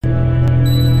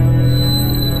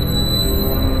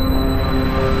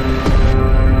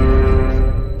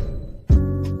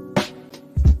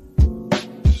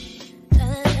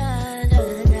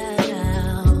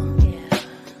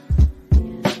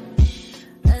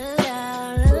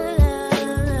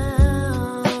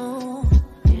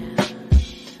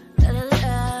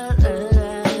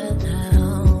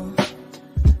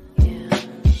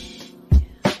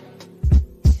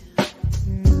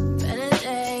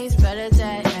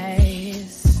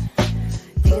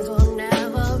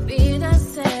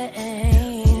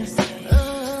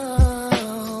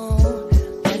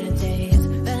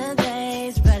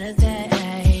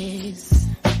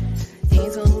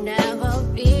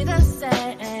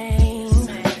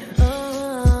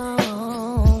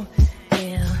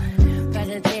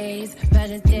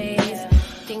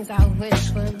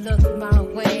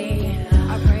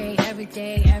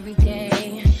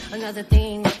the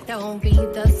thing that won't be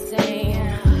the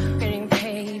same. Getting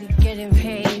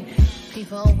paid.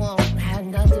 People won't have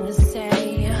nothing to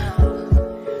say.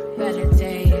 Better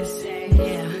days,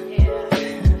 yeah.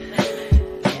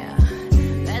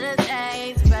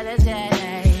 Better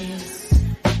days.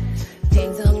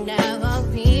 Things will never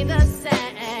be the same.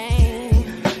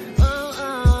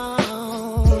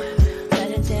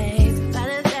 Better days.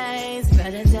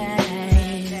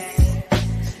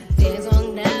 Things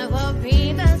will never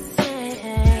be the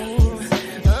same.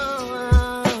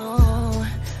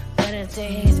 Better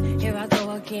days. Here I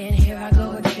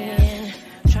go again.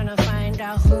 Trying to find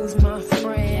out who's my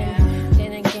friend.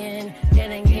 Then again,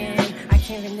 I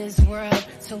came in this world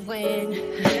to win.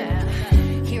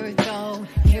 Here we go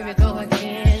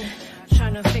again.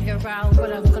 Trying to figure out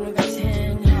what I'm gonna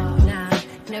pretend. Nah,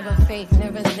 never fake,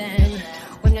 never then.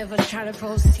 We'll never try to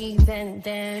proceed then.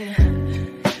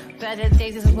 Better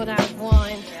days is what I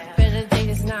want. Better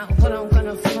days is not what I'm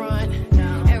gonna front.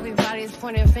 Everybody's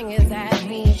pointing fingers at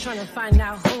me, trying to find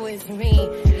out who is me.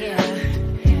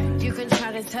 Yeah. You can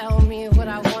try to tell me what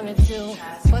I wanna do,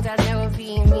 but that'll never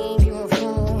be me. You a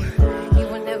fool. You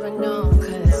will never know,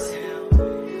 'cause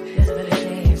there's better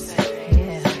days.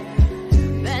 Yeah.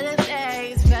 Better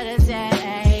days.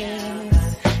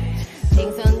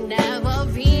 Things will never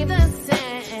be the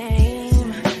same.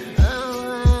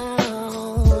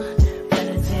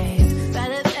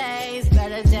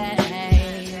 Better days.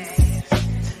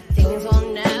 Things will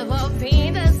never be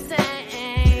the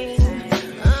same.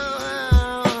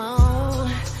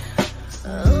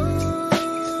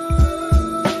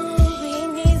 We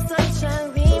need sunshine.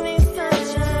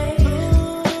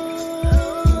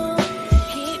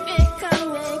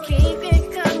 Keep it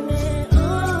coming.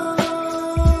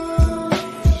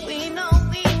 We know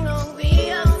we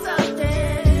are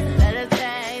something. Better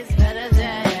days. Things will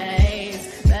never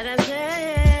be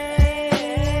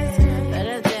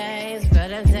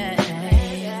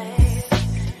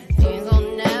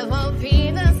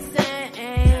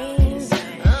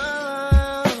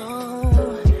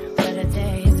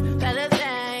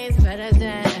the same. Better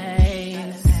days.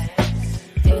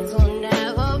 Things will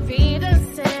never be the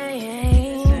same.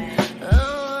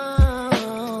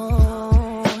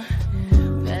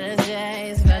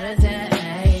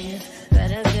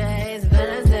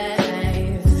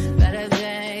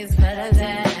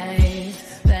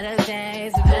 Better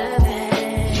days.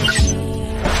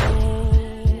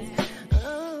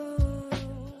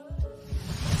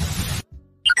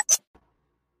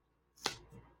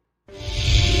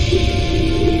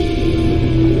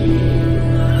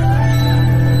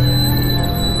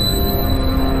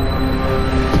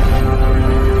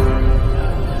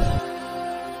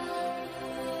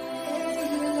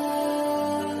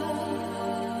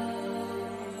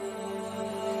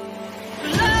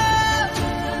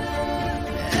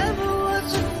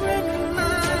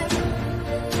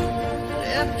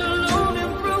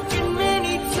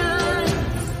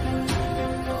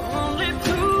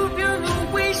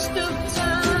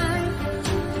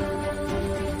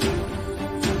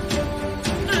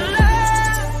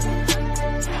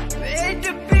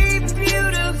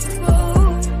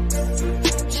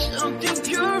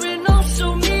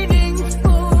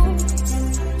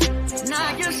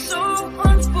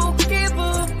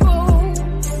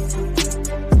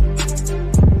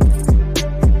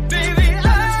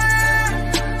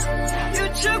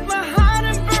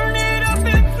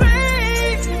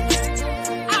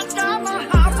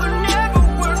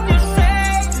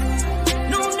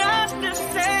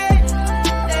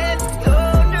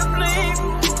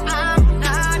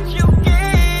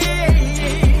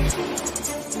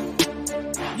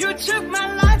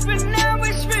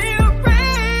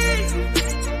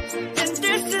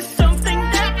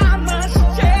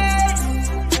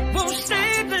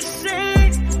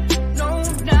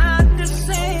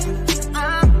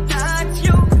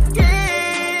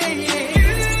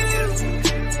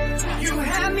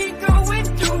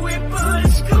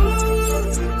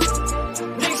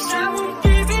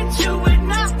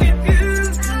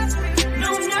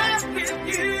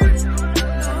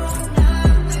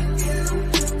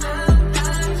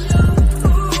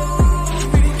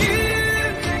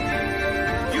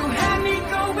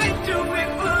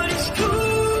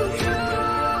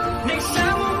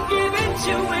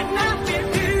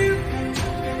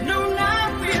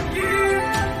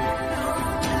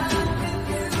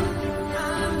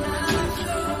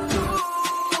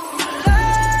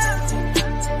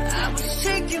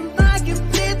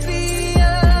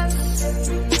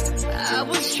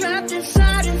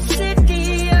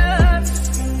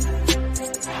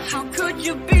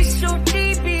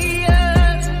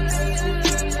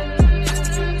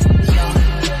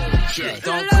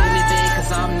 Don't call me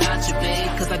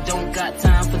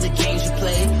the games you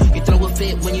play. You throw a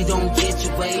fit when you don't get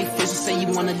your way. First you say you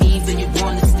wanna leave and you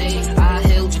wanna stay. I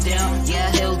held you down,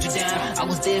 yeah, I held you down. I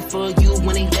was there for you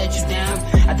when they let you down.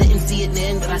 I didn't see it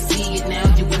then, but I see it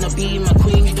now. You wanna be my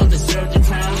queen, you don't deserve the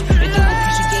crown. And you don't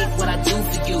appreciate what I do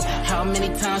for you. How many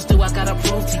times do I gotta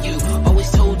prove to you?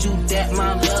 Always told you that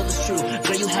my love is true.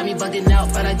 Girl, you had me bugging out,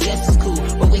 but I guess it's cool.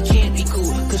 But we can't be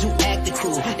cool, cause you acted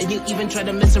cool. And you even tried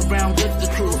to mess around with the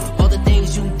crew. All the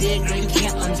things you did, girl, you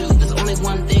can't undo. There's only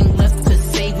one thing left to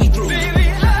say, we through. Baby,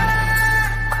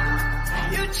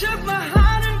 you took my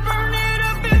heart and burned it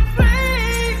up in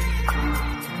flames.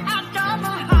 I thought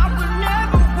my heart would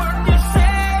never work the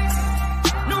same.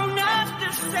 No, not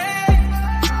the same.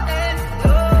 And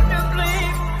you're to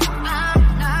blame. I'm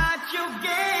not your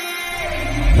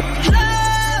game.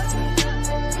 Love,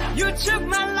 you took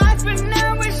my life and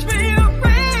now it's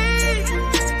rearranged.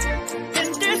 And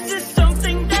this is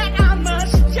something that I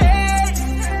must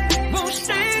change. Won't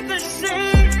stay the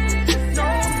same. No,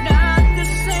 not the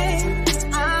same.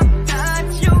 I'm not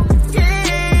your game.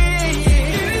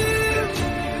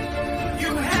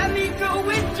 You had me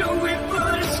going through it,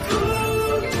 but it's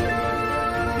cool.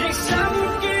 Next time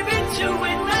we'll give it to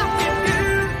it, not with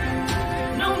you.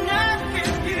 No, not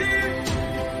with you.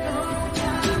 No,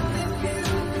 not with you.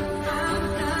 I'm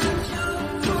not your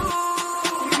fool.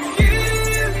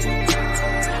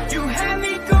 You had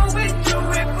me going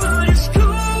through it, but it's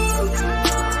cool.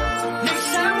 Next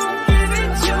time we'll give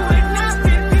it to it, not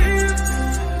with you.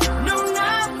 No,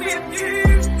 not with you.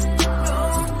 No,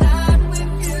 not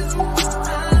with you.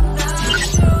 I'm not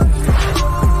your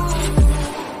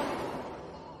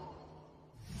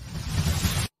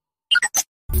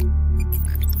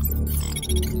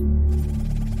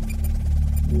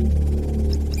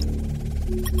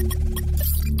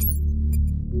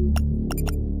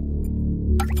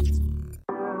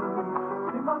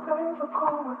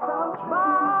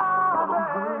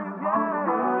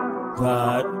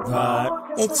Ride.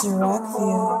 It's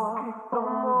Rockview.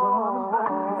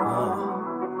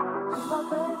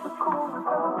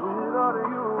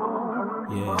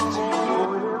 Yeah.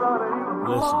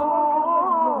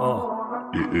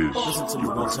 Listen to me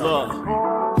one time.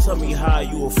 Tell me how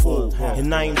you a fool,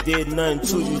 and I ain't did nothing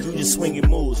to you. You just swinging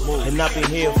moves, and I've been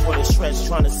here for the stretch,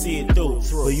 trying to see it through.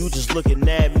 But you just looking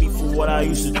at me for what I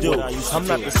used to do. I'm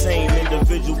not the same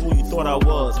individual you thought I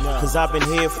was, cause I've been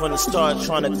here from the start,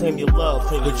 trying to claim your love.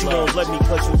 But you won't let me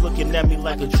cause you looking at me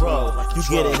like a drug. You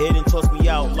get ahead and toss me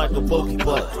out like a bogey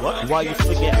butt. While you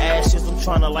flicking ashes, I'm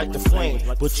trying to light the flame,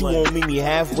 but you won't meet me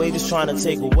halfway, just trying to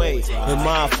take away. Am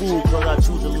I a fool cause I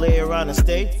choose to lay around and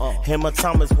stay? And my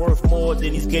time is worth more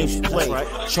than these games you play.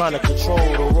 Trying to control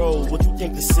the road, what you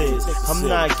think this is? I'm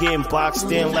not getting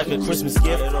boxed in like a Christmas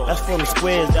gift. That's from the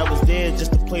squares that was there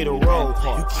just to play the role.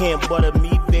 You can't butter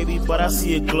me, baby, but I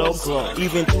see it glow.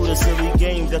 Even through the silly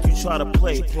games that you try to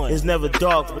play, it's never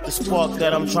dark with the spark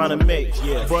that I'm trying to make.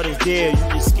 But it's there, you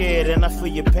get scared and I feel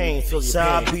your pain. So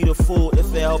I be the fool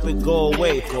if it help it go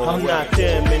away. I'm not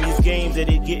them in these games that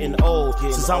it getting old.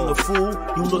 Since I'm the fool,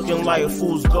 you looking like a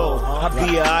fool's gold. I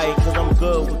be alright cause I'm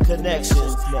good with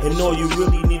connections, and all you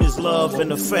really need is love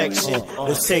and affection.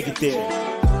 Let's take it there.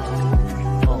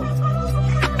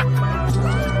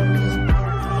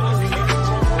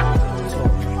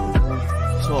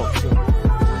 Talk.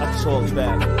 I talk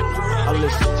back. I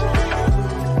listen.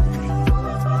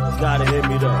 Gotta hear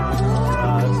me though.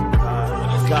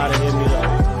 Gotta hear me though.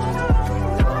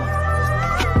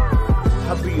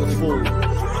 I be a fool.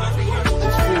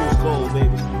 It's fool's gold,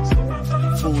 baby.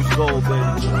 Fool's gold, baby.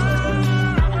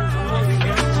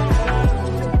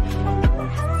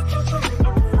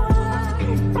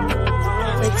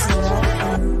 It's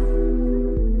Rockview.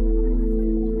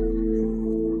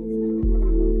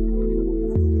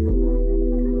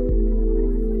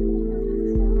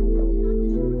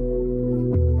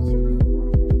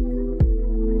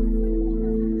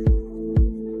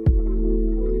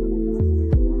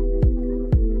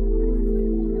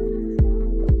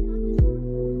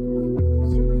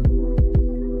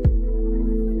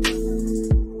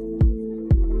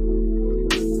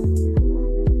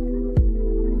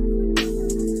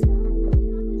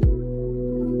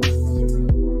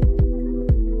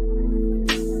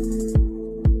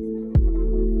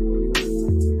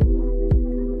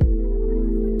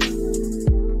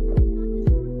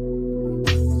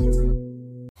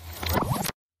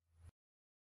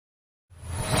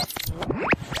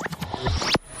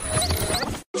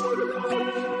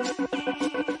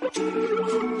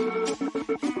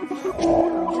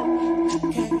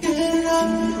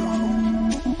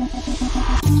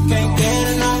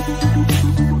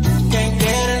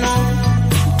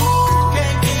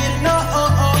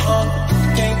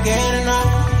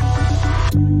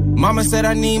 Mama said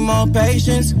I need more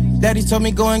patience. Daddy told me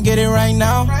go and get it right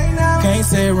now. Can't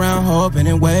sit around hoping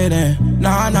and waiting.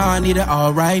 Nah, I need it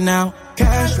all right now.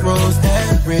 Cash rules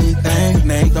everything.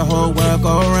 Make the whole world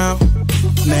go round.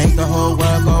 Make the whole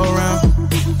world go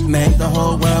round. Make the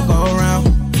whole world go round.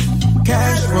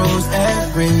 Cash rules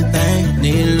everything.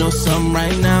 Need a little something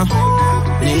right now.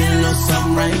 Need a little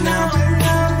something right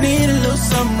now. Need a little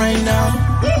something right now.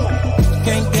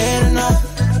 Can't get enough.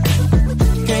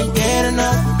 Can't get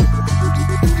enough.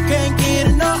 Can't get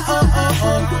enough.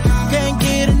 Can't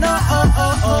get enough.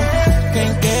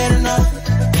 Can't get enough.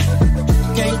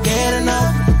 Can't get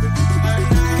enough.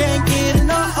 Can't get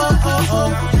enough.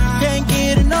 Can't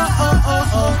get enough.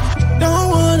 Don't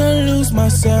wanna lose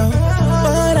myself,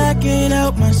 but I can't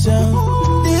help myself.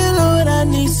 Dear Lord, I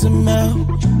need some help.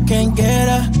 Can't get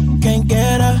her, can't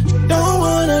get her. Don't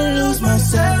wanna lose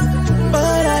myself,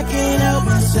 but I can't help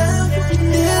myself.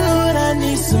 Dear Lord, I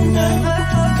need some help.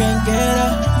 Can't get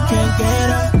her, can't get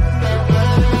her.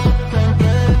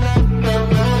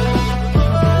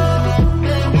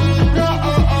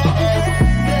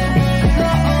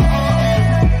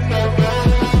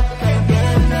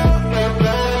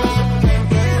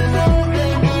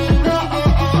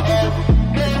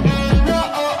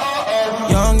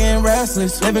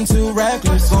 Living too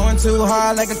reckless, going too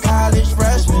hard like a college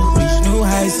freshman. Reach new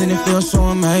heights and it feels so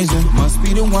amazing. Must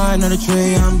be the wine or the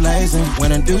tree I'm blazing.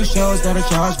 When I do shows that I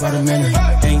charge by the minute.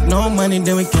 Ain't no money,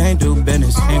 then we can't do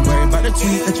business. Ain't worried about the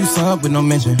tweet that you sub with no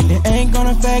mention. It ain't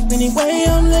gonna affect any way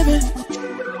I'm living.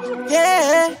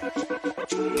 Yeah.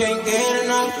 Can't get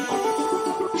enough.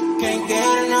 Can't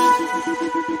get enough.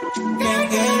 Can't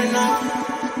get enough.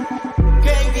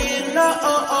 Can't get enough.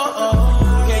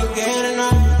 Can't get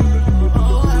enough.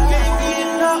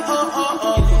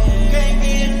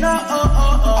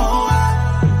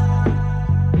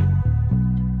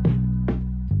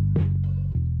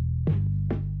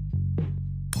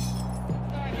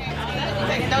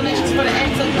 Donations for the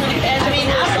eggs and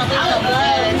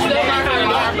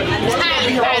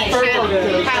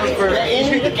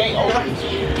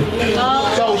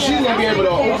so she's gonna be able to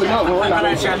open up when we're not yeah,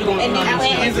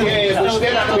 but she's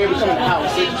not gonna be able to come in the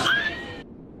house.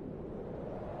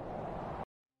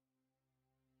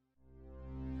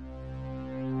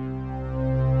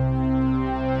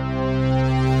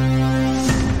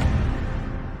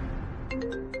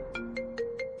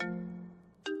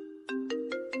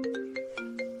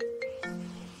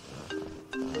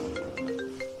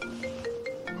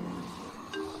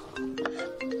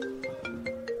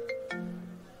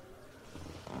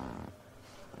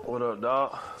 What up,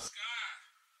 dog? Scott.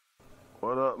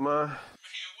 What up, man? Man, wake up,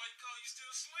 you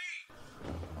still asleep?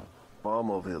 Boy, I'm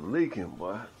over here leaking, boy.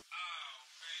 Oh, man, you know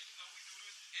we do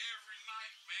this every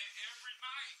night, man, every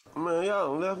night. Man, y'all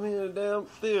done left me in the damn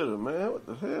theater, man. What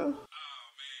the hell? Oh, man,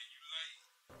 you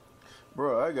late. Bro,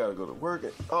 I gotta go to work.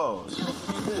 Oh, shit.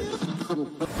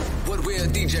 Woodwill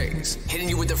DJs, hitting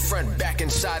you with the front, back,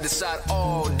 and side to side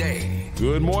all day.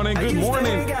 Good morning, good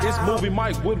morning. It's Movie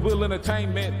Mike, Woodwill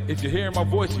Entertainment. If you're hearing my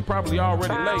voice, you probably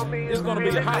already late. It's gonna be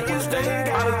a hot one today,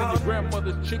 hotter than your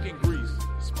grandmother's chicken grease.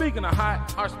 Speaking of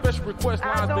hot, our special request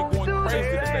line's been going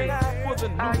crazy today for the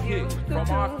new hit from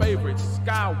our favorite,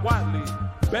 Sky Watley,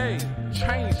 Bae,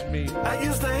 Change Me. I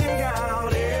used to hang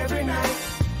out every night,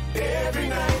 every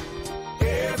night,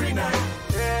 every night.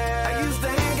 Yeah. I used to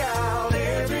hang out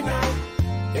every night,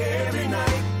 every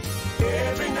night,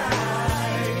 every night.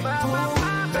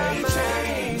 They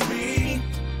changed me.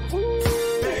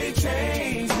 They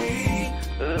changed me.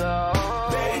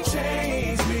 They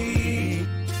changed me.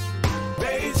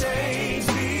 They changed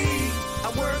me. I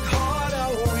work hard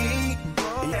all week,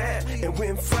 yeah. And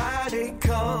when Friday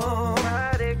come,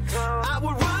 I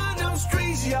would run them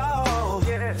streets, y'all,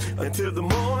 yeah, until the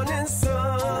morning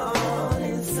sun.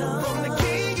 From the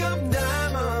king of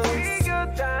diamonds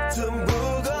to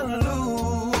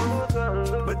Boogaloo.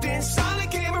 But then Shawty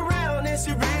came around and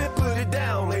she really put it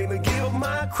down. Made me give up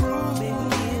my crew.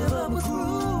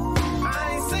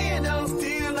 I ain't saying I'm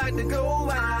still like to go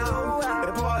out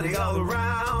and party all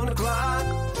around the clock.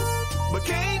 But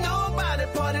can't nobody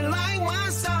party like my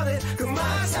Shawty, 'cause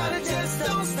my Shawty just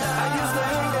don't stop. I used to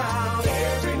hang out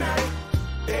every night,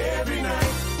 every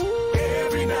night,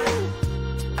 every night.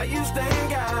 I used to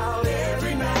hang out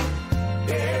every night,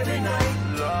 every night,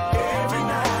 every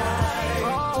night.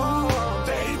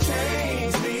 They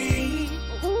changed me.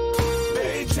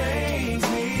 They changed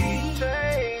me.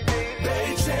 They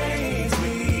changed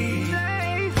me.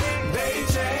 They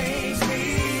changed me.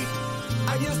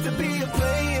 I used to be a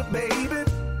player, baby,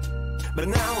 but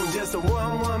now I'm just a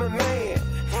one-woman man.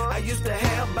 I used to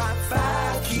have about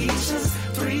 5 Keishas,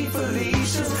 3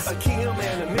 Felicias, a Kim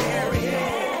and a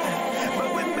Marianne.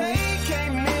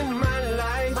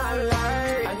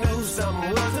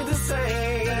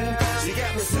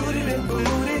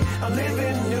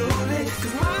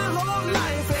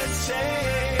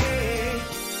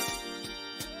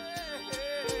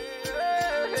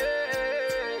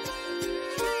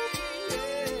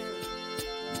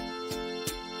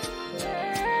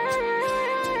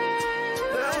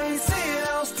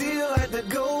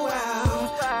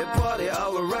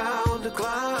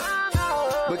 club.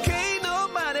 But can't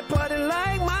nobody party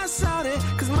like my shawty,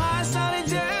 cause my shawty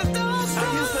just don't stop.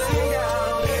 I used to hang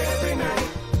out every night,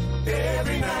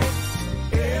 every night,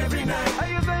 every night. I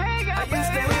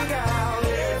used to hang out,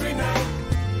 every night,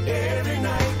 every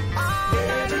night,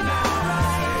 every night.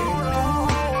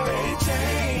 They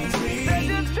changed me. They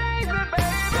just changed me,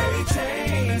 baby. They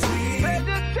changed me. They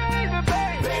just changed me,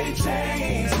 baby. They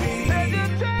changed me. They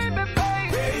just changed me,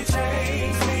 baby. They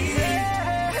changed me.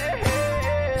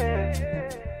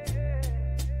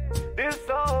 This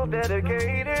song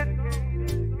dedicated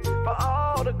for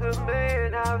all the good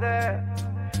men out there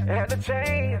that had to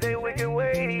change their wicked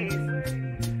ways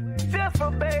just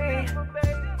for bae.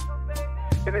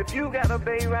 And if you got a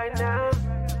bae right now,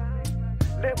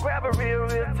 then grab her real,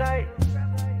 real tight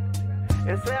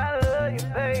and say, I love you,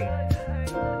 babe.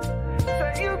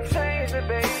 Say, you changed me,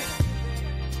 babe.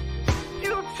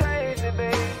 You changed me,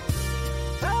 babe.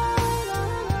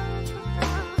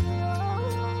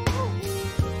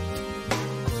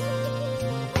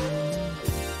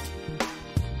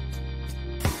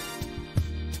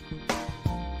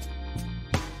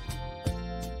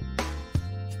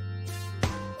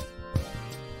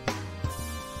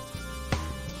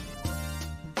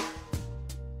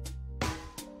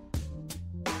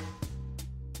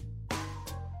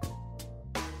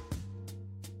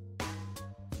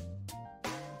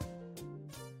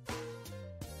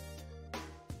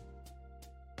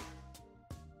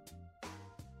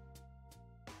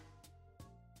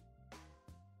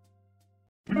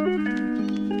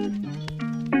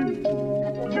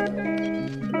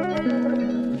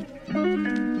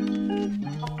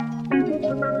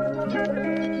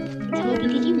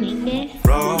 Did you make this?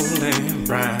 Rolling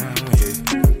round here,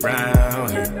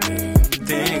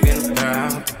 thinking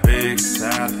about the big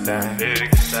side thing,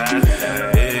 big side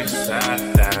thing, big side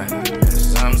thing.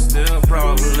 'Cause I'm still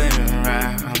rolling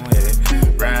round here,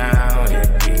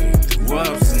 through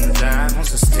ups and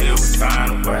downs, and still we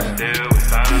find a way, still we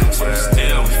find a way,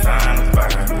 still we find a way.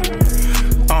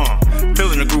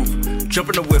 Feeling the groove,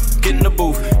 jumping the whip, getting the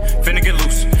booth, finna get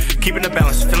loose, keeping the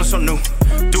balance, feeling so new.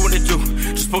 Do what it do.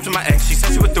 Just spoke to my ex, she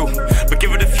said she would through. But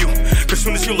give it a few, cause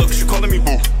soon as you look, she calling me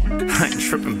boo. I ain't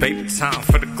tripping, baby, time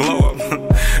for the glow up.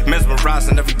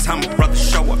 Mesmerizing every time a brother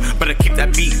show up. But I keep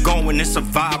that beat going, it's a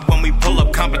vibe when we pull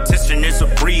up. Competition is a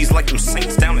breeze like them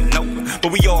saints down in Nova.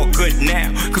 But we all good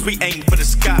now, cause we aim for the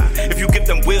sky. If you give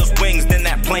them wheels wings, then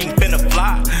that plane finna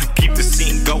fly. Keep the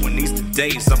scene going, these the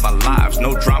days of our lives.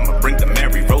 No drama, bring the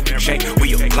merry road to Jay,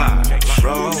 we alive.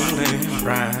 Rolling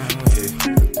round here,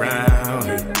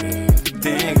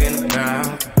 thinking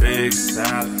about the big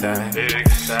side thing, big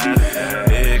side thing,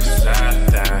 big side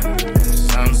thing.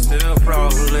 'Cause I'm still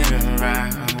rolling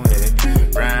round it,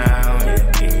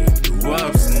 through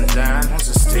ups and downs,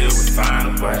 and still we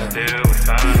find a way, still we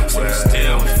find a way,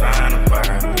 still we find a way.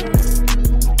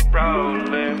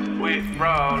 Rolling, we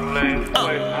rolling,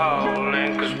 we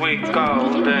holding, 'cause we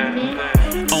golden.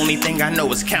 Only thing I know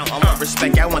is count. I want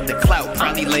respect, I want the clout.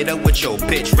 Probably later with your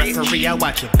bitch. Referee, I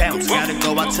watch it bounce. Gotta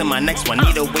go out to my next one.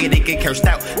 Need a way to get cursed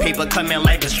out. Paper coming,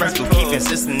 life is stressful. Keep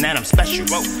insisting that I'm special.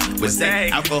 Was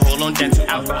that alcohol on dental?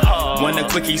 Alcohol. Want a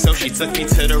quickie, so she took me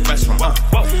to the restaurant.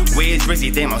 Where's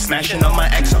Rizzy? Damn, I'm smashing on my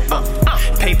ex.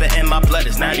 Paper in my blood,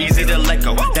 it's not easy to let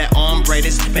go. That arm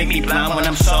brightest make me blind when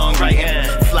I'm songwriting.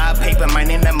 Fly paper, my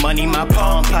name, that money, my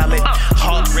palm pilot.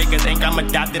 Heartbreaker, think I'm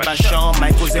adopted by Shawn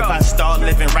Michaels. If I start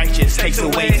living righteous, takes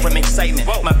away from excitement.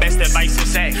 My best advice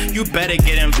is that you better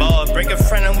get involved. Bring a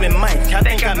friend in with Mike. I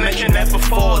think I mentioned that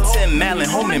before. Tim Allen,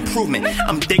 home improvement.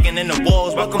 I'm digging in the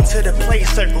walls. Welcome to the play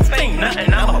circle. Think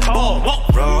nothing, I'm a ball.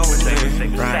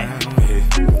 Rolling round here,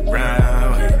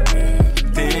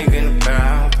 thinking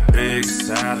about the big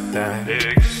side thing,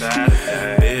 big side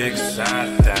thing, big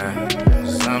side thing.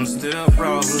 'Cause I'm still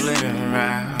rolling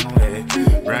round it,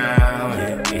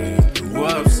 through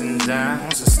ups and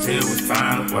downs, and still we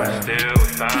find a way, still we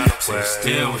find a way,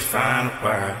 still we find a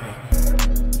way.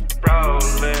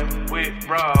 Rolling, we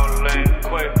rolling,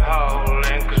 quit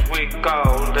holding, 'cause we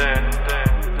golden.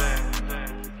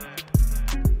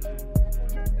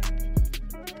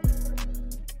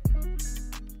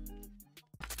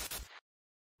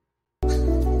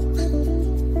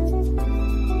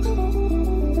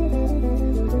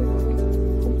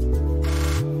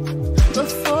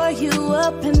 Before you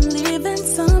up and leaving,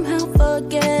 somehow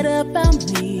forget about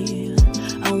me.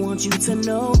 I want you to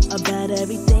know about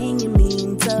everything you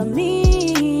mean to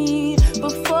me.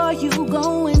 Before you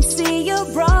go and see your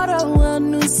broader world,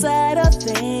 new side of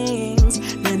things,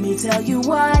 let me tell you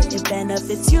why it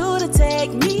benefits you to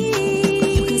take me.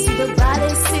 You can see the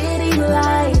brightest city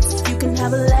lights. You can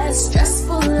have a less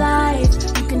stressful life.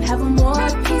 You can have a more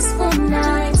peaceful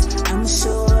night. I'm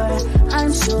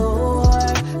sure,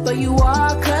 but you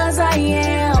are 'cause I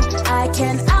am. I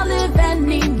can outlive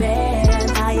any man.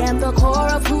 I am the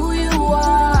core of who you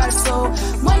are. So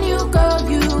when you go,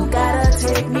 you gotta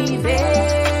take me there.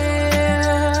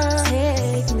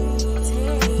 Take me.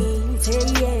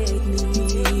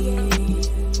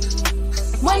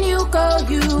 When you go,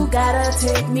 you gotta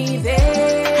take me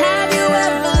there. Have you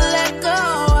ever let go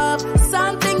of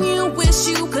something you wish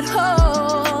you could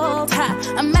hold? Ha,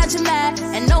 imagine that,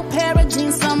 and no pair of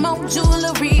jeans, some old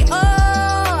jewelry.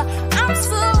 Oh, I'm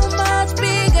so much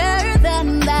bigger than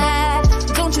that.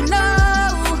 Don't you know?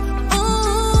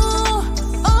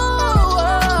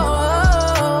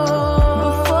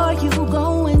 Before you go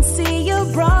and see your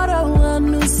broader, a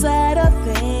new side of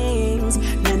things,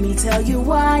 let me tell you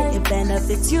why it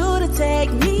benefits you to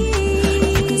take me.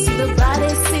 You can see the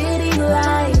brightest city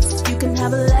lights. You can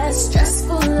have a less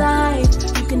stressful life.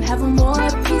 You can have a more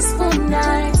peaceful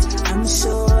night. I'm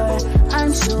sure,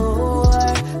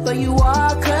 but you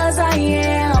are 'cause I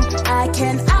am. I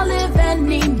can outlive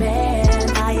any man.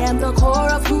 I am the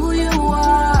core of who you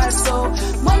are. So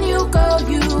when you go,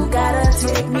 you gotta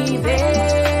take me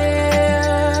there.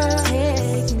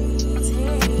 Take me.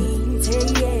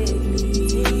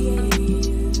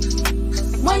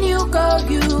 When you go,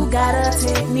 you gotta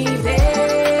take me there.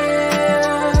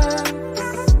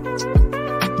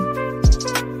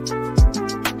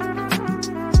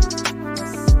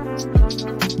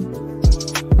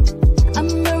 I'm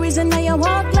the reason that you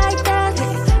walk like that.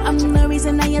 I'm the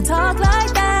reason that you talk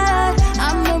like that.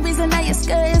 I'm the reason that your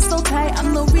skirt is so tight. I'm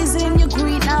the reason you're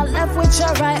green, not left with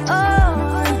your right.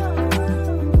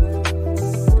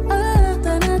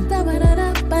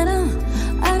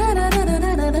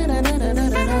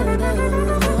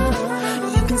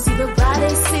 You can see the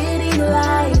brightest city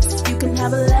lights. You can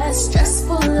have a less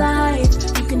stressful life.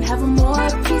 You can have a more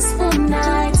peaceful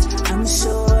night. I'm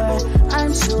sure,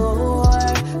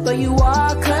 but you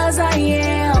are 'cause I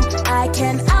am. I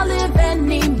can outlive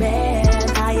any man.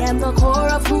 I am the core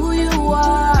of who you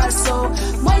are. So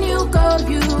when you go,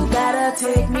 you gotta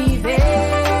take me there.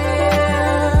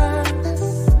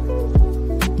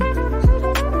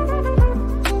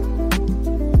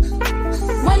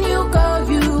 When you go,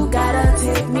 you gotta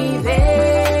take me there.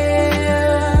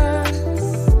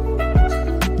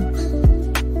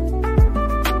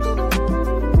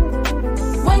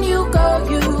 When you go,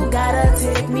 you gotta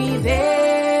take me there.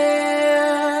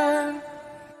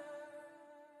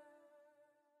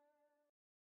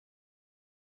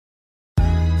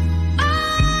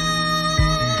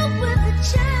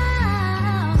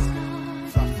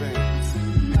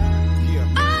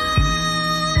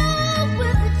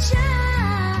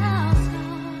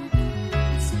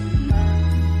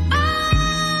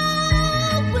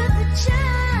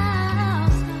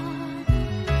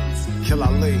 Kill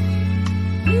Ali,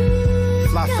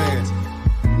 Fly Fans.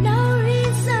 No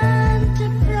reason to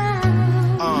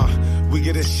frown. We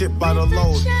get this shit by the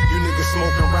load. You niggas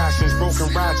smoking rations, broken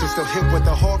ratchets, still hit with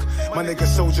the hawk. My nigga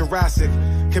so Jurassic,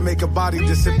 can make a body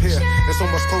disappear. It's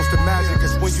almost close to magic.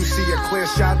 It's when you see a clear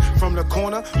shot from the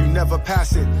corner, you never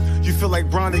pass it. You feel like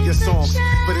Bron in your songs,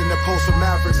 but in the post of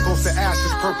Mavericks, close to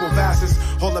ashes, purple vases.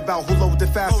 All about who load the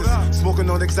fastest, smoking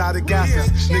on exotic gases.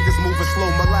 Niggas moving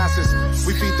slow molasses.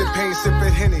 We feed the pain,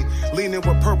 sipping Henny, leaning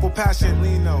with purple passion.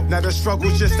 Now the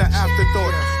struggle's just an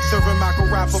afterthought. Serving Michael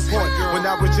Rappaport when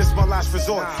that was just my last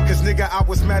resort. Cause nigga, I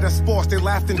was mad at sports, they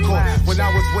laughed in court. When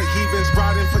I was with heathens,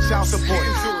 riding for child support.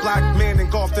 Black man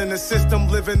engulfed in the system,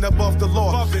 living above the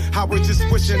law. I was just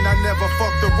wishing I never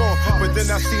fucked the raw. But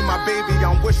then I see my baby,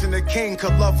 I'm wishing the king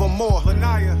could love her more.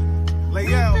 Lanaya,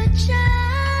 Layel.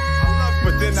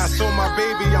 But then I saw my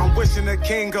baby, I'm wishing the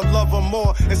king could love her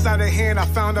more. Inside her hand, I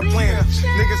found a plan.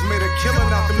 Niggas made a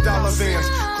killing out them dollar vans.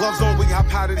 Gloves on, we got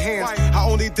powdered hands. I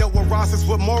only dealt with rosters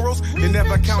with morals, you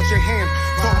never count your hand.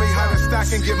 Taught me how to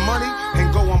stack and get money,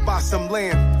 and go and buy some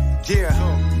land. Yeah,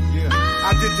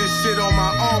 I did this shit on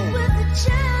my own.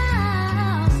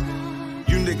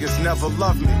 You niggas never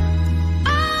loved me.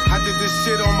 I did this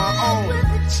shit on my own.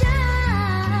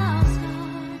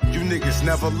 You niggas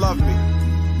never loved me.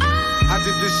 I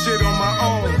did this shit on my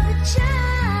own.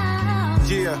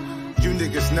 Yeah, you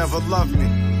niggas never loved me.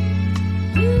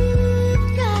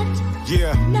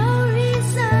 Yeah. No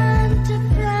reason to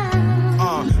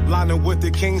frown. Lining with the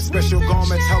king, special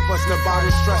garments help us to buy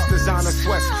the stress, designer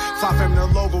sweats. Fly from the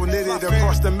logo knitted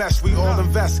across the mesh, we all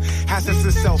invest. Hazards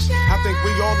to self, I think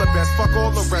we all the best, fuck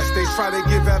all the rest. They try to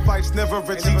give advice, never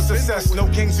achieve success. No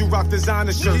kings who rock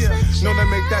designer shirts, known to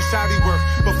make that shoddy work.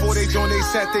 Before they join they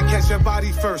set, they catch your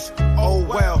body first. Oh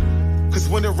well, Cause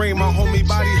when it rain, my homie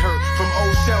body hurt. From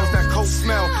old shells, that coke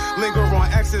smell. Linger on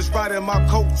exes, riding my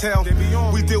coattail.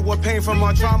 We deal with pain from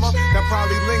our trauma, that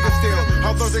probably lingers still.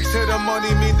 Allergic to the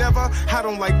money, me never. I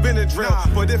don't like Benadryl.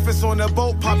 But if it's on the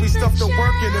boat, Poppy stuff to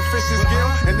work and the fish is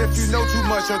gill. And if you know too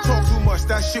much or talk too much,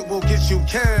 that shit will get you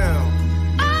killed.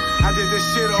 I did this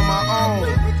shit on my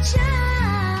own.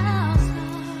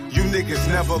 You niggas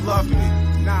never loved me.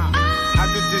 Nah, I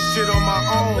did this shit on my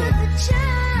own.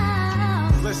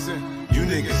 Listen, you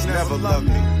niggas never loved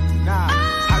me. Nah,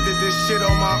 I did this shit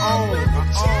on my own.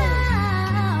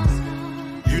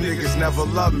 You niggas never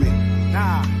loved me.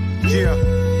 Nah, yeah.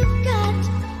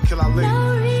 Kill I live.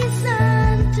 No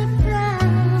reason to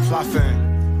frown. Fly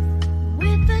fan.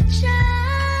 With a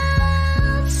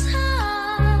child's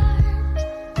heart.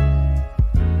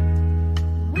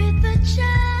 With a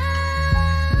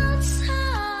child's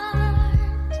heart.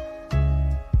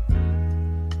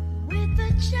 With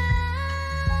a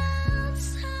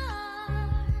child's heart.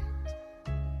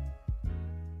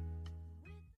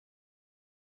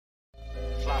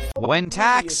 When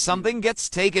tax, something gets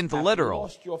taken Have you literal.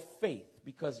 lost your faith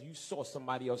because you saw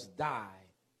somebody else die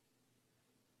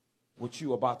what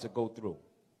you about to go through?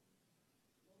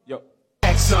 Yo.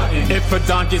 Tax something. If a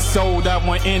don gets sold, I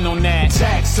went in on that.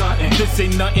 Tax something. This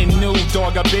ain't nothing new,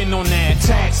 dog. I've been on that.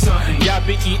 Tax something. Y'all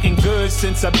been eating good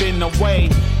since I've been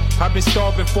away. I've been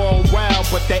starving for a while,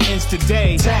 but that ends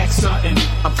today. Tax something.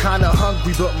 I'm kinda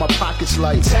hungry, but my pocket's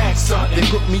light. Tax something. They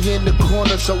put me in the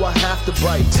corner, so I have to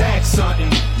bite. Tax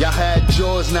something. Y'all had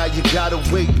yours, now you gotta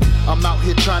wait. I'm out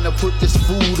here trying to put this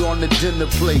food on the dinner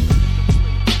plate.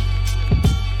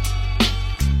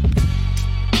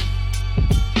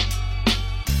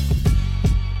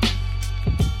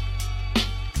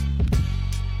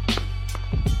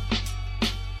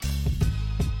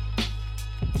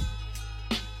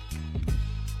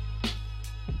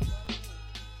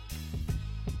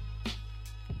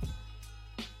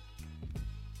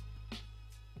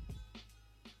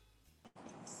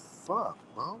 Fuck,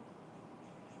 bro.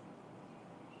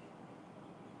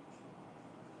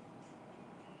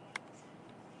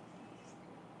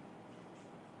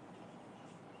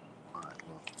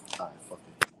 Alright, fuck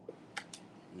it.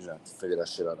 You just have to figure that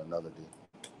shit out another day.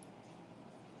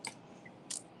 I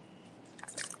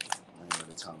ain't had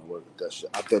the time to work with that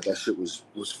shit. I thought that shit was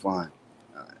fine.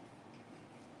 Alright.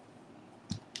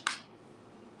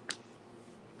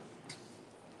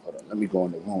 Hold on, let me go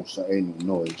in the room so ain't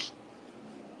no noise.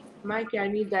 Mikey, I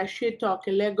need that shit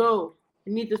talking. Let go.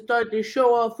 You need to start this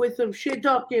show off with some shit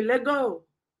talking. Let go.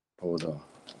 Hold on.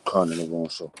 I'm calling in the room,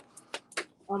 so.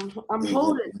 I'm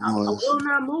holding. I will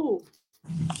not move.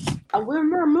 I will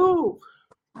not move.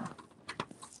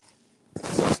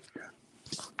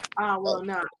 I will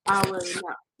not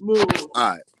move.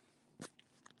 Alright.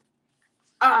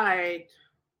 Alright.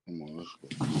 Come on, let's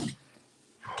go.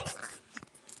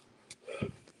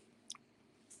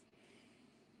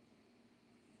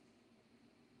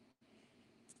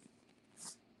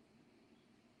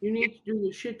 You need to do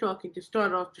the shit talking to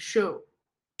start off the show.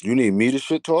 You need me to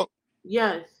shit talk?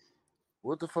 Yes.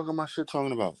 What the fuck am I shit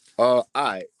talking about?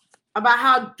 Alright. About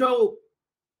how dope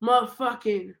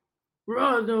motherfucking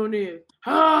Rawrrzone is.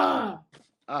 Ah!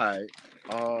 Alright.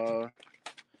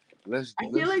 Let's.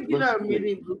 I feel like these are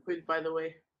amazing bloopers, by the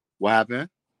way. What happened?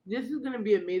 This is gonna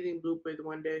be amazing bloopers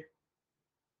one day.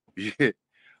 Yeah.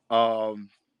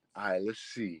 Alright, let's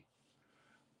see.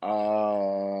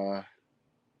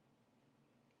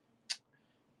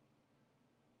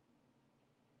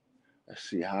 Let's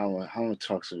see how I'm gonna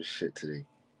talk some shit today.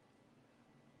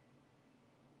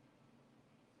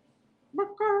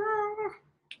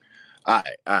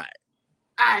 Alright. Hey.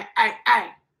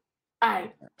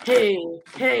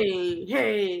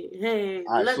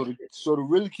 All right, so to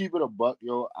really keep it a buck,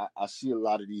 yo, I see a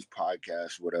lot of these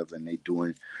podcasts, whatever, and they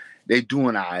doing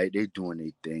all right, they doing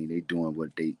their thing, they doing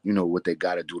what they, what they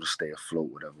gotta do to stay afloat,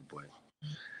 whatever. But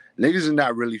niggas are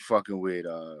not really fucking with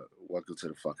Welcome to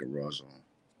the fucking Rawrrzone.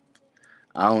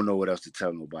 I don't know what else to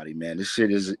tell nobody, man. This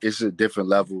shit it's a different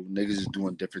level. Niggas is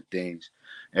doing different things.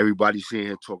 Everybody's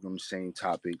here talking the same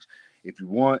topics. If you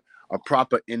want a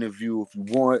proper interview, if you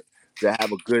want to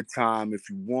have a good time, if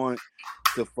you want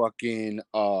to fucking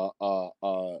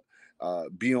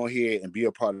be on here and be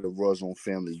a part of the Rawrrzone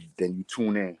family, then you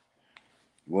tune in.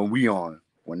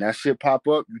 When that shit pop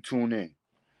up, you tune in.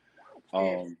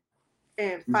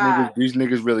 These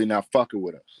niggas really not fucking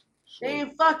with us. They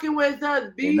ain't fucking with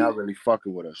us, B. They're not really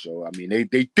fucking with us. So, I mean, they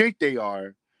think they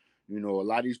are. A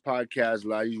lot of these podcasts, a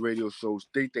lot of these radio shows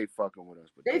think they fucking with us.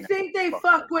 But they think they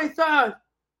fuck with us.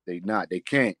 They not. They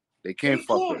can't. They can't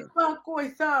fuck with us. Fuck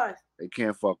with us. They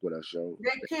can't fuck with us, yo.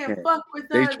 They can't fuck with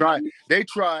They us. try. They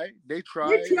try. They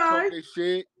try. Talk their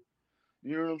shit.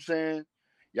 You know what I'm saying?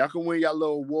 Y'all can win y'all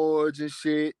little awards and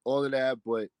shit, all of that,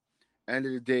 but end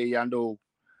of the day, y'all know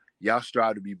y'all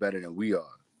strive to be better than we are.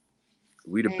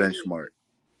 We the benchmark.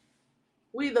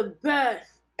 We the best.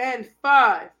 And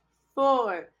 5,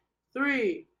 4,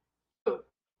 3, 2,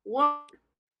 1.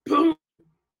 Boom.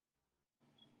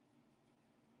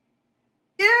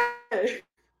 Yeah.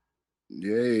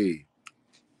 Yay.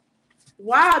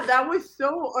 Wow, that was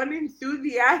so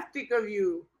unenthusiastic of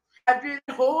you. After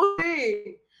the whole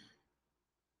thing,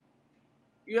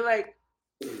 you're like,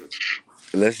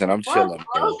 listen, I'm chilling,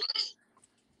 bro.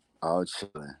 I'm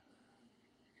chilling.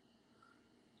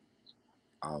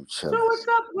 So what's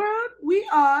up, world? We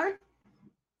are.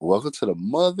 Welcome to the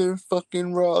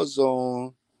motherfucking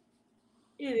Rawrrzone.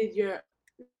 It is your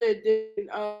edition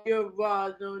of your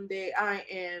Rawrrzone Day. I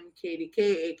am Katie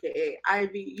K, aka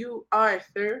Ivy. You are,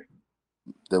 sir.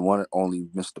 The one and only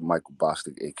Mr. Michael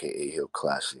Bostic, aka Hill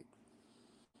Classic.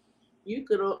 You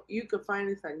could find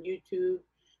us on YouTube,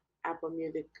 Apple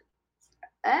Music,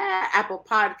 Apple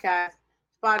Podcast,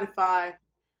 Spotify,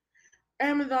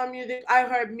 Amazon Music,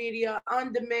 iHeartMedia,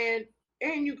 On Demand,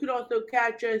 and you could also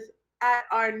catch us at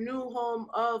our new home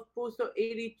of Puso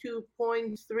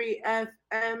 82.3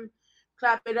 FM.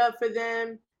 Clap it up for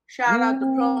them. Shout out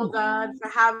to Pro God for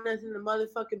having us in the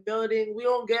motherfucking building. We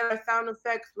don't get our sound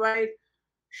effects right.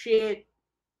 Shit.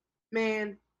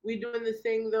 Man, we doing this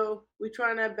thing though. We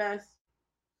trying our best.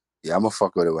 Yeah, I'm gonna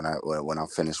fuck with it when I'm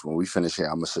finished. When we finish here,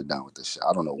 I'm gonna sit down with this shit.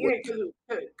 I don't know what.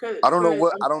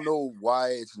 I don't know why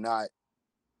it's not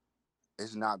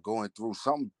going through.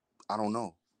 Something I don't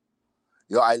know.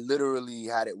 Yo, I literally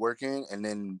had it working, and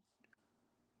then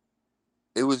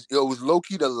it was low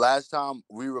key the last time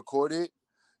we recorded.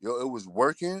 Yo, it was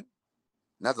working.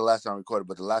 Not the last time I recorded,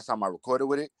 but the last time I recorded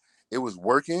with it, it was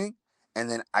working, and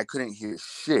then I couldn't hear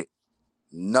shit,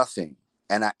 nothing,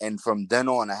 and from then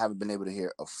on, I haven't been able to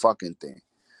hear a fucking thing.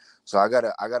 So I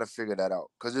gotta figure that out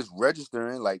because it's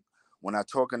registering. Like when I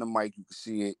talk in the mic, you can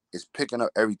see it. It's picking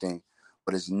up everything,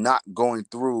 but it's not going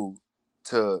through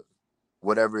to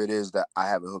whatever it is that I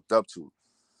have it hooked up to.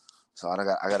 So I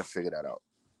gotta figure that out.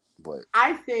 But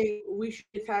I think we should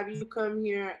have you come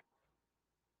here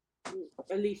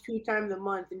at least 2 times a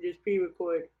month and just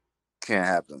pre-record. Can't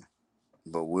happen,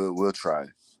 but we'll try.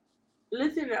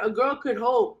 Listen, a girl could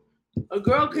hope. A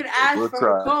girl could ask for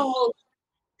her co-host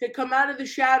to come out of the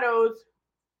shadows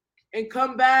and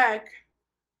come back.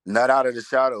 Not out of the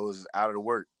shadows, out of the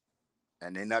work,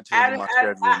 and they're not changing my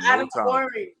schedule no time.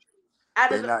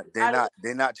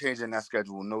 They're not changing that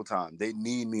schedule no time. They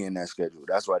need me in that schedule.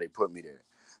 That's why they put me there.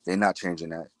 They're not changing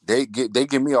that. They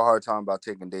give me a hard time about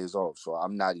taking days off. So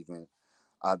I'm not even.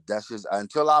 That's just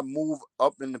until I move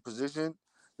up in the position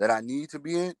that I need to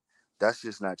be in. That's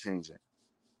just not changing.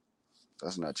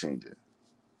 That's not changing.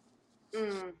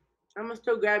 I'm gonna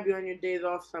still grab you on your days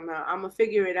off somehow. I'm gonna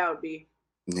figure it out, B.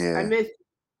 Yeah.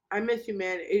 I miss you,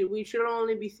 man. We should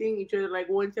only be seeing each other like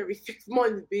once every 6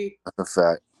 months, B. That's a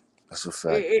fact. It's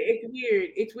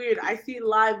weird. It's weird. I see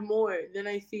live more than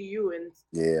I see you, and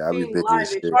yeah, I be seeing busy live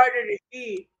as it's shit. harder to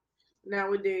see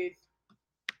nowadays.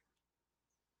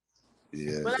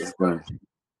 Yeah, it's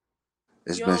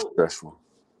been stressful.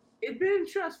 It's been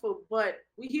stressful, but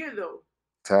we here though.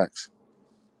 Facts.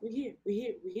 We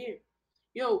here.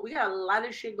 Yo, we got a lot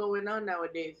of shit going on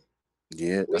nowadays.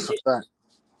 Yeah, that's a fact.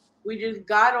 We just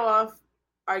got off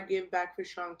our Giveback for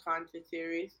Sean content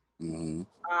series. Mm-hmm.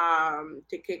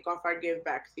 To kick off our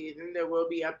Giveback season. There will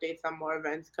be updates on more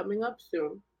events coming up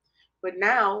soon. But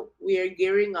now we are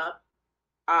gearing up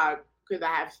because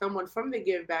I have someone from the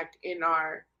Giveback in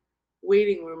our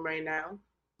waiting room right now.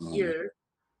 Mm-hmm. Here.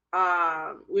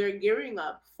 We are gearing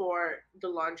up for the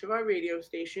launch of our radio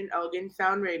station, Elgin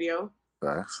Sound Radio.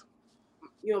 Facts.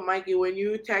 Yo, Mikey, when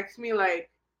you text me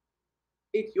like,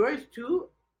 it's yours too?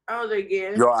 I was like,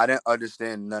 yeah. Yo, I didn't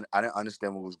understand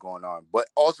what was going on. But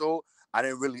also, I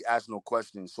didn't really ask no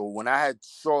questions. So when I had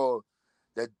saw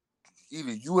that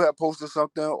either you had posted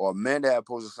something or Amanda had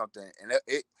posted something, and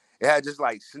it had just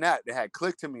like snapped, it had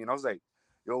clicked to me, and I was like,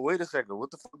 yo, wait a second,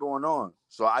 what the fuck going on?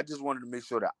 So I just wanted to make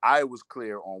sure that I was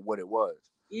clear on what it was.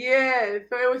 Yeah,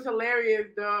 so it was hilarious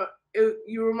though.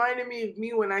 You reminded me of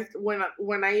me when I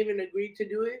even agreed to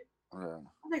do it. Yeah.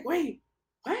 I'm like, wait,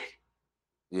 what?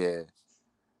 Yeah.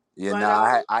 Yeah,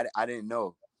 But, I didn't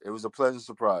know. It was a pleasant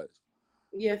surprise.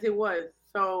 Yes, it was.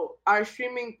 So our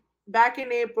streaming back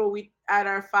in April, we at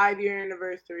our 5-year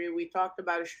anniversary, we talked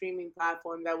about a streaming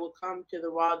platform that will come to the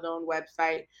Rawrrzone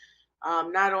website.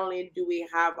 Not only do we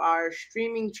have our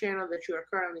streaming channel that you are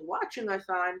currently watching us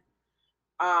on,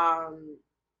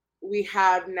 We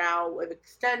have now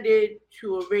extended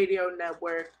to a radio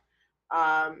network.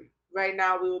 Right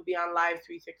now, we will be on Live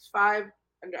 365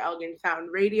 under Elgin Sound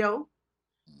Radio.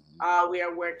 We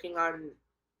are working on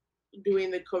doing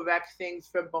the correct things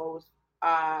for both.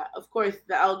 Of course,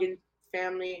 the Elgin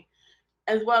family,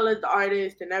 as well as the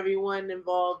artist and everyone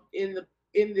involved in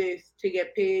this to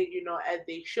get paid, as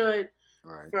they should.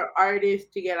 Right. For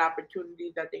artists to get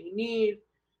opportunities that they need.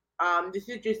 This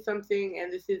is just something,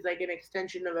 and this is like an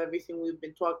extension of everything we've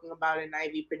been talking about in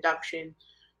Ivy Production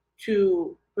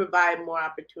to provide more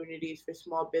opportunities for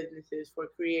small businesses, for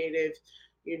creatives,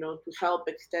 to help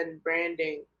extend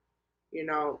branding,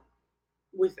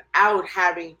 without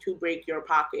having to break your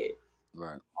pocket.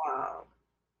 Right.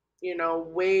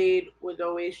 Wade was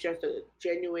always just a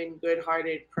genuine,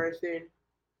 good-hearted person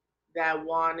that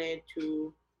wanted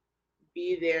to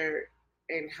be there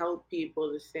and help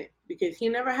people because he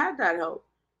never had that help,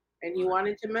 and he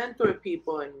wanted to mentor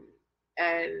people.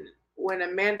 And when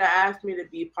Amanda asked me to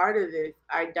be part of this,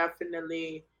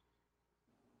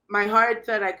 my heart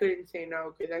said I couldn't say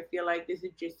no, because I feel like this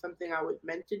is just something I was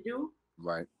meant to do.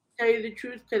 Right. Tell you the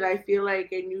truth, because I feel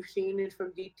like, and you've seen it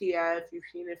from DTF, you've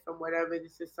seen it from whatever.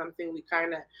 This is something we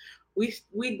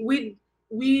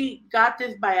got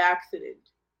this by accident.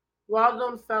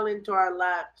 Rawrrzone fell into our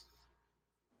laps.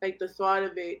 Like the thought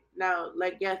of it now,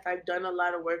 like, yes, I've done a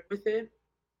lot of work with it,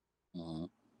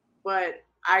 but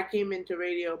I came into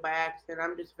radio by accident.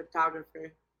 I'm just a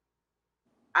photographer.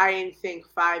 I didn't think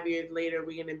 5 years later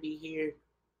we're gonna be here.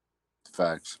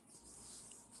 Facts.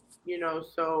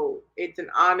 So it's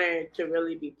an honor to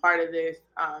really be part of this,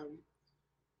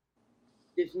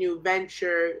 this new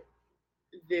venture,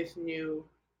 this new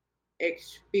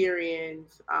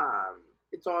experience.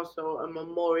 It's also a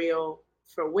memorial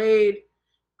for Wade.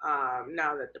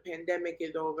 Now that the pandemic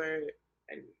is over,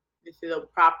 and this is a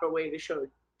proper way to show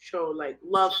like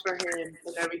love for him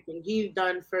and everything he's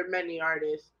done for many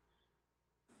artists.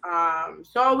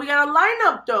 So we got a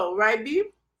lineup though, right,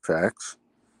 B? Facts.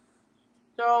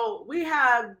 So we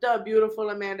have the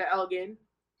beautiful Amanda Elgin.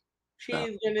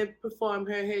 She's gonna perform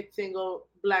her hit single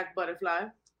 "Black Butterfly."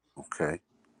 Okay.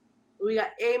 We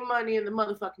got A Money in the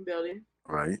motherfucking building.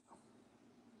 Right.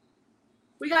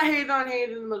 We got Hayes on Hayes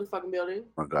in the motherfucking building.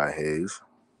 My guy Hayes.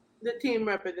 The team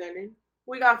representing.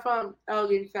 We got from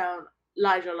Elgin Sound,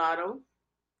 Elijah Lotto.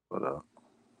 What up?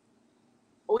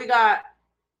 We got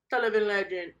the living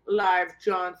legend, Live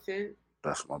Johnson.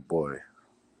 That's my boy.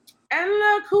 And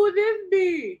look who this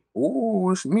be.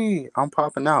 Ooh, it's me. I'm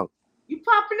popping out. You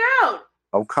popping out.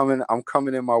 I'm coming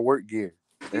in my work gear.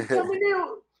 He's coming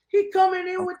in. He coming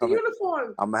in with the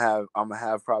uniform. I'm gonna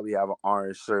probably have an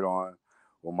orange shirt on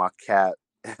with my cap,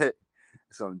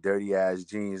 some dirty ass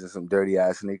jeans and some dirty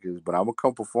ass sneakers. But I'm gonna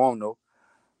come perform though.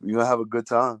 You gonna have a good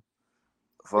time.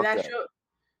 Fuck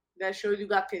that shows you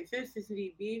got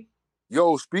consistency, B.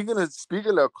 Yo, speaking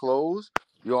of clothes,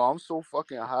 yo, I'm so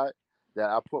fucking hot that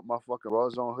I put my fucking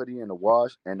Rawrrzone hoodie in the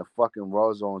wash and the fucking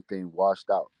Rawrrzone thing washed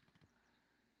out.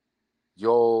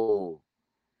 Yo,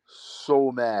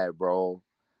 so mad, bro.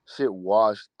 Shit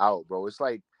washed out, bro. It's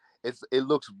like it's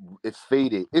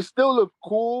faded. It still looks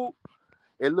cool.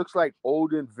 It looks like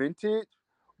old and vintage,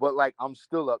 but like I'm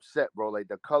still upset, bro. Like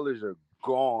the colors are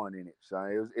gone in it,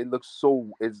 son. It looks so.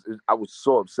 I was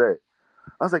so upset.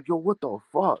 I was like, yo, what the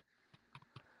fuck?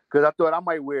 Because I thought I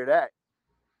might wear that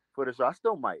for the show. I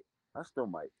still might. So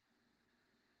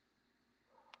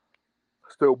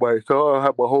I'll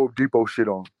have my Home Depot shit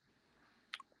on.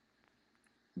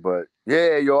 But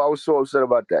yeah, yo, I was so upset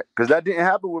about that because that didn't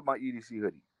happen with my EDC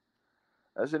hoodie.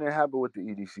 That didn't happen with the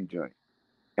EDC joint.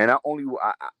 And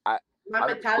my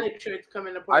metallic shirt's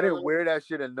coming apart. I didn't wear that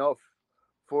shit enough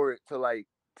for it to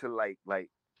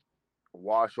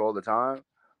wash all the time.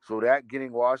 So that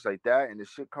getting washed like that and the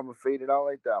shit coming faded out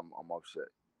like that, I'm upset.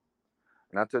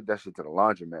 And I took that shit to the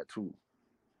laundromat too.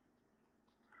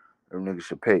 Them niggas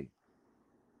should pay.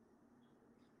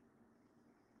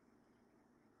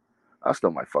 I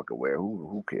still might fucking wear.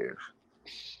 Who cares?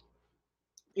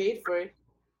 Paid for it.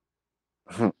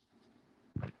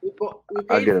 we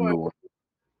I paid get a for new it. one.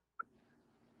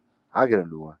 I get a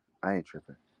new one. I ain't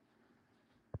tripping.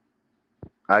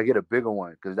 I get a bigger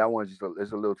one because that one's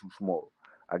it's a little too small.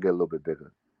 I get a little bit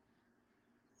bigger.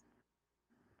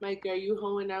 Mike, are you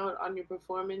hoeing out on your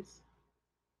performance?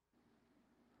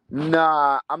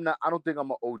 Nah, I'm not. I don't think I'm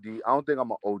an OD. I don't think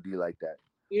I'm an OD like that.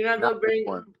 You're not gonna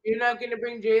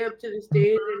bring Jay up to the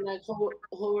stage and like hoe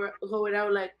it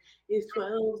out like it's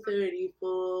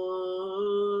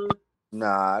 12:34.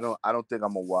 Nah, I don't think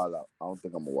I'm a wild out. I don't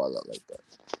think I'm a wild out like that.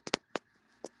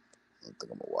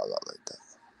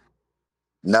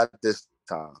 Not this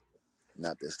time.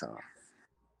 Not this time.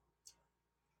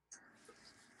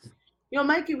 Yo,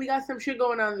 Mikey, we got some shit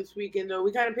going on this weekend, though.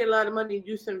 We kind of paid a lot of money to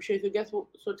do some shit, so guess what?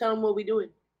 So tell them what we doing.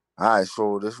 All right,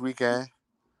 so this weekend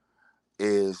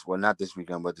is, well, not this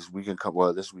weekend, but this weekend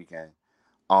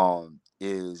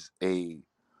is a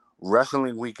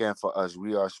wrestling weekend for us.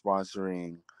 We are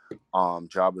sponsoring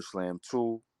Jobber Slam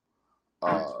 2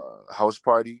 house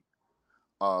party.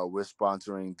 We're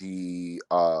sponsoring the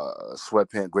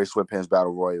Great Sweatpants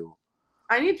Battle Royal.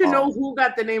 I need to know who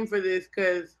got the name for this,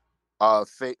 because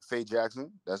Faye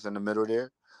Jackson, that's in the middle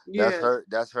there. Yeah.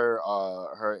 That's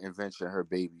her invention, her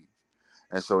baby.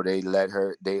 And so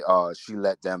she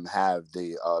let them have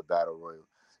the battle royal.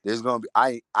 There's gonna be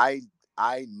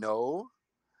I know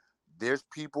there's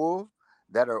people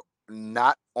that are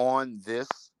not on this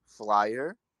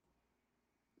flyer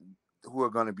who are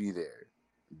gonna be there.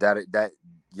 That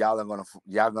y'all are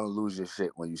gonna lose your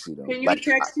shit when you see them. Can you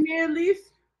text me at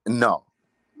least? No.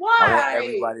 Why? I want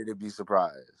everybody to be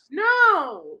surprised.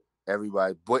 No.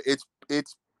 Everybody, but it's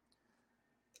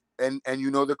and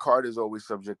you know the card is always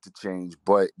subject to change,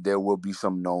 but there will be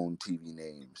some known TV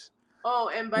names. Oh,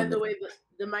 and by the way,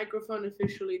 the microphone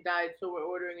officially died, so we're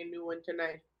ordering a new one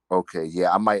tonight. Okay,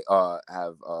 yeah, I might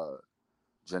have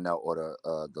Janelle order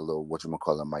the little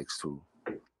whatchamacallit mics too.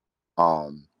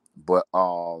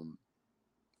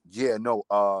 Yeah, no,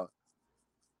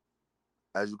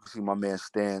 as you can see, my man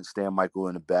Stan Michael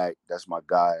in the back. That's my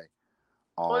guy.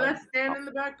 That's Stan in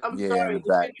the back? I'm yeah, sorry. in the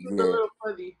back. The picture was a little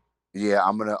fuzzy. Yeah,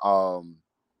 I'm gonna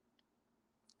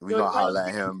we're gonna holler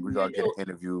at him. We're gonna get an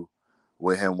interview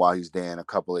with him while he's there and a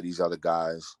couple of these other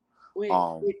guys. Wait,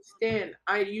 Stan,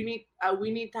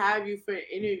 we need to have you for an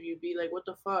interview. Be like, what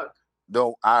the fuck?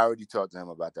 No, I already talked to him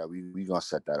about that. We gonna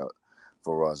set that up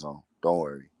for Rawrrzone. Don't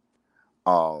worry.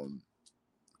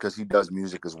 Because he does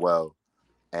music as well.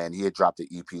 And he had dropped the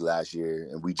EP last year,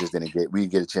 and we didn't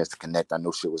get a chance to connect. I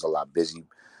know shit was a lot busy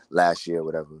last year,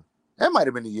 whatever. That might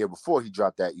have been the year before he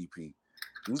dropped that EP.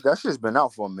 That shit's been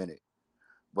out for a minute.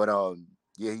 But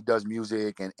yeah, he does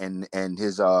music, and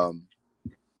his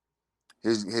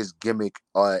gimmick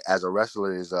as a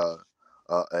wrestler is a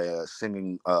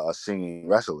singing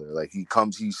wrestler. Like he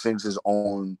sings his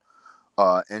own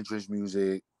entrance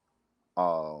music.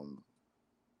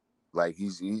 Like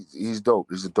he's dope.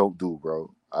 He's a dope dude, bro.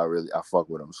 I fuck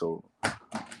with him. So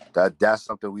that's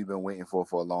something we've been waiting for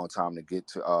a long time to get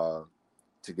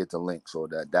to get the link. So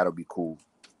that'll be cool.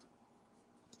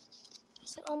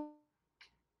 All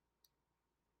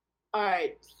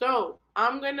right, so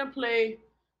I'm gonna play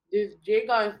this J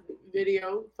Goth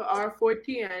video for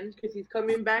R4TN because he's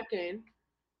coming back in.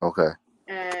 Okay.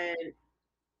 And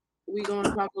we're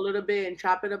gonna talk a little bit and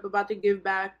chop it up about the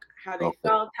Giveback, how they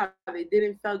felt, how they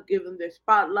didn't felt, give them their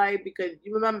spotlight, because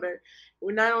you remember,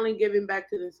 we're not only giving back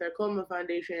to the Sarcoma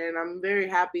Foundation, and I'm very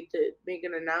happy to make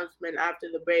an announcement after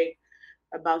the break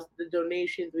about the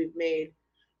donations we've made,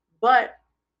 but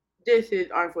this is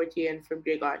R4TN from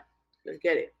J Goth. Let's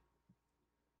get it.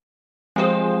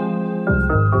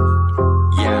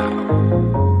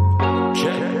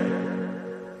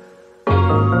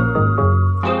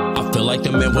 Like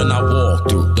the man when I walk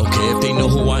through. Don't care if they know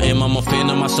who I am, I'm a fan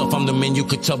of myself. I'm the man you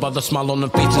could tell by the smile on the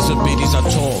faces of biddies I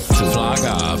talk to. Fly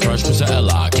guy, fresh Prince of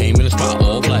Ella. Came in the spot,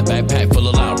 all black, backpack full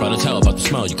of loud. Try to tell about the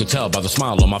smell, you could tell by the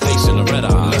smile on my face and the red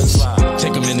eyes.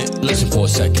 Take a minute, listen for a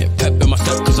second. Pep in my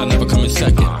step, cause I never come in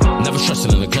second. Never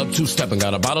stressing in the club, two-stepping.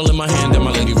 Got a bottle in my hand and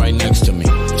my lady right next to me.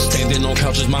 Standing on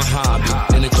couch is my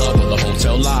hobby. In the club or the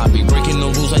hotel lobby. Breaking the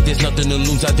rules like there's nothing to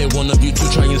lose. Out there, one of you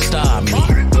two try and stop me.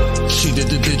 She did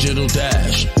the digital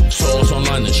dash. Saw us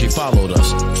online and she followed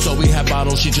us. So we had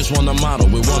bottles, she just won a model.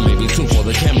 With one, maybe two for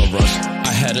the cameras.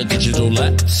 I had a digital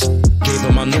lapse. Gave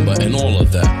her my number and all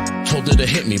of that. Told her to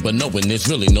hit me, but knowing there's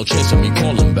really no chance of me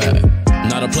calling back.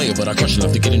 Not a player, but I crush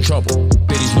enough to get in trouble.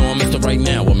 Biddies know I'm Mr. Right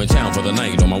Now. I'm in town for the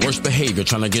night. On my worst behavior,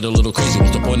 trying to get a little crazy.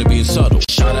 What's the point of being subtle?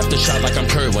 Shot after shot like I'm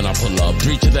Curry when I pull up.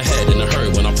 3 to the head in a hurry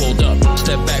when I pulled up.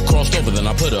 Step back, crossed over, then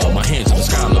I put up my hands to the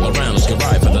sky, look around. Let's get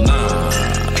right for the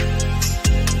night.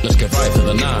 Let's get right for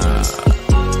the night.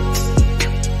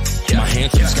 My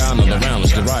hands to the sky, another round.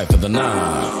 Let's get right for the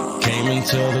night. Came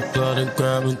into the club to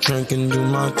grab a drink and do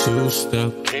my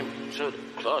two-step. Came into the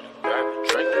club to grab a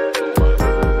drink and do my.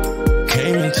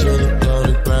 Came into the club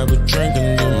to grab a drink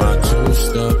and do my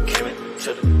two-step. Came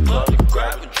into the club to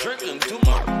grab a drink and do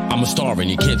my. I'm a star and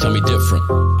you can't tell me different.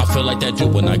 I feel like that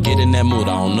dude when I get in that mood.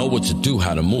 I don't know what to do,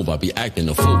 how to move. I be acting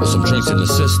a fool with some drinks in the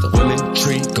system. Women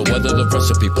treat, go weather the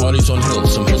recipe. Parties on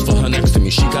hills, some hills for her next to me.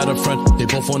 She got a friend, they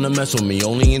both wanna mess with me.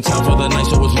 Only in town for the night,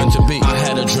 so it's meant to be. I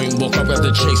had a dream, woke up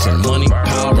after chasing money,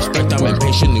 power, respect. I'm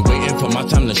impatiently waiting for My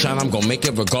time to shine, I'm gonna make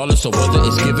it regardless of whether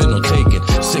it's given or taken.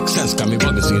 6 cents got me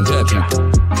bugging, seeing dead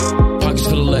people. Pockets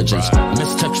full of legends.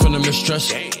 Missed text from the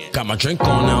mistress. Got my drink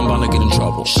on, now I'm bound to get in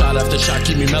trouble. Shot after shot,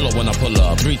 keep me mellow when I pull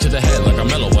up. 3 to the head like I'm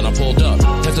mellow when I pulled up.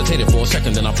 Hesitated for a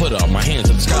second, then I put up my hands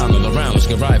to the sky, another round. Let's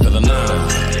get right for the 9.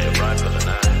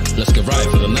 Let's get right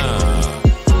for the 9.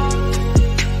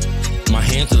 My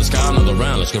hands to the sky, another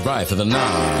round. Let's get right for the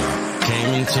 9.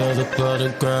 Came into the club to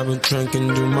grab a drink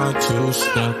and do my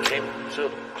 2-step. Came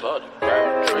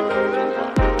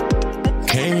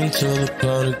into the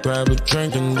club to grab a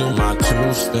drink and do my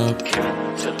 2-step.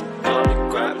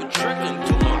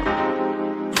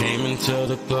 Came into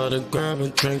the club to grab a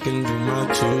drink and do my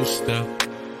 2-step.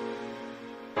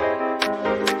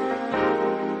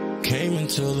 Came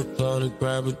into the club to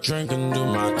grab a drink and do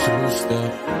my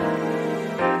 2-step.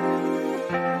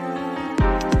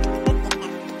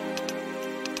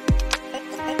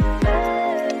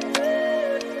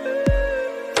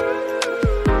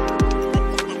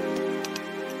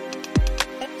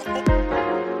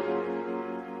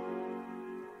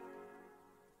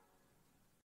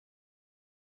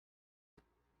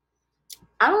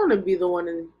 I don't want to be the one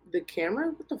in the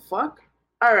camera. What the fuck?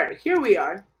 All right, here we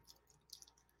are.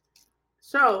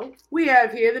 So we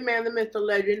have here the man, the myth, the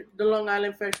legend, the Long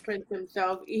Island Fresh Prince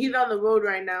himself. He's on the road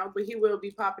right now, but he will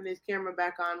be popping his camera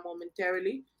back on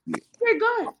momentarily. Very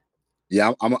good.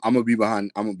 Yeah, I'm gonna be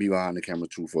behind. I'm gonna be behind the camera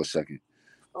too for a second,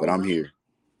 but I'm here.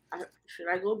 Should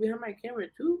I go behind my camera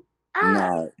too?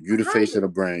 Nah, you the face of the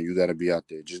brand. You gotta be out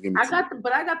there. Just give me. I got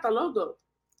the logo.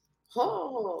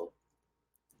 Oh.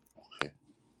 Okay.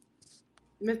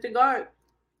 Mr. Guard.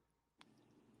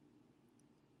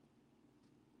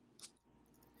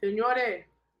 Señores.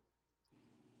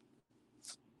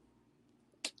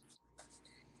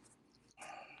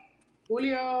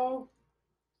 Julio.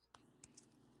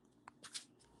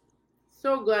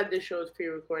 So glad this show is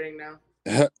pre-recording now.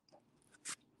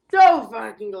 So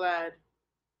fucking glad.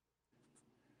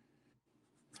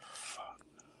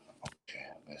 Okay,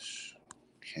 let's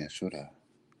cancel that.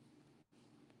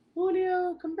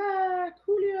 Julio, come back.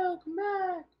 Julio, come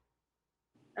back.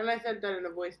 And I said that in a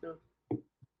voice note.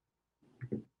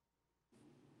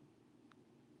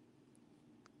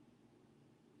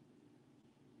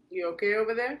 You okay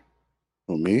over there?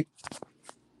 Who, me?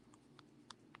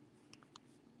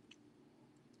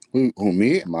 Who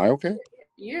me? Am I okay?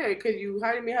 Yeah, because you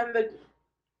hiding behind the.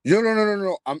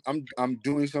 No. I'm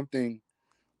doing something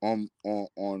on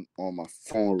my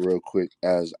phone real quick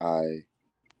as I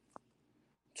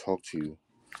talk to you,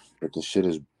 but the shit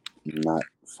is not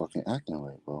fucking acting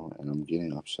right, bro, and I'm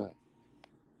getting upset.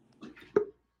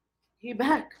 He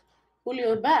back.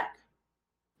 Julio's back.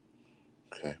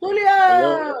 Okay. Julio!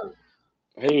 Hello?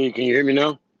 Hey, can you hear me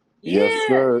now? Yeah. Yes,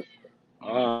 sir.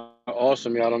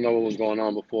 Awesome. Yeah, I don't know what was going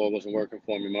on before. It wasn't working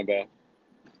for me. My bad.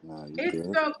 Nah, It's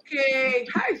good. Okay.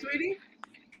 Hi, sweetie.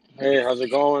 Hey, how's it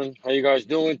going? How you guys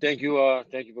doing? Thank you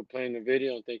for playing the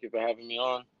video and thank you for having me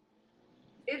on.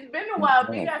 It's been a while,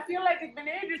 B. I feel like it's been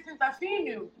ages since I've seen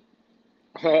you.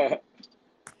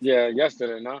 Yeah,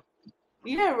 yesterday, no?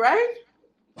 Yeah, right?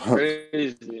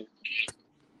 Crazy.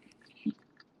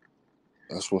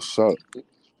 That's what's up.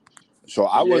 So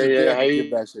I wasn't there How to you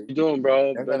get back. So doing, bro?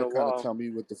 Y'all Been gotta a kind of while. tell me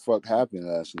what the fuck happened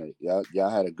last night. Y'all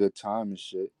had a good time and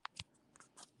shit.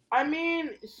 I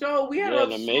mean, so we had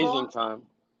an amazing time.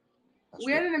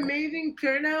 We had an amazing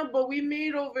turnout, but we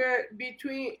made over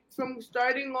from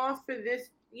starting off for this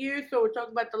year, so we're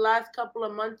talking about the last couple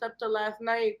of months up to last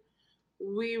night,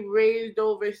 we raised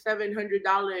over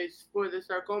 $700 for the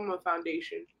Sarcoma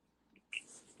Foundation.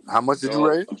 How much did you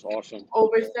raise? That's awesome.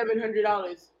 Over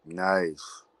 $700.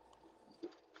 Nice.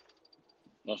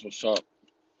 That's what's up.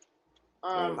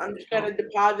 I'm just gonna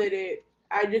deposit it.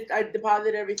 I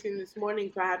deposited everything this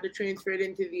morning, so I have to transfer it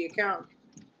into the account.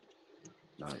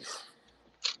 Nice.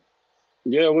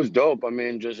 Yeah, it was dope. I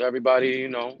mean, just everybody,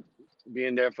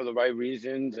 being there for the right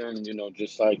reasons and,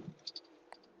 just like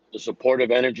the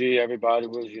supportive energy. Everybody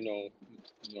was,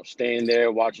 staying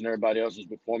there, watching everybody else's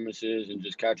performances and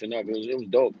just catching up. It was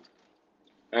dope.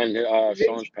 And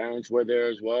Sean's parents were there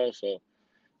as well, so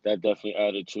that definitely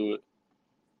added to it.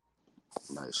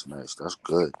 Nice. That's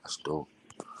good. That's dope.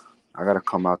 I gotta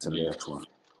come out to the next one.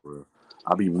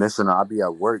 I'll be missing. I'll be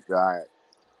at work, guy.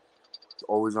 It's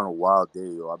always on a wild day,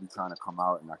 yo. I'll be trying to come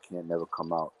out and I can't never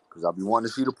come out because I'll be wanting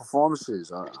to see the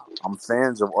performances. I'm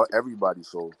fans of everybody,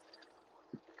 so.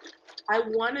 I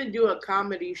want to do a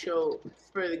comedy show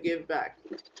for the Giveback.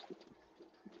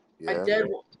 Yeah. I did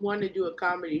want to do a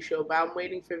comedy show, but I'm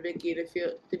waiting for Vicky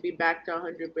to be back to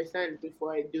 100%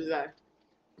 before I do that.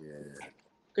 Yeah.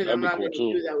 Because I'm not going to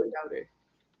do that without her.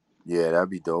 Yeah, that'd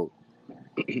be dope.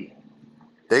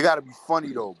 They gotta be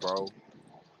funny though, bro.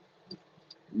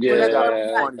 Yeah. They gotta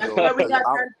be funny That's though. why we 'Cause got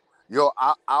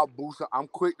I'll boo. I'm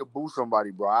quick to boo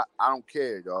somebody, bro. I don't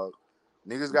care, dog.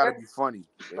 Niggas gotta be funny.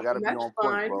 They gotta be That's on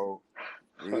fine. point, bro.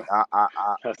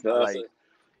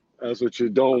 That's what you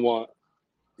don't want.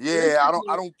 Yeah, I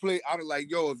don't play. I don't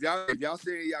like, yo. If y'all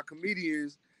say y'all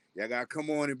comedians, y'all gotta come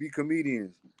on and be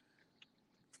comedians.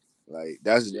 Like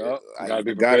that's Yup. like, Gotta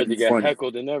be you gotta prepared be to get funny.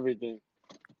 heckled and everything.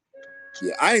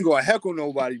 Yeah, I ain't gonna heckle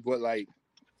nobody, but like,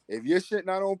 if your shit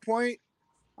not on point,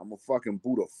 I'm gonna fucking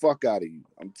boo the fuck out of you.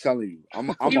 I'm telling you, I'm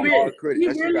a hard critic. He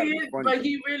That shit really gotta be is, funny. but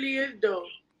he really is though.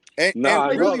 And I know.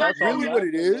 really, That's all really what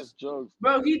it is,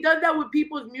 Bro, he does that with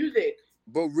people's music.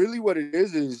 but really what it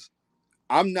is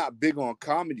I'm not big on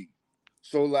comedy,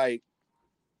 so like,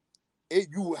 it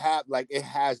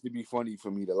has to be funny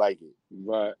for me to like it.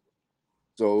 Right.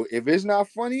 So if it's not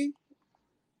funny,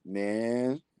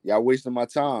 man, y'all wasting my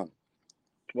time.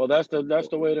 Well, that's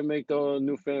the way to make the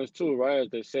new fans too, right? As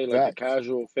they say, like the Facts.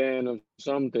 casual fan of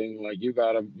something, like you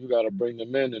gotta bring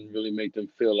them in and really make them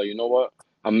feel like, you know what,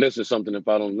 I'm missing something if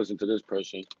I don't listen to this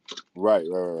person. Right.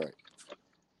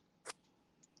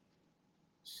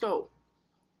 So,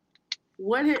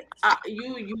 what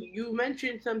you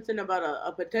mentioned something about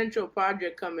a potential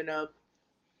project coming up.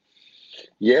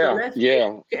 Yeah,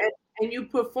 And you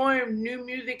performed new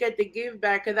music at the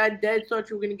Giveback because I dead thought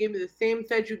you were gonna give me the same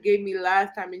set you gave me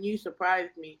last time, and you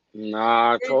surprised me.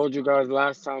 Nah, I told you guys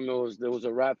last time there was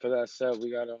a wrap for that set.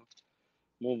 We gotta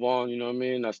move on. You know what I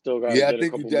mean? I still gotta get a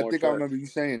couple more tracks. I remember you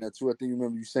saying that too. I think you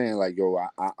remember you saying like, yo,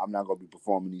 I'm not gonna be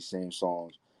performing these same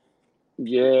songs.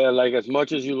 Yeah, like as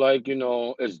much as you like, you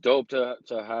know, it's dope to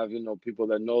have, you know, people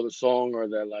that know the song or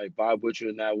that like vibe with you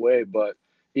in that way. But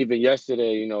even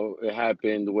yesterday, you know, it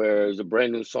happened where it's a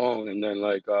brand new song and then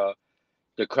like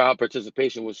the crowd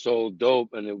participation was so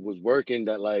dope and it was working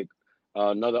that like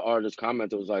another artist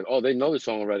commented was like, oh, they know the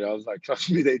song already. I was like, trust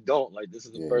me, they don't. Like this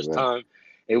is the first time.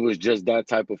 It was just that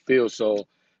type of feel. So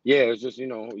yeah, it's just, you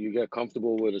know, you get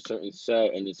comfortable with a certain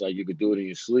set and it's like you could do it in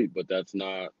your sleep, but that's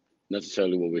not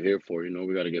necessarily what we're here for. You know,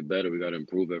 we got to get better. We got to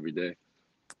improve every day.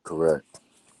 Correct.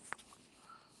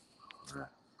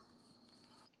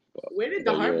 Where did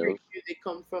the Heartbreak music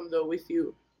come from though with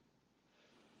you?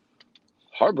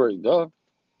 Heartbreak, duh.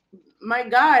 My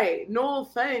guy, no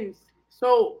offense.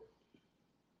 So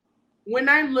when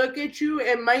I look at you,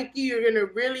 and Mikey, you're gonna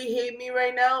really hate me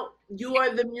right now. You are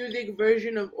the music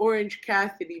version of Orange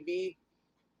Cassidy, B.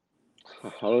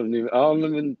 I don't know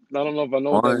if I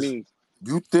know what that means.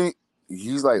 You think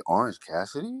he's like Orange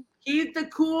Cassidy? He's the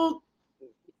cool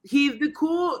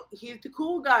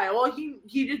guy. Or he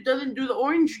just doesn't do the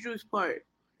orange juice part.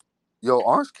 Yo,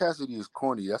 Orange Cassidy is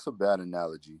corny. That's a bad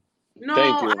analogy. No,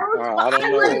 thank you. I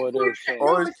don't know what it is.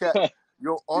 Orange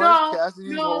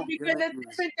Cassidy's no, because that's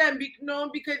different than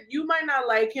because you might not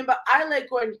like him, but I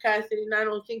like Orange Cassidy, and I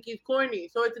don't think he's corny.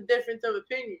 So it's a difference of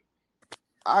opinion.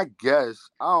 I guess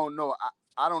I don't know.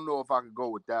 I don't know if I could go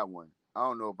with that one. Yeah, I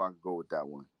don't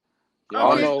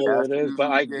know who it is,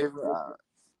 but I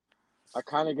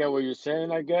kind of get what you're saying,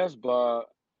 I guess, but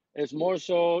it's more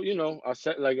so, you know, I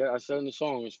said in the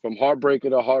song, it's from heartbreaker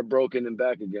to heartbroken and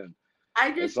back again.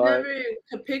 I just never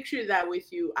could picture that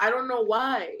with you. I don't know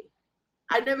why.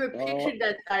 I never pictured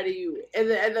that side of you as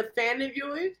a fan of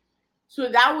yours. So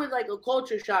that was like a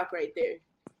culture shock right there.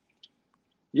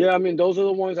 Yeah, I mean, those are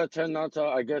the ones I tend not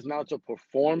to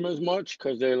perform as much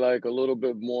because they're like a little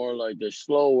bit more like they're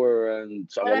slower and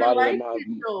a lot of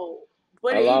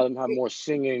them have more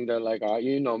singing. They're like,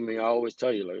 you know me, I always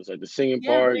tell you, like it's like the singing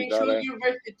part. Yeah, but it showed your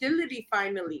versatility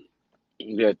finally.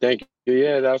 Yeah, thank you.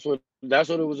 Yeah, that's what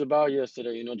it was about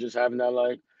yesterday. You know, just having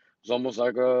that it's almost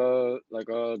like a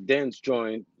dance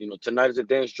joint. You know, tonight is a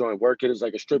dance joint. Work It is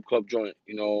like a strip club joint.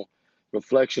 You know,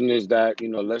 Reflection is that, you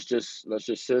know, let's just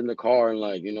sit in the car and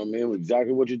like, you know what I mean,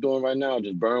 exactly what you're doing right now.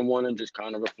 Just burn one and just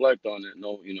kind of reflect on it.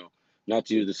 No, you know, not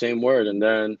to use the same word. And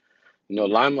then, you know,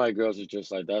 Limelight Girls is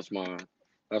just like that's my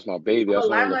baby. That's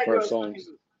one of the first songs.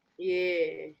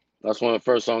 Yeah. That's one of the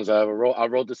first songs I ever wrote. I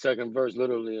wrote the second verse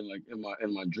literally in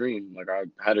my dream. Like I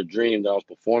had a dream that I was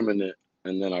performing it,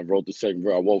 and then I wrote the second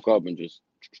verse. I woke up and just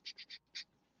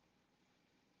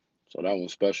so that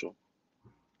one's special.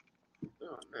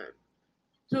 Oh man.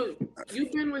 So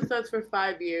you've been with us for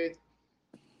 5 years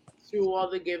through all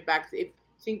the givebacks. I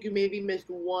think you maybe missed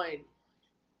one.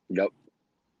 Yep.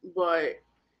 But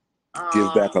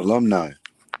Giveback alumni.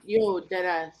 Yo,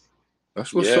 deadass.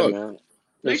 That's what's up, man.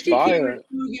 Richie came in,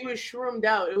 he was shroomed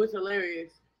out. It was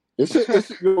hilarious. Yo,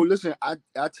 listen, I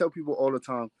tell people all the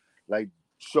time, like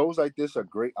shows like this are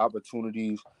great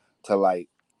opportunities to like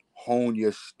hone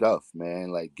your stuff, man.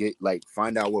 Like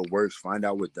find out what works, find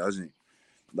out what doesn't.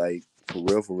 Like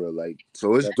for real. Like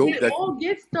so, it's dope They that all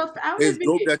get stuff out it's of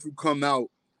dope it. that you come out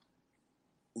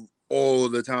all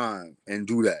the time and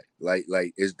do that. Like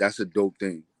that's a dope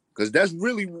thing because that's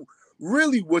really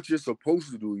what you're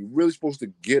supposed to do. You're really supposed to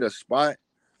get a spot,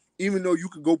 even though you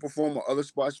could go perform at other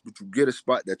spots, but you get a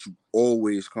spot that you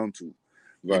always come to.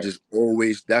 Right. And just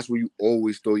always, that's where you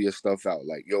always throw your stuff out.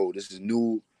 Like, yo, this is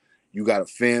new. You got a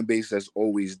fan base that's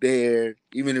always there,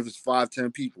 even if it's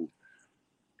 5-10 people.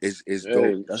 It's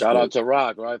dope. That's Shout dope. out to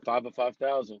Rock, right? 5 of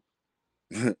 5,000.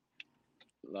 Like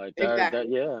that,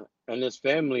 Exactly. yeah. And his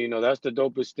family, that's the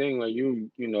dopest thing. Like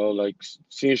like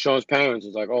seeing Sean's parents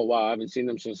is like, oh wow, I haven't seen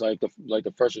them since like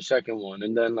the first or second one.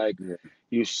 And then like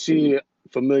you see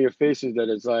familiar faces that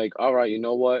it's like, all right, you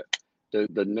know what?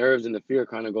 The nerves and the fear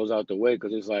kind of goes out the way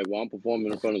because it's like, well, I'm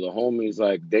performing in front of the homies.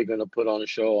 Like they're gonna put on a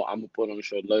show, I'm gonna put on a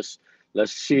show.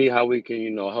 Let's see how we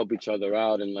can help each other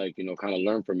out and like kind of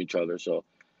learn from each other. So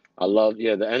I love the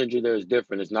energy there is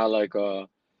different. It's not like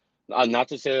not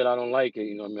to say that I don't like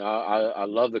it. I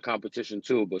love the competition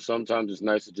too. But sometimes it's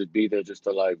nice to just be there, just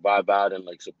to like vibe out and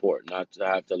like support, not to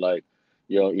have to like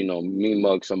me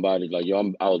mug somebody like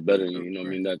I was better than you. I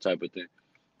mean, that type of thing.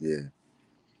 Yeah.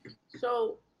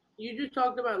 So you just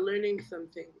talked about learning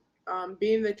something.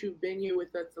 Being that you've been here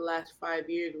with us the last 5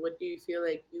 years, what do you feel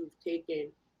like you've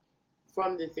taken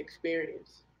from this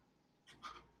experience?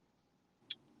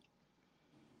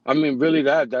 I mean, really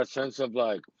that sense of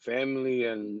like family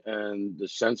and the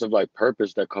sense of like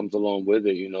purpose that comes along with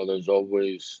it. There's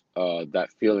always that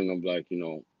feeling of like,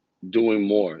 doing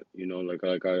more,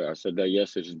 like I said that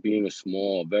yesterday, just being a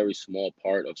very small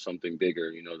part of something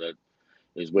bigger, that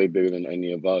is way bigger than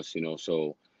any of us,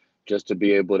 so just to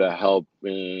be able to help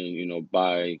and,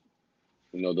 by,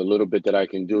 the little bit that I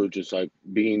can do, just like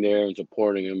being there and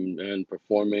supporting him and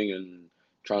performing and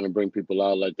trying to bring people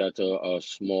out, like that's a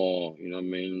small,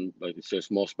 like it's a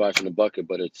small splash in the bucket,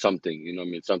 but it's something,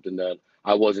 it's something that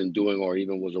I wasn't doing or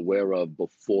even was aware of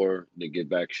before the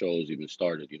Giveback shows even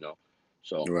started,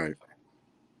 so. Right.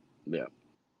 Yeah.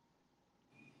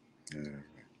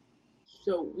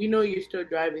 So we know you're still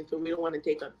driving, so we don't want to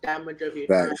take up that much of your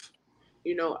time. Facts.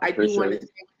 I do want to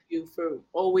thank you for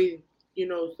always,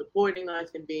 supporting us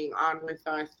and being on with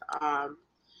us.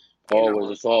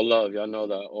 Always, it's all love. Y'all know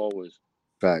that, always.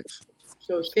 Facts.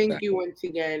 So thank you once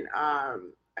again. I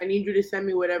need you to send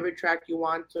me whatever track you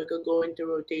want so it could go into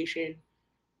rotation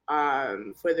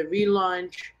for the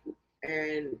relaunch.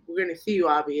 And we're going to see you,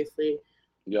 obviously.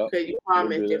 Yeah. Because you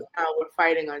promised if not, we're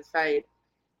fighting on site.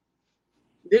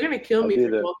 They're going to kill me for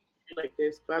talking like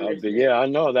this. But yeah, I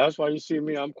know. That's why you see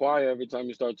me. I'm quiet every time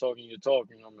you start talking. You're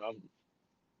talking.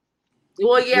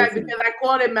 Well, yeah, because I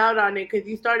called him out on it because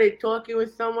he started talking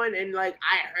with someone and like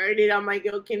I heard it. I'm like,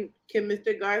 yo, can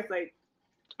Mr. Garth like?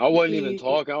 I wasn't even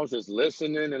talking. I was just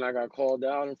listening, and I got called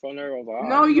out in front of her. I was like,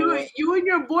 no, you and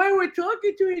your boy were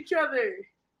talking to each other.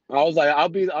 I was like, I'll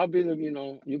be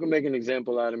the, you can make an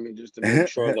example out of me just to make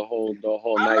sure the whole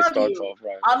night starts off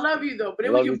right. I love you though, but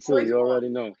it was your boy. You already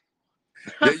know.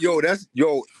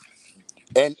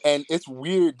 And it's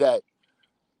weird that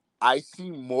I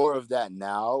see more of that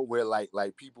now, where like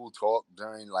people talk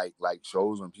during like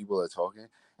shows when people are talking,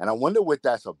 and I wonder what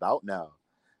that's about now.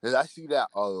 Because I see that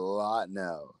a lot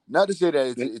now. Not to say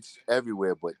that it's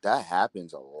everywhere, but that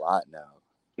happens a lot now.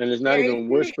 And it's not even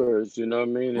whispers, you know what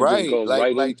I mean? It right, just goes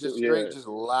like into, just straight, just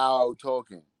loud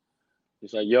talking.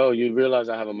 It's like, yo, you realize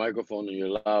I have a microphone and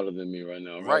you're louder than me right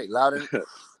now, right? Right, louder.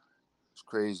 It's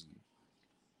crazy.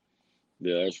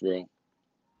 Yeah, that's real.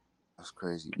 That's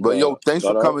crazy. But yo, thanks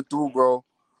for coming through, bro.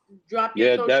 Drop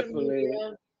your social definitely.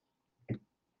 Media.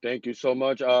 Thank you so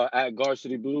much. At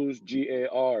Garcity Blues,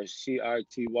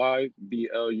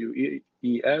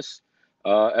 GarcityBlues,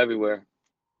 everywhere.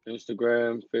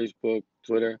 Instagram, Facebook,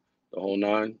 Twitter, the whole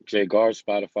nine. J Gar,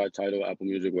 Spotify, Tidal, Apple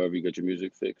Music, wherever you get your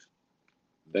music fixed.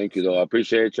 Thank you, though. I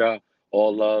appreciate y'all.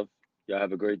 All love. Y'all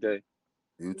have a great day.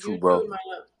 You too, bro.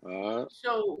 All right.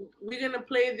 So we're going to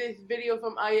play this video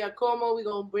from Aya Como. We're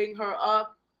going to bring her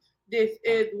up. This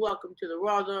is Welcome to the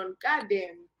Rawrrzone.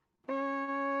 Goddamn.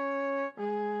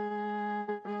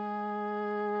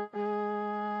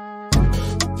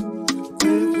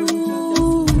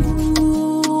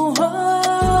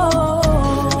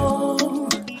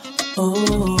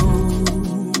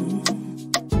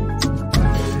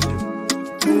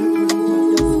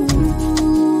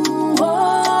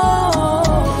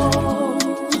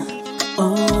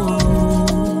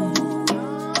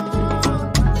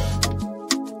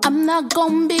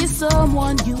 Gonna be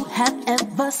someone you have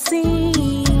ever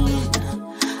seen.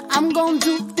 I'm gonna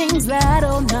do things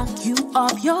that'll knock you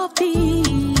off your feet.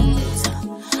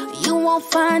 You won't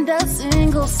find a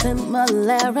single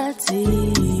similarity.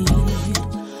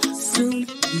 Soon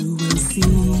you will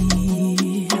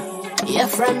see.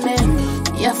 Yefremin.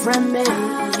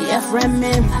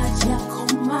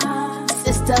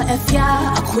 Sister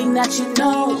Efya, a queen that you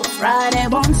know. Friday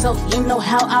born, so you know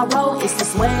how I roll. It's the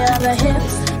sway of the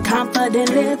hips, confident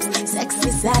lips, sexy,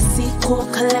 sassy, cool,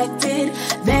 collected.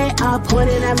 They are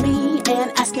pointing at me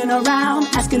and asking around,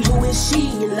 asking who is she,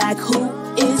 like who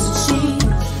is she?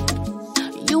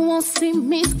 You won't see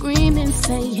me screaming,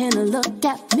 saying look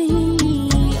at me.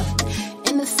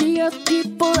 In the sea of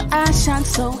people, I shine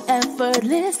so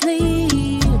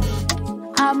effortlessly.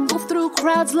 I move through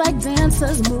crowds like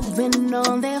dancers moving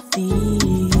on their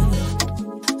feet,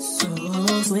 so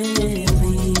swiftly.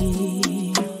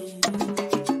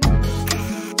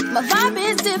 My vibe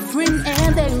is different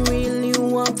and they really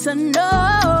want to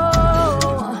know.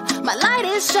 My light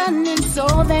is shining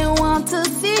so they want to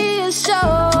see a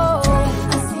show.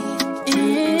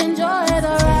 Enjoy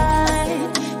the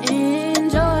ride,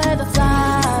 enjoy the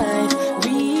flight,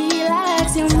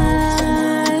 relax your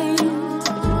mind.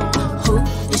 Who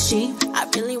is she? I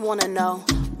really wanna know.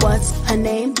 What's her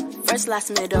name? First, last,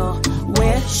 middle.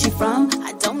 Where's she from?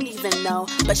 I don't even know.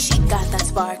 But she got that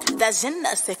spark, that je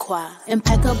ne sais quoi.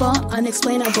 Impeccable,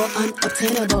 unexplainable,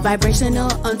 unobtainable. Vibrational,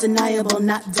 undeniable,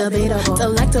 not debatable.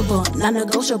 Delectable,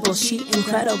 non-negotiable, she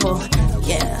incredible.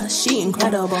 Yeah, she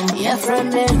incredible.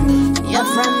 Yefremin.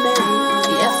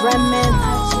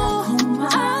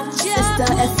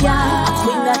 Sister Efya, a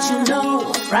queen that you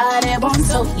know. Friday born,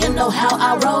 so you know how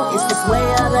I roll. It's this way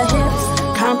of the hips,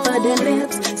 confident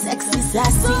lips, sexy,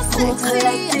 sassy, cool,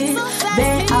 collected.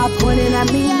 They are pointing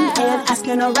at me and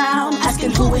asking around,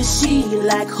 asking who is she,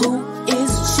 like who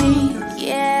is she?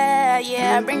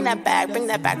 Yeah, bring that back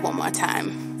one more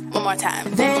time.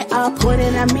 They are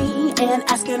pointing at me and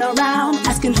asking around,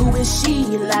 asking who is she,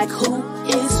 like who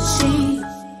is she?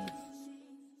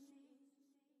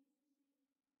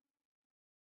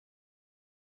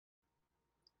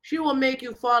 She will make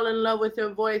you fall in love with her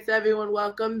voice. Everyone,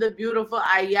 welcome the beautiful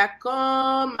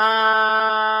Ayakoma.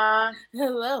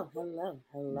 Hello.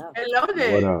 Hello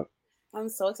there. What up? I'm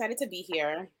so excited to be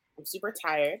here. I'm super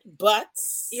tired, but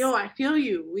yo, I feel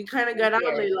you. We kind of got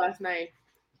out late last night.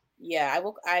 Yeah,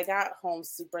 I got home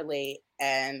super late,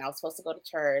 and I was supposed to go to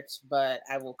church, but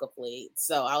I woke up late.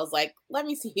 So I was like, let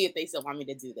me see if they still want me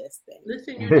to do this thing.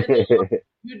 Listen,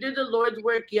 you did the Lord's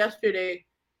work yesterday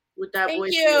with that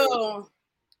voice. Thank you.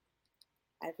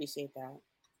 I appreciate that.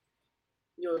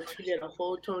 Yo, she did a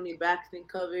whole Tony Braxton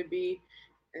cover B,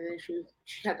 and then she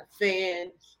had the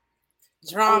fans.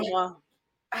 Drama.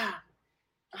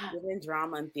 Giving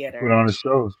drama in theater. Put on the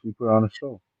shows. We put on a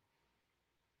show.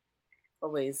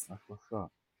 Always. That's what's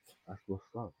up.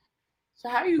 So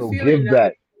how are you feeling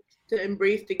Giveback to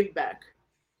embrace the Giveback?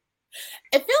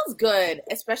 It feels good,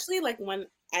 especially like when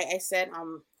I said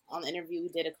on the interview we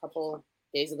did a couple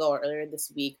days ago or earlier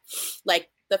this week, like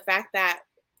the fact that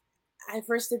I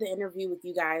first did the interview with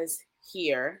you guys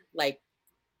here, like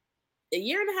a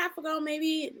year and a half ago,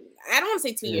 maybe. I don't want to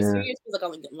say 2 years. 2 years feels like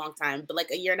a long time, but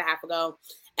like a year and a half ago.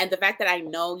 And the fact that I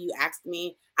know you asked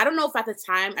me, I don't know if at the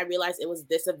time I realized it was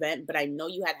this event, but I know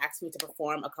you had asked me to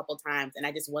perform a couple times and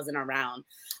I just wasn't around.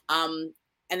 And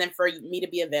then for me to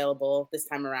be available this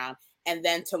time around and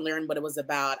then to learn what it was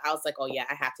about, I was like, oh yeah,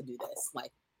 I have to do this.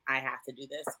 Like, I have to do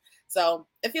this. So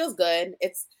it feels good.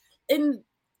 It's in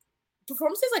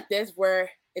performances like this where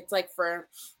it's like for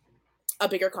a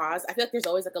bigger cause, I feel like there's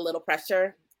always like a little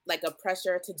pressure, like a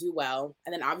pressure to do well.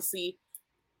 And then obviously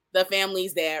the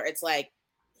family's there. It's like,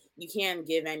 you can't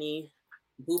give any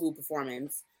boo-boo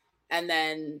performance. And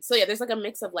then, so yeah, there's like a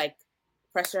mix of like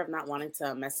pressure of not wanting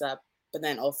to mess up, but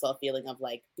then also a feeling of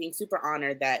like being super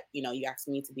honored that, you know, you asked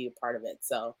me to be a part of it.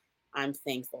 So I'm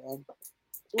thankful.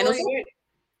 And also,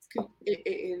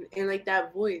 in like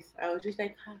that voice, I was just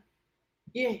like,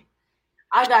 yeah,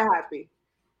 I got happy.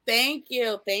 Thank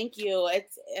you.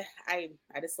 It's I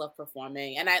just love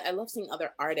performing, and I love seeing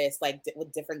other artists like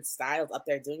with different styles up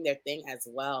there doing their thing as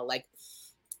well. Like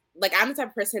I'm the type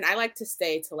of person, I like to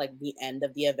stay to like the end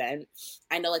of the event.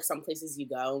 I know like some places you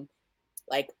go,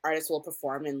 like artists will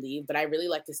perform and leave, but I really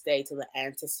like to stay to the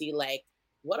end to see like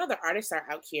what other artists are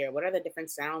out here, what are the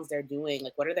different sounds they're doing,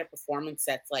 like what are their performance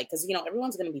sets like, because you know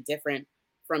everyone's going to be different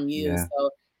from you. Yeah. So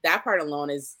that part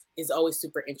alone is always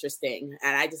super interesting,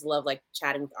 and I just love like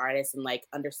chatting with artists and like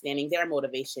understanding their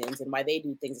motivations and why they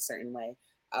do things a certain way.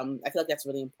 I feel like that's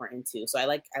really important too. So I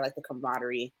like the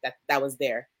camaraderie that was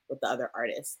there with the other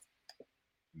artists.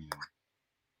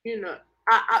 You know,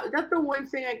 I that's the one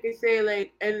thing I can say.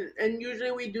 Like, and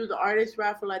usually we do the artist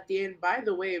raffle at the end. By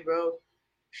the way, bro,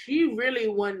 she really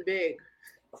won big.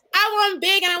 I won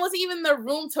big, and I wasn't even in the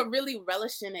room to really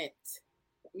relish in it.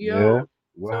 Yo,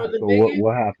 What, so the so biggest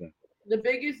what happened? the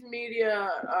biggest media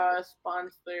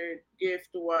sponsored gift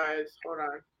was, hold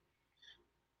on.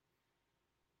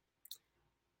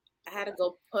 I had to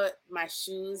go put my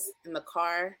shoes in the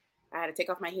car. I had to take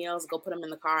off my heels, go put them in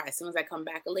the car. As soon as I come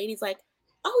back, a lady's like,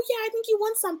 "Oh yeah, I think you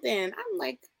won something." I'm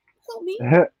like, "Help me."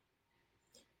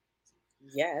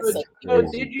 Yes. So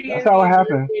Digi That's how it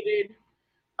happened. created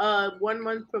a 1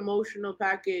 month promotional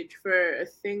package for a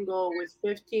single with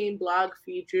 15 blog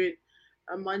features,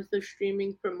 a month of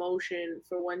streaming promotion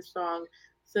for one song,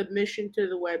 submission to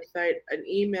the website, an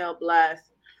email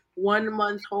blast, 1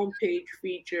 month homepage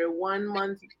feature, 1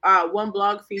 month one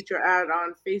blog feature ad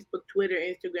on Facebook, Twitter,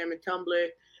 Instagram, and Tumblr,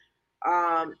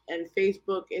 and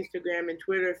Facebook, Instagram, and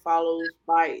Twitter follows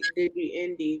by Digi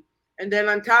Indie. And then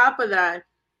on top of that,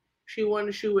 she wanted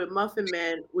to shoot with Muffin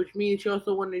Man, which means she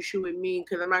also wanted to shoot with me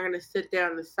because I'm not gonna sit there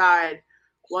on the side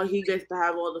while he gets to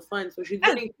have all the fun. So she's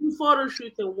getting 2 photo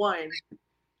shoots in one.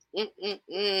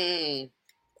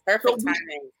 Perfect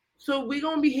timing. So we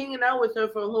gonna be hanging out with her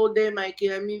for a whole day, Mikey.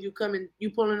 That means you coming, you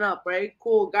pulling up, right?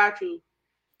 Cool, got you.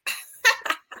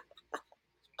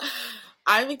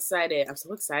 I'm excited. I'm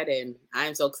so excited.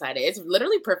 I'm so excited. It's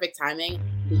literally perfect timing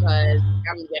because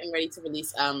I'm getting ready to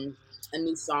release a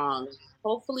new song.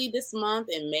 Hopefully this month.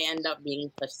 It may end up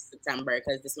being pushed to September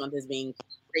because this month is being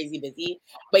crazy busy.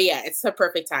 But yeah, it's a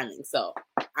perfect timing. So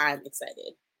I'm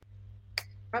excited.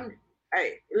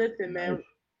 Hey, listen, man.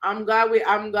 I'm glad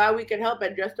we can help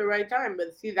at just the right time.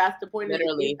 But see, that's the point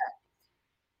Literally. of the feedback.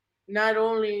 Not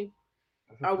only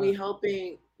are we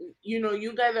helping,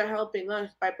 you guys are helping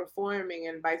us by performing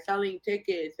and by selling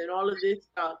tickets and all of this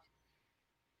stuff.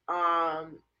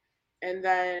 And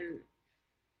then,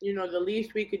 the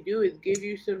least we could do is give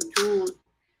you some tools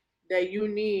that you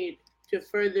need to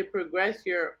further progress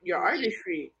your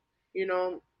artistry.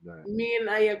 Me and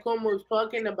Ayakomo was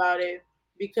talking about it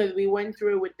because we went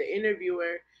through it with the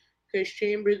interviewer, because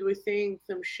Chambers was saying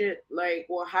some shit like,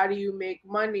 well, how do you make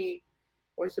money?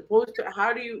 Or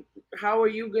how are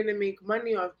you gonna make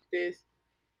money off this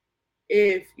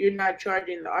if you're not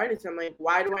charging the artist? I'm like,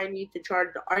 why do I need to charge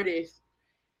the artist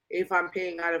if I'm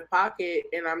paying out of pocket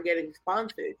and I'm getting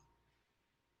sponsors?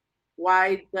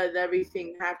 Why does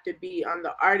everything have to be on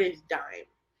the artist's dime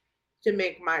to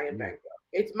make my event go?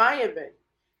 It's my event.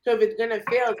 So if it's gonna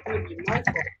fail, it's gonna be my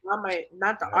fault,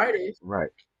 not the artist.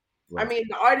 Right. I mean,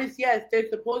 the artists, yes, they're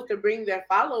supposed to bring their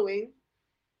following.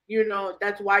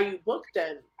 That's why you book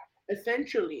them,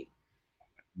 essentially.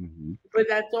 Mm-hmm. But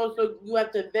that's also, you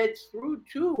have to vet through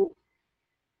too.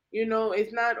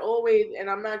 It's not always, and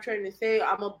I'm not trying to say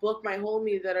I'm gonna book my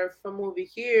homies that are from over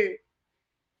here,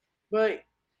 but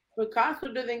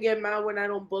Picasso doesn't get mad when I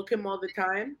don't book him all the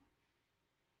time.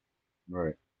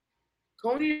 Right.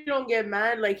 Coney don't get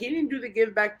mad. Like, he didn't do the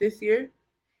give back this year.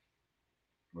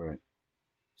 Right.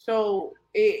 So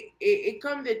it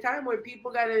comes a time where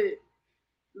people gotta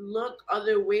look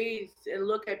other ways and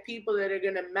look at people that are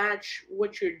gonna match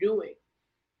what you're doing.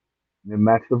 And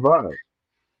match the vibe.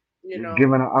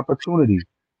 Given an opportunity.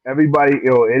 Everybody,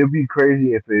 it'd be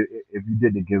crazy if you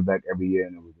did the give back every year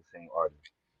and it was the same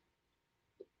artist.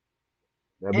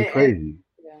 That'd be crazy.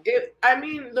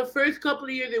 The first couple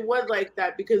of years it was like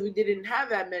that because we didn't have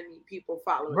that many people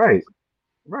following. Right.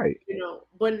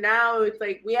 But now it's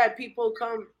like we had people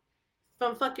come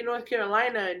from fucking North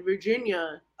Carolina and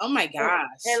Virginia. Oh my gosh.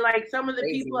 And like some of the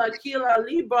people at Akil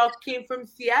Ali brought came from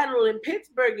Seattle and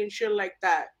Pittsburgh and shit like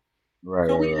that. Right.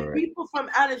 So we have people from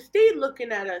out of state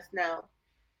looking at us now.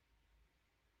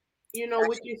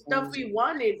 Which is stuff we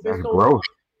wanted for That's so growth. long.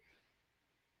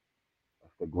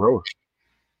 That's the growth.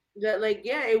 That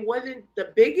it wasn't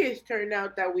the biggest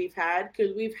turnout that we've had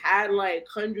because we've had like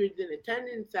hundreds in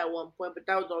attendance at one point, but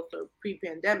that was also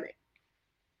pre-pandemic.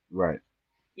 Right.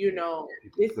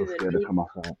 This is scared to come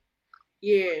outside.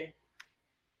 Yeah.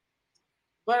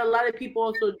 But a lot of people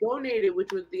also donated,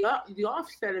 which was the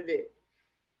offset of it,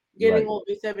 getting over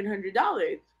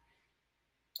 $700.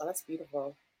 Oh, that's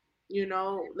beautiful.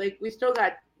 We still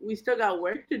got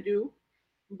work to do,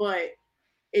 but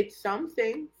it's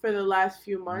something for the last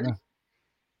few months.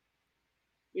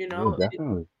 Yeah,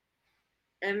 definitely.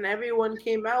 And everyone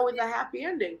came out with a happy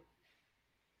ending.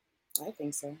 I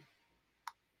think so.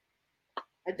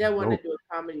 I did want to do a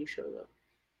comedy show though.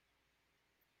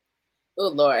 Oh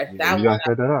Lord, that one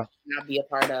set that up. Not be a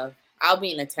part of. I'll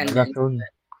be in attendance.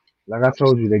 Like I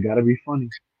told you, they gotta be funny.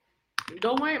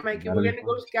 Don't worry, Mikey. We're gonna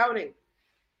go scouting.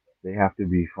 They have to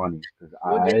be funny because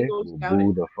I will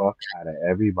boo the fuck out of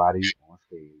everybody on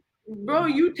stage. Bro,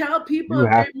 you tell people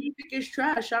if their music is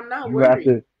trash. I'm not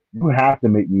worried. You have to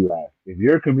make me laugh. If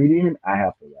you're a comedian, I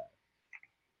have to laugh.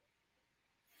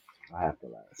 I have to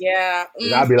laugh. Yeah.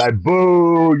 And I'll be like,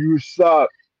 boo, you suck.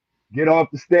 Get off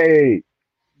the stage.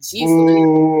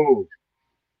 Boo.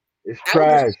 It's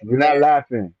trash. You're not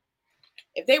laughing.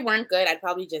 If they weren't good, I'd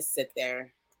probably just sit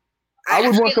there. I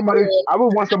would want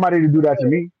somebody to do that to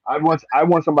me. I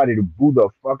want somebody to boo the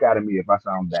fuck out of me if I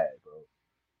sound bad, bro.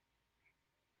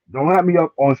 Don't have me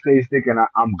up on stage thinking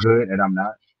I'm good and I'm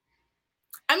not.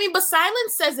 I mean, but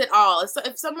silence says it all. So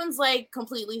if someone's like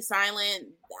completely silent,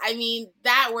 I mean,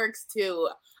 that works too.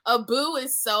 A boo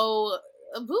is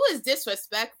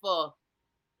disrespectful.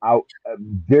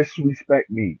 Disrespect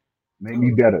me. Make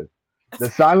me better. The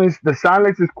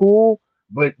silence is cool,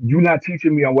 but you're not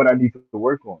teaching me on what I need to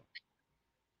work on.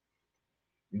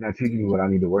 You're not teaching me what I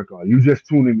need to work on. You just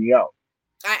tuning me out.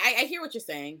 I hear what you're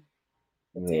saying.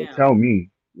 Yeah, tell me.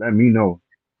 Let me know.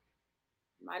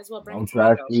 Might as well bring Don't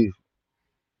trash, please.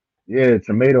 Yeah,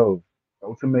 tomatoes.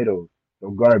 Throw tomatoes.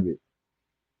 Throw garbage.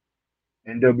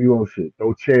 NWO shit.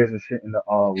 Throw chairs and shit in the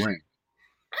ring.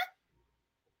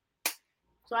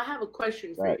 So I have a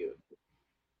question for you.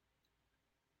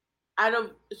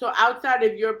 Outside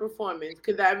of your performance,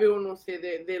 because everyone will say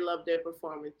they love their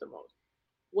performance the most.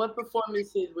 What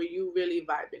performances were you really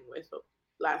vibing with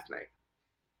last night?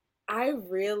 I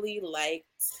really liked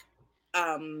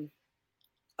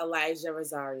Elijah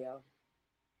Rosario.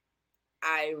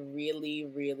 I really,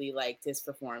 really liked his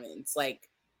performance. Like,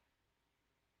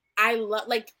 I love,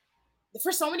 like,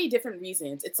 for so many different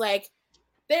reasons. It's like,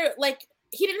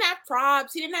 he didn't have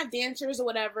props, he didn't have dancers or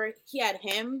whatever. He had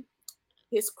him,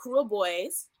 his crew of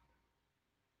boys.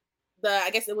 I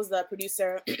guess it was the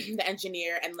producer, the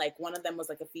engineer, and like one of them was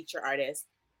like a feature artist.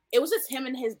 It was just him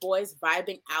and his boys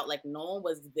vibing out like no one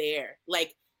was there.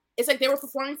 Like, it's like they were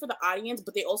performing for the audience,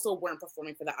 but they also weren't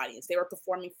performing for the audience. They were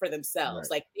performing for themselves.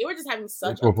 Right. Like, they were just having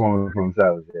such a performing for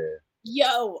themselves, yeah.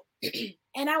 Yo.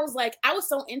 And I was like, I was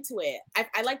so into it.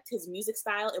 I liked his music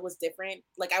style. It was different.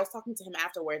 Like, I was talking to him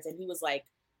afterwards and he was like,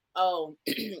 oh,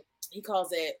 he calls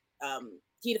it,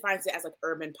 he defines it as like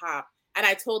urban pop. And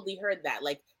I totally heard that.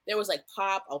 Like, there was like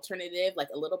pop, alternative, like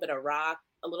a little bit of rock,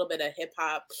 a little bit of hip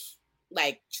hop,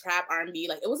 like trap R&B.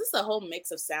 Like, it was just a whole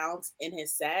mix of sounds in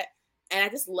his set. And I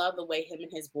just love the way him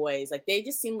and his boys, like, they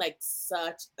just seemed like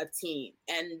such a team.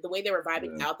 And the way they were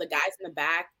vibing out, the guys in the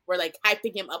back were like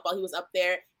hyping him up while he was up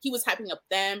there. He was hyping up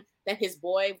them. Then his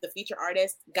boy, the feature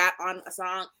artist, got on a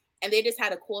song and they just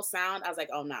had a cool sound. I was like,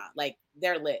 oh, nah, like,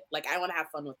 they're lit. Like, I want to have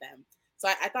fun with them. So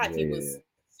I thought he was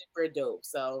super dope.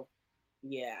 So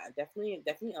yeah, definitely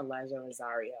Elijah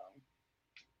Rosario.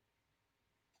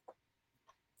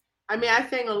 I mean, I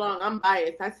sang along. I'm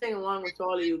biased. I sang along with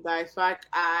all of you guys, so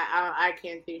I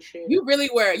can't say shit. You really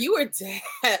were. You were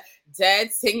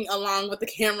dead singing along with the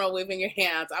camera, waving your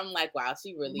hands. I'm like, wow,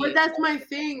 she really. But that's my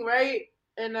thing, right?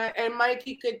 And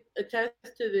Mikey could attest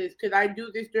to this because I do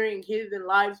this during his and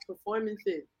live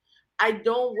performances. I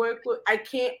don't work with. I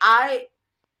can't. I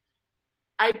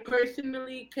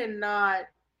personally cannot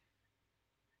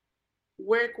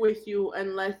work with you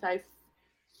unless I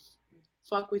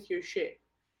fuck with your shit.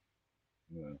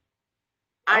 Yeah.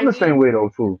 I'm the same way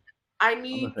though too. I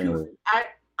need to.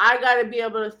 I gotta be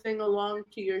able to sing along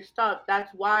to your stuff. That's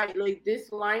why, like, this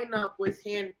lineup was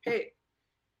handpicked.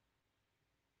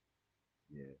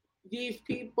 Yeah. These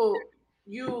people,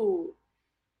 you,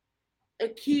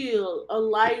 Akil,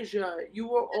 Elijah, you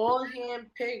were all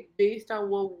handpicked based on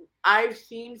what I've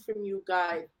seen from you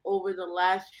guys over the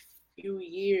last few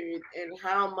years and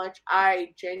how much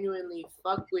I genuinely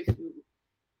fuck with you.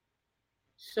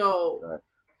 So,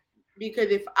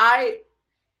 because if I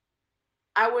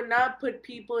would not put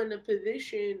people in a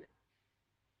position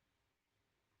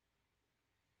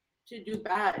to do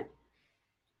bad,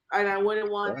 and I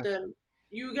wouldn't want them.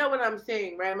 You get what I'm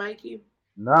saying, right, Mikey?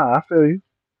 Nah, I feel you.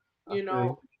 You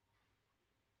know,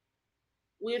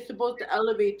 we're supposed to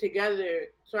elevate together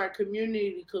so our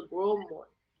community could grow more.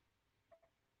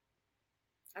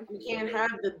 We can't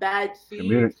have the bad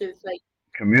seeds because, like,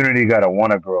 community gotta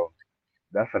want to grow.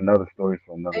 That's another story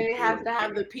for another. And it has to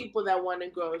have the people that want to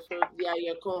grow. So the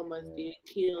Ayakomas, the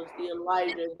Akils, the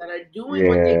Elijahs that are doing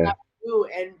what they got to do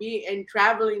and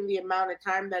traveling the amount of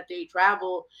time that they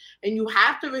travel. And you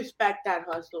have to respect that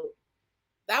hustle.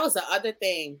 That was the other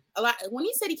thing. When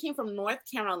he said he came from North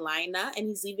Carolina and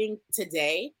he's leaving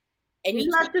today, and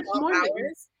he left this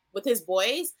morning with his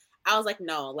boys, I was like,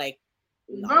 no, like.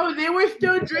 No. Bro, they were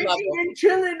still drinking and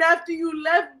chilling after you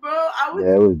left, bro.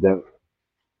 It was definitely.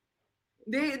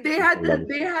 They had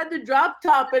the drop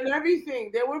top and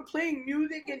everything. They were playing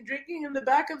music and drinking in the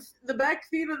back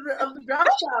seat of the drop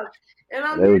top. And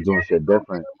I'm They was doing shit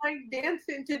different. like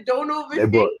dancing to "Don't They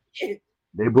brought Overthink It."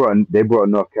 they brought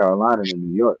North Carolina to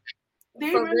New York.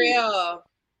 For real.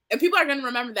 And people are gonna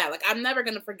remember that. Like, I'm never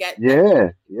gonna forget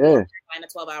that Yeah. Carolina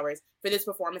 12 hours for this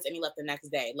performance, and he left the next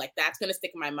day. Like, that's gonna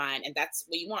stick in my mind, and that's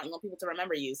what you want. You want people to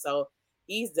remember you. So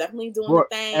he's definitely doing the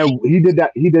thing. And he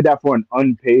did that for an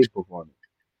unpaid performance.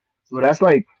 So that's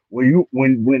like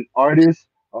when artists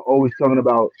are always talking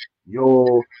about,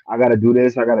 yo, I gotta do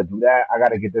this, I gotta do that, I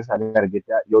gotta get this, I gotta get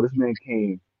that. Yo, this man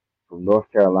came from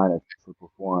North Carolina to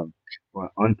perform for an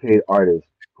unpaid artist,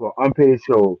 for an unpaid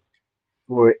show,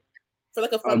 for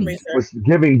like a fundraiser. was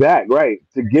giving back, right?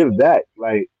 To give back,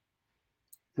 like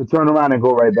to turn around and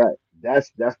go right back.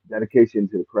 That's dedication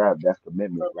to the craft. That's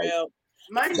commitment. For real.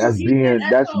 That's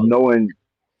knowing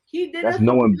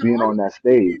being on that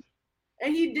stage.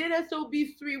 And he did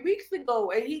SOBs 3 weeks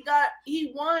ago, and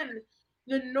he won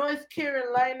the North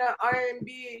Carolina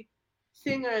R&B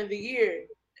Singer of the Year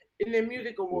in the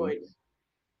Music Awards.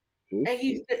 And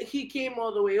he came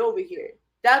all the way over here.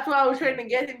 That's why I was trying to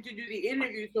get him to do the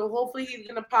interview. So hopefully he's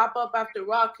gonna pop up after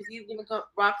Rock, because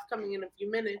Rock's coming in a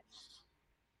few minutes,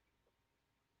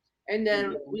 and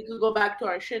then we could go back to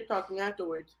our shit talking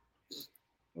afterwards.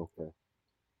 Okay.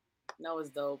 That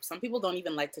was dope. Some people don't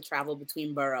even like to travel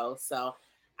between boroughs, so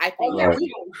I think I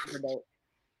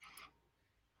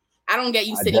don't get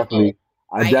you sitting.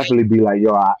 I definitely be like,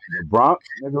 yo, the Bronx.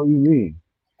 That's what you mean.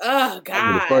 Oh God.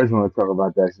 I'll be the first one to talk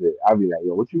about that shit. I'll be like,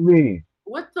 yo, what you mean?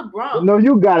 What's the Bronx? But no,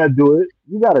 you gotta do it.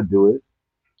 You gotta do it.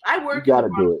 I work in the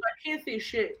Bronx, so I can't say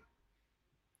shit.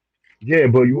 Yeah,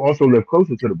 but you also live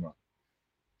closer to the Bronx.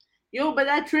 Yo, but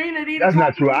that train at 8 That's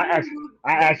not true. I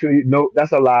actually no,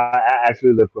 that's a lie. I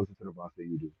actually live closer to the Bronx than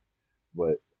you do.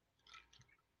 But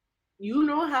you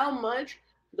know how much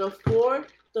the 4,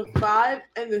 the 5,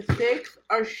 and the 6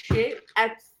 are shit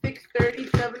at 6:30,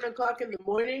 7 o'clock in the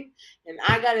morning, and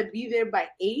I gotta be there by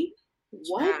 8?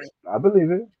 What? I believe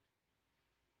it.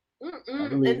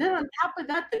 And then on top of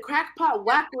that, the crackpot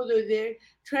wackos are there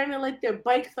trying to light their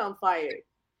bikes on fire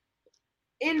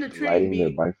in the train. Lighting their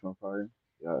bikes on fire?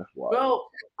 Yeah, that's wild. Bro,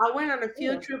 I went on a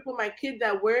field trip with my kids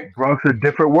at work. Bronx a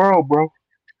different world, bro.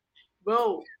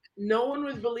 Bro, no one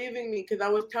was believing me because I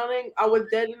was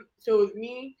dead. So it was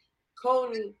me,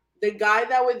 Coney, the guy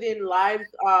that was in live,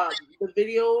 the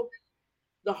video,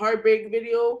 the heartbreak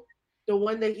video, the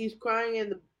one that he's crying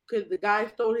and because the guy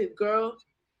stole his girl.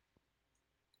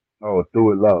 Oh,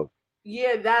 Through It Love.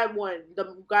 Yeah, that one.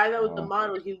 The guy that was the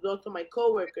model, he was also my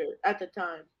coworker at the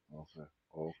time. Okay.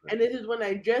 And this is when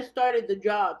I just started the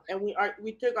job, and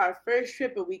we took our first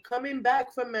trip, and we coming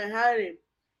back from Manhattan.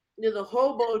 There's a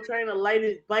hobo trying to light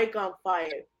his bike on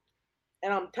fire,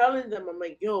 and I'm telling them, I'm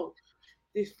like, yo,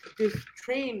 this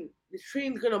train's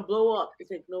gonna blow up.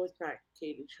 It's like, no, it's not,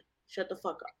 Katie. Shut the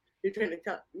fuck up. You're trying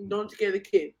to don't scare the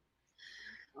kid.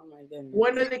 Oh my goodness.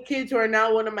 One of the kids who are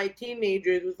now one of my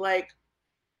teenagers was like,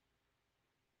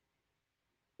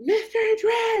 Mr.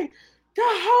 Dre, the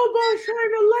hobo's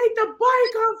trying to light the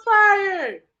bike on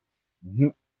fire. Mm-hmm.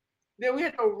 Then we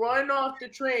had to run off the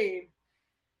train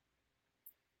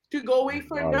to go wait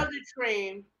for another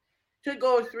train to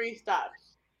go 3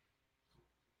 stops.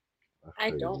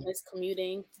 I don't miss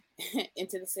commuting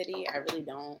into the city. I really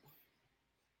don't.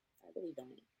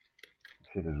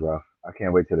 Shit is rough. I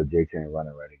can't wait till the J train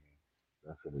running right again.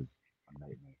 That shit is a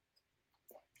nightmare.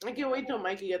 I can't wait till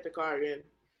Mikey gets the car again.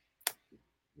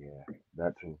 Yeah,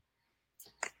 that too.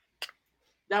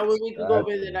 That way we can go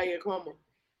visit Ayacoma.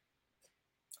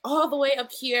 All the way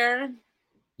up here.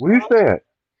 Where you stay at?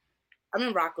 I'm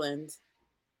in Rockland.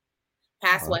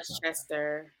 Past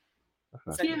Westchester.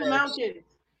 See in the mountains.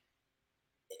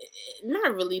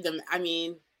 Not really them. I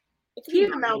mean, see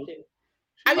in the mountains.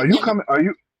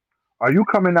 Are you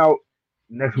coming out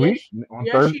next week on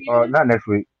Thursday? Not next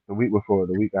week. The week before.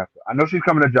 The week after. I know she's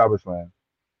coming to Jobber Slam.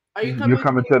 Are you coming? You're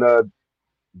coming to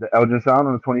the Elgin Sound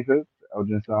on the 25th. The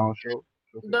Elgin Sound show.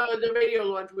 The radio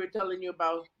launch we were telling you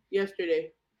about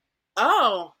yesterday.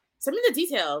 Oh, send me the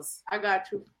details. I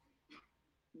got you.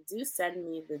 Do send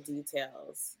me the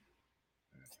details.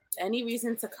 Any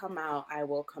reason to come out, I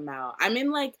will come out. I mean,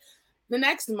 like, the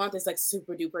next month is like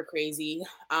super duper crazy.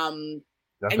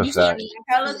 That's and a fact.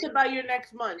 Tell us about your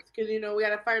next month, because we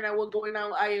gotta find out what's going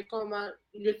on with Ayacoma.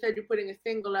 You just said you're putting a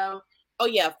single out. Oh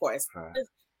yeah, of course.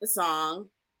 The song,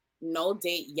 no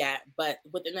date yet, but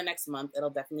within the next month, it'll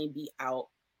definitely be out.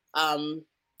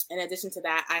 In addition to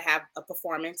that, I have a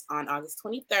performance on August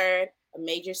 23rd, a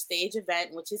major stage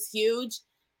event, which is huge.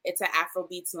 It's an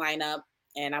Afrobeats lineup.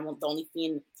 and I'm the only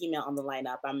female on the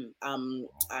lineup.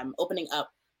 I'm opening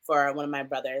up for one of my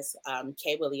brothers,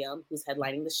 Kay William, who's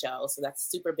headlining the show. So that's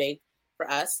super big for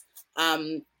us.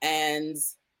 And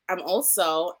I'm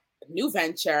also new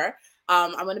venture.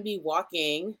 I'm going to be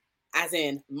walking, as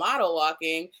in model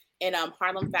walking, in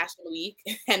Harlem Fashion Week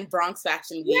and Bronx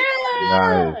Fashion Week.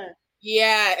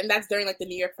 Yeah, and that's during like the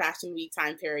New York Fashion Week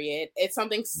time period. It's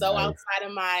something so outside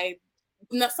of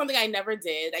something I never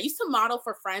did. I used to model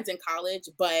for friends in college,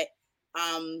 but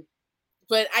I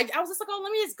was just like, oh,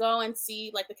 let me just go and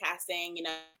see like the casting, you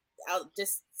know, I'll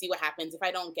just see what happens. If I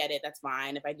don't get it, that's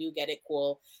fine. If I do get it,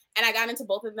 cool. And I got into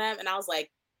both of them and I was like,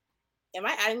 am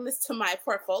I adding this to my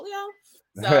portfolio?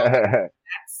 So that's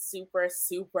super,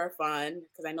 super fun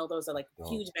because I know those are like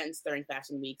huge events during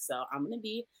Fashion Week. So I'm going to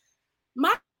be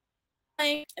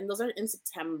and those are in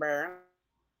September.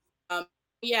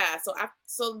 Yeah,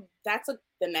 so that's like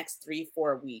the next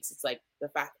 3-4 weeks. It's like the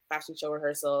fashion show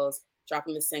rehearsals,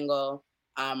 dropping the single,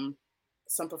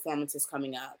 some performances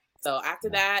coming up. So after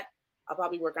that, I'll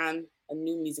probably work on a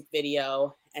new music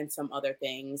video and some other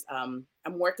things. I'm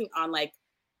working on like,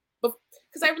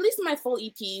 because I released my full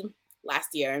EP last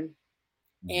year,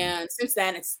 and since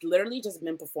then it's literally just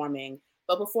been performing.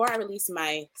 But before I release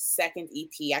my second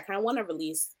EP, I kind of want to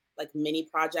release like mini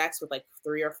projects with like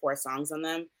 3 or 4 songs on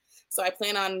them. So I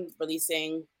plan on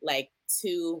releasing like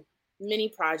 2 mini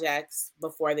projects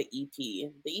before the EP.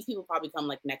 The EP will probably come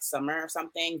like next summer or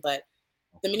something, but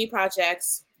the mini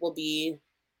projects will be,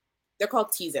 they're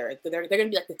called teaser. They're going to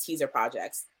be like the teaser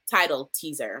projects, titled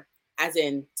teaser, as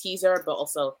in teaser, but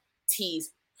also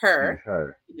tease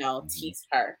her, you know, tease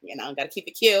her, you know, got to keep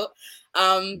it cute.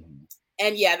 And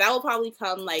yeah, that will probably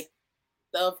come like,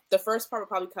 the first part will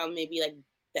probably come maybe like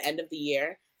the end of the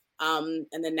year. And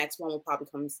the next one will probably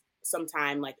come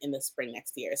sometime like in the spring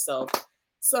next year. So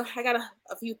I got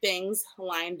a few things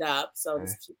lined up. So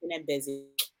just keeping it busy.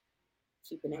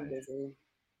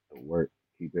 Work.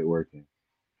 Keep it working.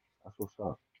 That's what's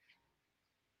up.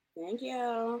 Thank you.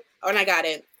 Oh, and I got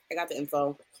it. I got the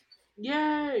info.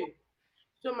 Yay.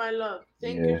 So my love,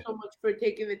 thank you so much for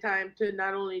taking the time to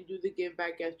not only do the give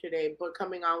back yesterday, but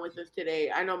coming on with us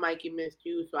today. I know Mikey missed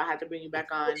you, so I had to bring you back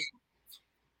on.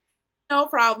 No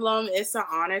problem. It's an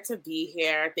honor to be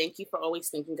here. Thank you for always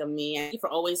thinking of me, and for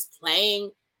always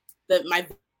playing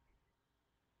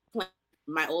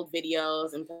my old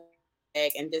videos and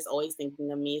just always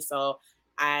thinking of me. So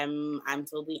I'm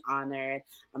totally honored.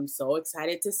 I'm so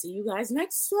excited to see you guys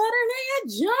next Saturday at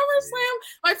SummerSlam,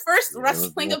 my first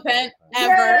wrestling event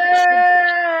ever.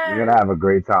 You're gonna have a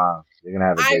great time.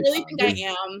 I really think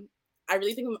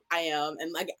I am,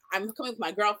 and like I'm coming with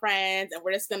my girlfriends, and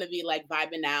we're just gonna be like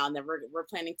vibing out, and then we're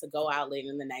planning to go out later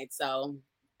in the night. So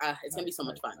it's gonna be so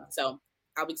much fun. So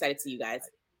I'll be excited to see you guys.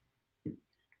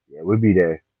 Yeah, we'll be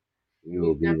there.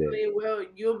 You'll be definitely there. will.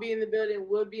 You'll be in the building.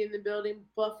 We'll be in the building.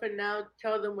 But for now,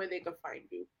 tell them where they can find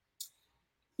you.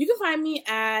 You can find me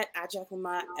at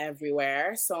Ajakuma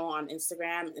everywhere. So on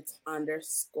Instagram, it's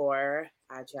 _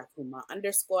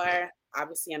 Ajakuma_.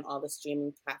 Obviously on all the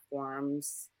streaming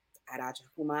platforms at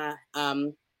Ajakuma.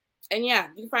 And yeah,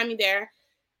 you can find me there.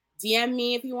 DM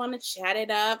me if you want to chat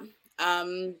it up.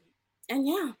 And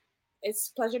yeah, it's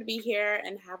a pleasure to be here,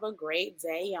 and have a great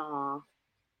day, y'all.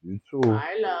 You too.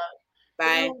 I love.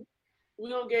 Bye. We're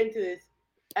going to get into this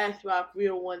S-Rock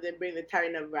Real Ones and bring the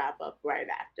Turn Up wrap up right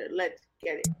after. Let's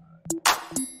get it.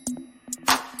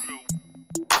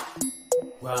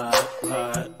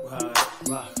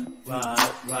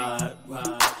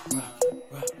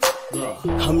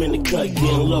 I'm in the cut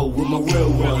getting low with my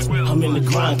real ones. I'm in the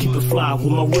grind, keep it fly with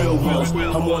my real ones.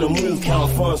 I'm on the move,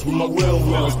 count funds with my real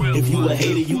ones. If you a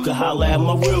hater, you can holler at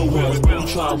my real ones. You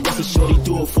try and bust a shorty,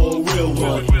 do it for a real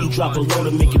one. You drop a load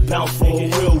and make it bounce for a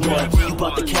real one. You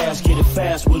bout the cash, get it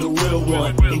fast with a real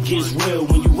one. It gets real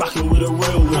when you rockin' with a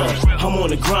real one. I'm on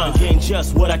the grind, getting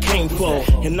just what I came for.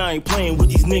 And I ain't playing with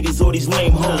these niggas or these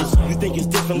lame hoes. You think it's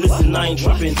different? Listen, I ain't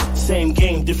tripping. Same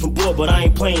game, different board, but I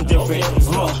ain't playing different.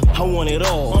 I want it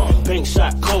all. Bank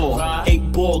shot call.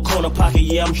 8-ball corner pocket,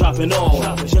 yeah, I'm dropping all.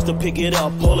 Just to pick it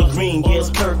up, all the green, yes,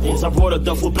 curtains. I brought a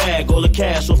duffel bag, all the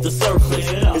cash off the surface.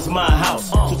 It's my house,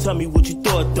 so tell me what you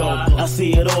thought though. I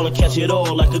see it all and catch it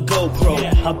all like a GoPro.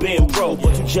 I've been pro,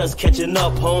 but you just catching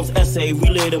up. Holmes essay,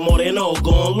 relay them all, they know,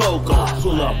 going loco.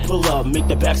 Pull up, up, make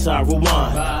the backside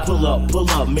rewind. Pull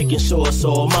up, making sure it's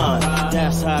all mine.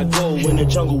 That's how I go in the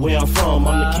jungle where I'm from.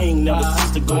 I'm the king, never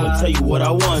cease to go and tell you what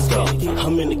I want.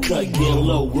 I'm in the cut, getting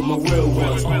low with my real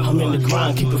ones. I'm in the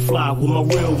grind, keep it fly with my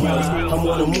real ones. I'm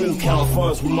on the move, count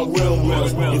funds with my real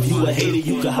ones. If you a hater,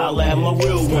 you can holler at my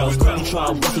real ones. You try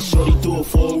to work a shorty, do it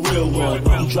for a real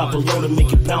one. You drop a load and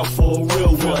make it bounce for a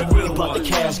real one. You pop the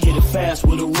cash, get it fast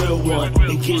with a real one.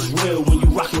 It gets real when you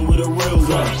rockin' with a real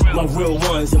one. My real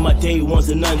ones and my day ones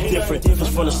are nothing different.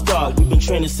 Just from the start, we've been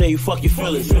trained to say fuck your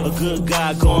feelings. A good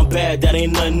guy gone bad, that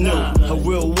ain't nothing new. A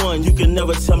real one, you can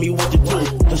never tell me what to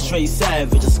do. A straight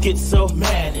savage, a schizo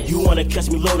mad. You wanna catch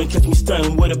me loading, catch me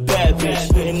stunning with a bad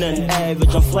bitch. Ain't nothing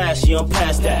average, I'm flashy, I'm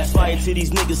past that. Fire to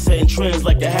these niggas setting trends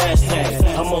like the hashtag.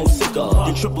 I'm on sicker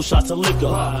than triple shots of liquor.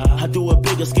 I do it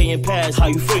bigger, skating past how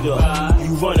you figure.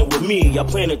 You running with me, I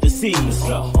planted the seeds.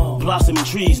 Blossoming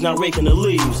trees, not raking the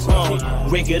leaves.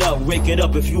 Rake it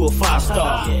up if you a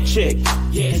 5-star chick.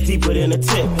 It's deeper than a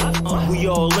tip. We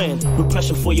all in, with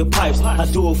pressure for your pipes. I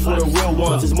do it for the real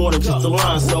ones, it's more than just a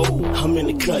line. So I'm in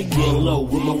the cut, getting low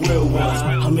with my real ones.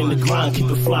 I'm in the grind, keep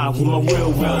it fly with my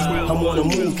real ones. I'm on the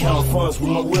move, count funds with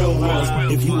my real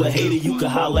ones. If you a hater, you can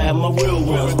holler at my real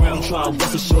ones. You try to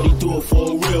bust a shorty, do it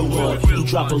for a real one. You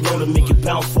drop a load and make it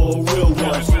bounce for a real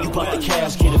one. You pop the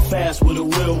cash, get it fast with a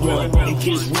real one. It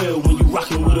gets real when you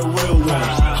rockin' with a real one.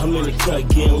 I'm in the cut,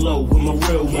 getting low with my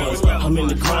real ones. I'm in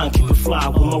the grind, keep it fly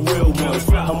with my real ones.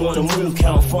 I'm on the move,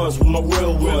 count funds with my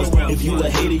real ones. If you a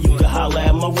hater, you can holler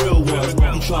at my real ones.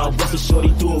 You try to bust a shorty,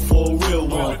 do it for a real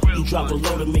one. You drop a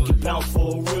load and make it bounce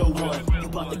for a real one. You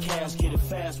pop the cash, get it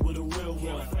fast with a real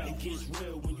one. It gets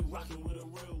real when you rockin' with a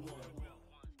real one.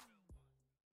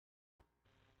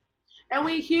 And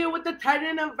we here with the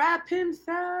titan of rap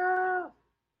himself.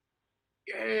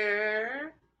 Yeah.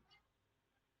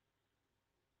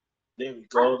 There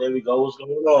we go. What's going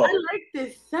on? I like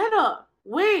this setup.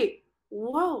 Wait,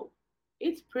 whoa,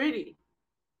 it's pretty.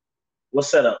 What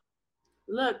setup?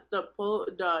 Look, the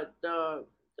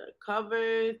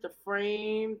covers, the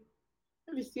frame.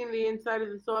 Have you seen the inside of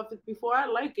this office before? I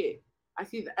like it. I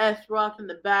see the S rock in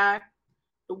the back,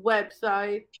 the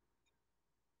website.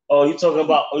 Oh, you talking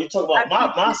about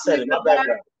my setting, my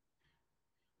background.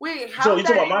 Wait, So you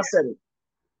talking about my setting?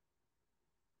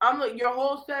 I'm like, your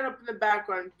whole setup in the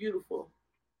background is beautiful.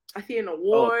 I see an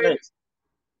award. Oh,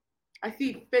 I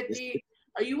see 50.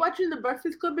 Are you watching the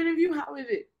Breakfast Club interview? How is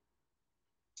it?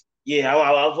 Yeah,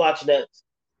 I was watching that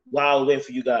while I was waiting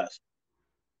for you guys.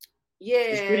 Yeah.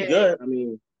 It's pretty good. I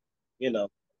mean, you know,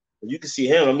 you can see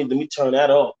him. I mean, let me turn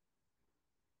that off.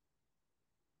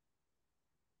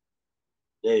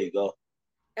 There you go.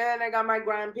 And I got my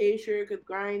grind pay shirt because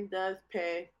grind does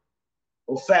pay.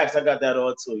 Well, facts, I got that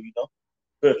on too, you know.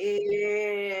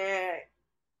 Yeah.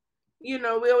 You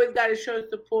know, we always got to show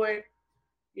support.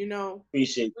 You know.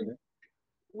 Appreciate it.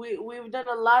 We've done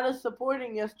a lot of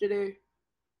supporting yesterday.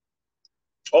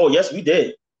 Oh, yes, we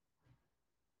did.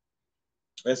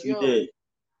 Yes, we did.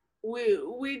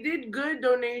 We did good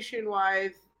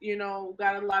donation-wise. You know,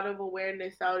 got a lot of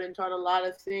awareness out and taught a lot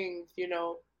of things, you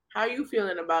know. How are you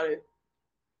feeling about it?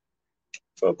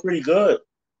 Feel pretty good.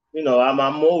 You know, I'm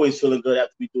always feeling good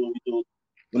after we do what we do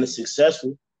when it's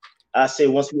successful. I say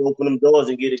once we open them doors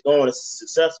and get it going, it's a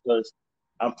success because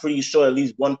I'm pretty sure at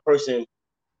least one person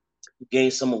gain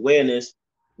some awareness,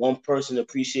 one person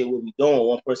appreciate what we're doing,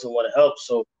 one person want to help.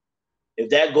 So if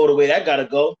that go the way that gotta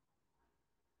go,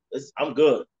 I'm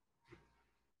good.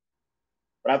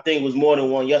 But I think it was more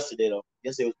than one yesterday though.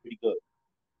 Yesterday was pretty good.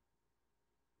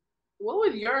 What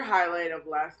was your highlight of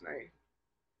last night?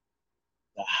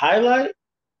 The highlight?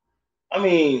 I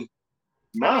mean,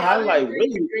 my highlight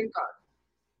really.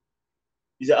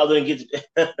 You said other than get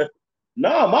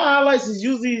no, my highlights is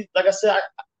usually, like I said,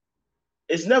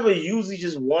 it's never usually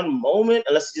just one moment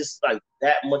unless it's just like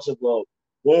that much of a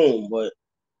boom. But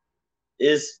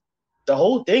it's the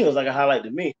whole thing was like a highlight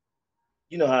to me.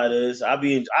 You know how it is. I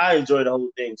enjoy the whole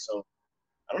thing. So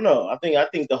I don't know. I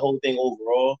think the whole thing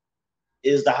overall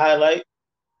is the highlight.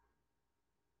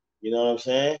 You know what I'm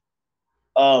saying?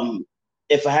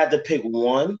 If I had to pick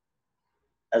one,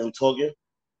 as I'm talking,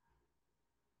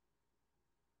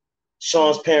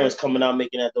 Sean's parents coming out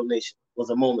making that donation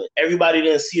was a moment. Everybody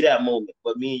didn't see that moment,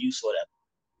 but me and you saw that.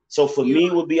 So for me,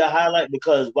 it would be a highlight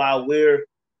because while we're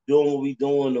doing what we're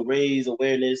doing to raise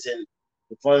awareness and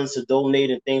the funds to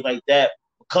donate and things like that,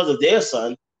 because of their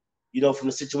son, you know, from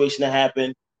the situation that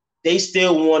happened, they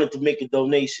still wanted to make a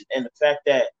donation. And the fact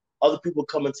that other people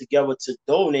coming together to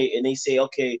donate and they say,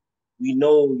 okay, we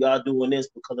know y'all doing this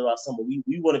because of our son, but we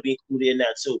want to be included in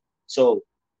that too. So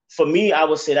for me, I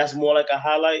would say that's more like a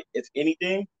highlight, if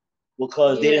anything,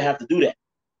 because they didn't have to do that.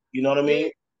 You know what I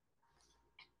mean?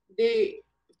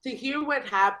 To hear what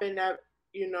happened,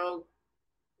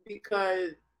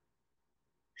 because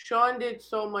Sean did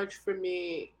so much for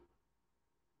me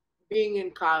being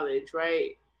in college,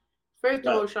 right? First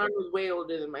of all, Sean was way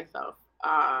older than myself.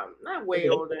 Not way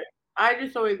older. I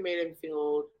just always made him feel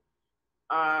old.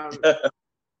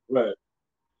 Right.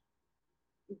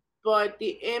 But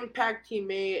the impact he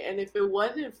made, and if it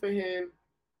wasn't for him,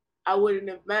 I wouldn't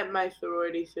have met my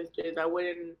sorority sisters. I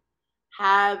wouldn't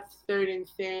have certain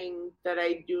things that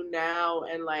I do now,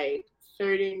 and like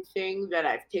certain things that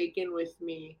I've taken with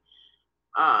me,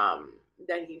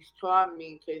 that he's taught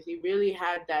me, because he really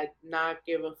had that not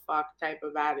give a fuck type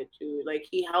of attitude. Like,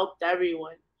 he helped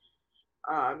everyone.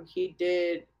 He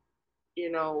did,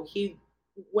 he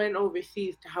went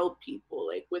overseas to help people,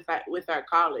 like with our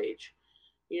college.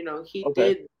 He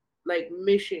did like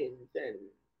missions and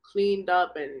cleaned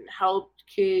up and helped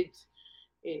kids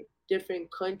in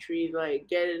different countries like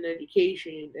get an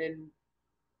education,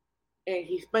 and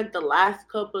he spent the last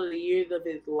couple of years of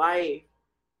his life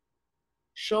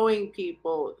showing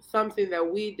people something that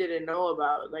we didn't know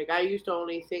about. Like, I used to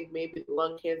only think maybe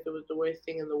lung cancer was the worst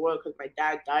thing in the world because my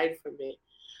dad died from it.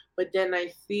 But then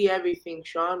I see everything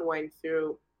Sean went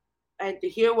through, and to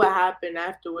hear what happened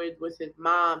afterwards with his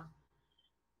mom,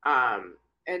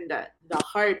 and the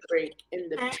heartbreak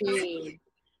and the pain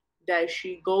that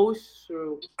she goes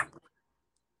through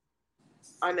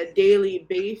on a daily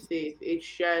basis, it's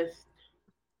just,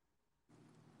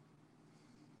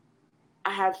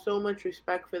 I have so much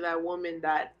respect for that woman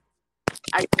that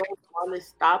I don't want to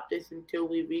stop this until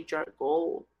we reach our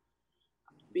goal,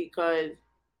 because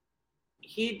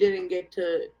he didn't get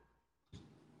to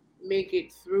make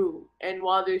it through. And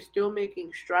while they're still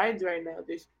making strides right now,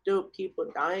 there's still people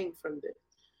dying from this.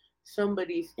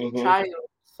 Somebody's child,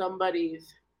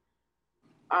 somebody's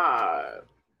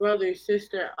brother,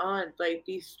 sister, aunt. Like,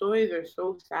 these stories are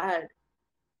so sad.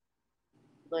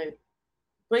 Like,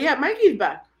 but yeah, Mikey's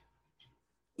back.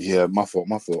 Yeah, my fault.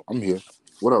 I'm here.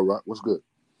 What up, Rock? What's good?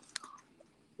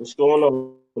 What's going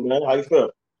on, man? How you feel?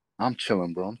 I'm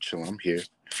chilling, bro. I'm here.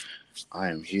 I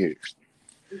am here.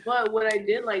 But what I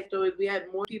did like, though, is we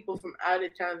had more people from out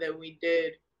of town than we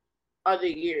did other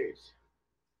years.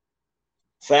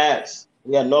 Facts.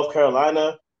 We got North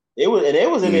Carolina. It was in there.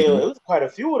 It was quite a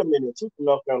few of them in there too from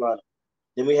North Carolina.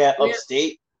 Then we had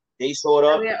upstate. They showed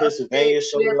up. Pennsylvania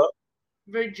showed up.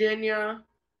 Virginia.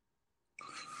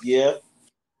 Yeah.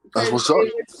 That's what's up.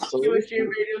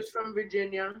 Radio's from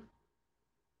Virginia.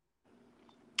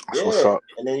 That's what's up.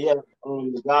 And then you have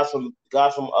the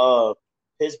guys from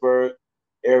Pittsburgh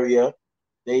area.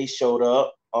 They showed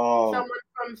up. Someone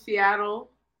from Seattle.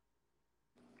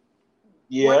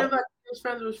 Yeah. One of our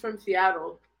friends was from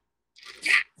Seattle.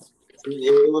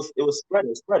 It was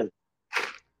spreading.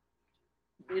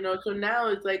 So now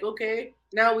it's like, okay,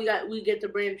 now we get to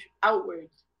branch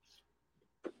outwards.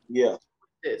 Yeah.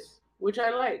 This, which I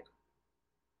like.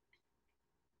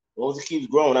 As long as it keeps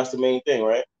growing, that's the main thing,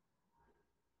 right?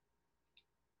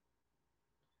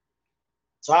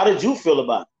 So how did you feel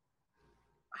about it?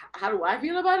 How do I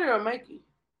feel about it, or Mikey?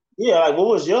 Yeah, like, what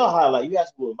was your highlight? You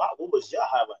asked me what was your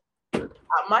highlight?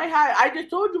 I just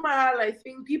told you my highlight,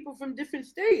 seeing people from different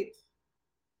states.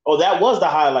 Oh, that was the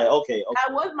highlight. Okay.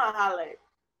 That was my highlight.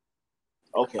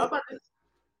 Okay. How about this?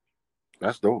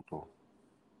 That's dope, though.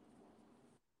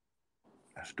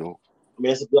 That's dope. I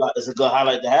mean, it's a good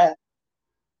highlight to have.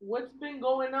 What's been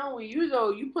going on with you, though?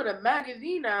 You put a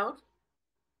magazine out.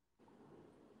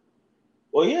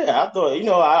 Well, yeah, I thought he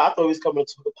was coming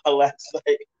to about last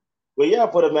night. But yeah, I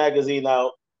put a magazine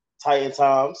out, Titan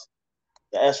Times,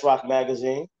 the S Rock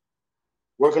magazine.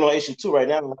 Working on issue 2 right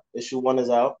now. Issue 1 is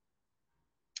out.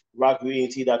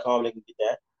 RockUENT.com, they can get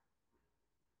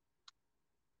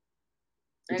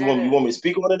that. You want me to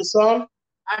speak on it or something?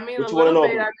 I mean, what a little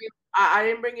bit. I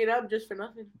didn't bring it up just for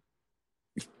nothing.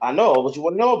 I know, but you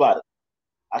want to know about it.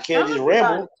 I can't just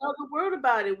ramble. Tell the world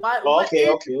about it. Why? Okay.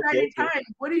 Time?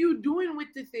 What are you doing with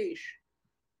this ish?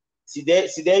 See,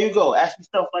 there you go. Ask me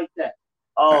stuff like that.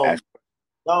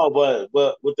 No, but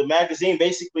with the magazine,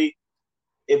 basically,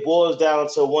 it boils down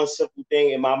to one simple thing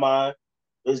in my mind,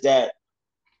 is that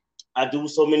I do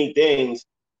so many things,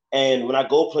 and when I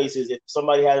go places, if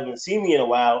somebody hasn't seen me in a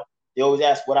while, they always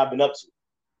ask what I've been up to.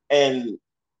 And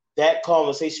that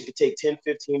conversation could take 10,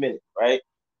 15 minutes, right?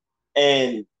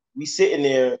 And we sitting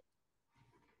there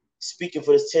speaking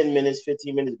for this 10 minutes,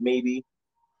 15 minutes maybe,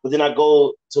 but then I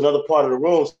go to another part of the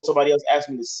room, somebody else asks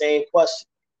me the same question.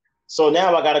 So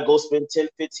now I got to go spend 10,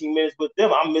 15 minutes with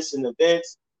them. I'm missing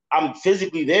events. I'm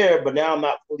physically there, but now I'm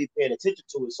not fully paying attention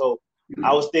to it. So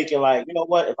I was thinking, like, you know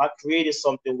what? If I created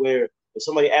something where if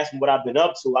somebody asks me what I've been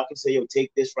up to, I can say, yo,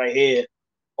 take this right here,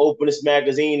 open this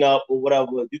magazine up or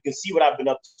whatever. You can see what I've been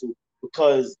up to,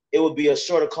 because it would be a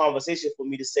shorter conversation for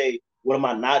me to say, what am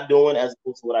I not doing as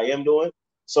opposed to what I am doing.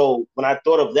 So when I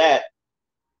thought of that,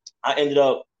 I ended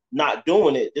up not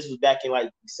doing it. This was back in like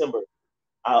December.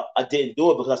 I didn't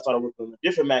do it because I started working on a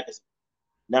different magazine.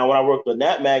 Now, when I worked on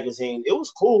that magazine, it was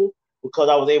cool because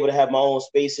I was able to have my own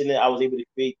space in it. I was able to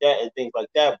create that and things like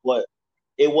that, but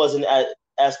it wasn't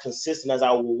as consistent as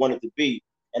I would want it to be.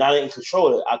 And I didn't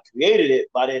control it. I created it,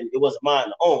 but it wasn't mine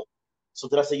to own. So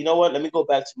then I said, you know what? Let me go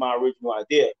back to my original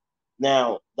idea.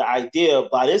 Now, the idea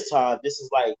by this time, this is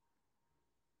like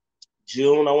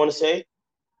June, I want to say,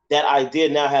 that idea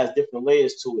now has different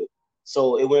layers to it.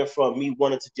 So it went from me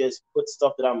wanting to just put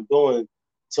stuff that I'm doing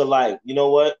to like, you know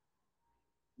what?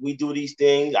 We do these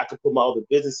things. I could put my other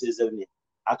businesses in it.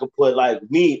 I could put like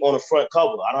me on the front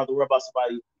cover. I don't have to worry about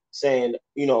somebody saying,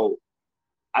 you know,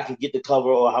 I can get the cover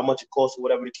or how much it costs or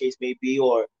whatever the case may be.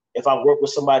 Or if I work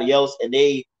with somebody else and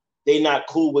they not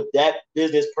cool with that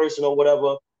business person or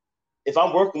whatever, if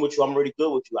I'm working with you, I'm really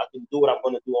good with you. I can do what I'm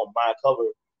going to do on my cover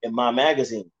in my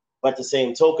magazine. But at the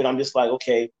same token, I'm just like,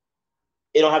 okay,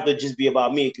 it don't have to just be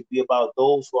about me. It could be about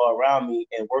those who are around me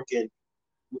and working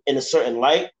in a certain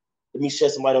light. Let me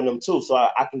shed some light on them too. So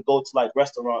I can go to like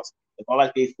restaurants. If I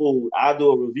like their food, I'll do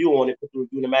a review on it, put the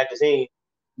review in the magazine,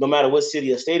 no matter what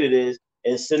city or state it is,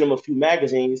 and send them a few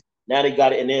magazines. Now they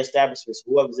got it in their establishments.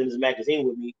 Whoever's in this magazine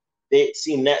with me, they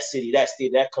seen that city, that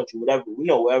state, that country, whatever, we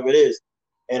know, wherever it is.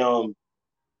 And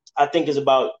I think it's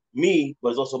about me, but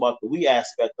it's also about the we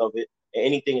aspect of it. And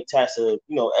anything attached to,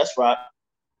 you know, S-Rock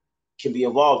can be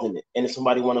involved in it. And if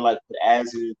somebody want to like put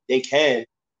ads in, they can,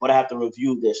 but I have to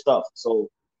review their stuff. So,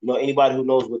 you know, anybody who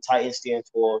knows what Titan stands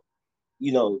for,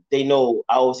 you know, they know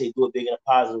I always say do it big in a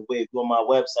positive way. If you're on my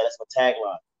website, that's my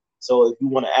tagline. So if you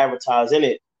want to advertise in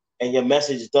it and your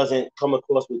message doesn't come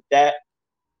across with that,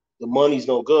 the money's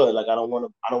no good. Like I don't want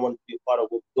to be a part of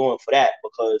what we're doing for that,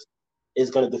 because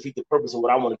it's going to defeat the purpose of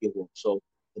what I want to give them. So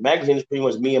the magazine is pretty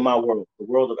much me and my world, the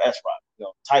world of S-Rock, you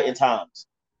know, Titan Times.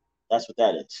 That's what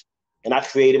that is. And I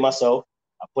created myself.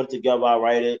 I put it together. I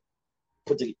write it,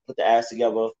 put the ads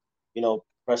together, you know,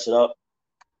 press it up.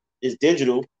 It's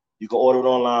digital. You can order it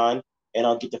online, and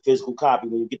I'll get the physical copy.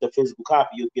 When you get the physical copy,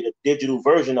 you'll get a digital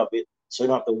version of it, so you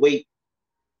don't have to wait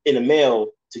in the mail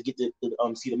to get to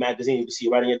see the magazine. You can see it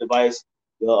right on your device,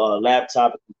 your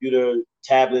laptop, computer,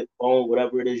 tablet, phone,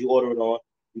 whatever it is you order it on.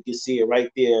 You can see it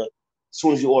right there as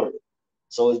soon as you order it.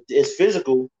 So it's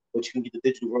physical, but you can get the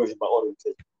digital version by ordering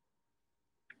it.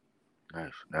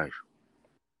 Nice.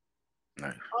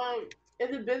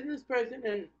 As a business person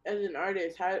and as an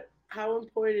artist, how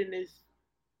important is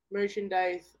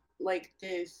merchandise like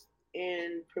this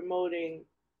in promoting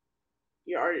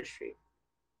your artistry?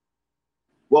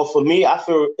 Well, for me, I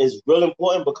feel it's real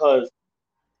important because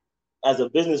as a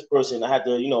business person, I had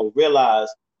to, you know, realize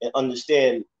and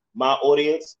understand my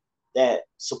audience that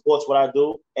supports what I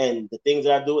do and the things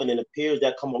that I do, and then the peers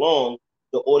that come along,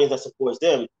 the audience that supports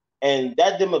them. And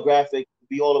that demographic, to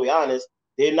be all the way honest,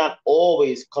 they're not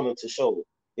always coming to shows.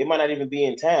 They might not even be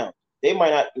in town. They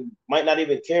might not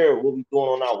even care what we're doing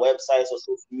on our websites or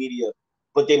social media,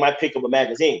 but they might pick up a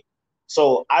magazine.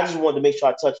 So I just wanted to make sure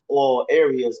I touch all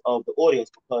areas of the audience,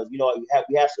 because, you know,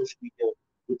 we have social media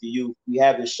with the youth. We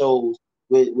have the shows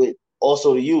with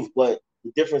also the youth, but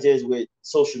the difference is with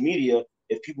social media,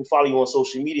 if people follow you on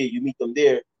social media, you meet them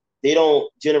there, they don't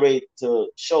generate to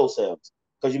show sales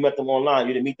because you met them online,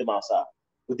 you didn't meet them outside.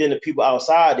 But then the people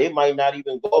outside, they might not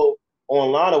even go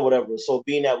online or whatever. So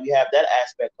being that we have that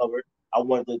aspect covered, I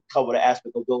wanted to cover the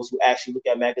aspect of those who actually look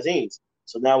at magazines.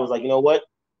 So now I was like, you know what?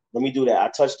 Let me do that. I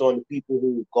touched on the people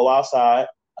who go outside.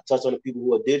 I touched on the people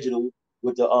who are digital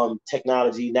with the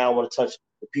technology. Now I want to touch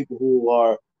the people who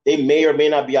are, they may or may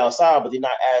not be outside, but they're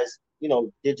not as, you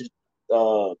know,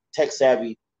 digital tech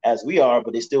savvy as we are,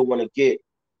 but they still want to get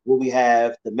what we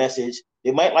have, the message.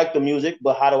 They might like the music,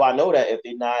 but how do I know that if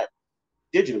they're not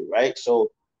digital, right?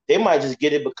 So they might just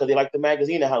get it because they like the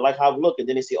magazine and like how it look, and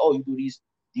then they say, oh, you do these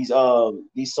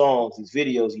songs, these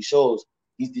videos, these shows,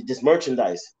 this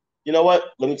merchandise. You know what?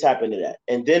 Let me tap into that.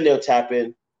 And then they'll tap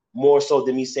in more so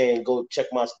than me saying, go check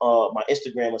my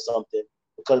Instagram or something.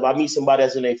 Because if I meet somebody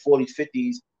that's in their 40s,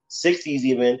 50s, 60s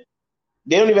even,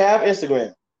 they don't even have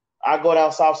Instagram. I go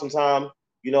down south sometime,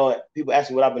 you know, people ask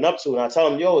me what I've been up to, and I tell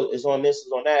them, yo, it's on this,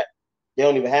 it's on that. They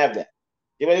don't even have that.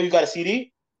 They like, you got a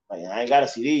CD? Like, I ain't got a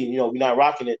CD. You know, we're not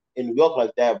rocking it in New York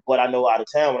like that, but I know out of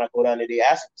town when I go down there, they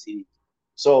ask for CDs.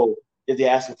 So if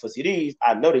they're asking for CDs,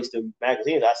 I know they still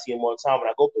magazines. I see them all the time when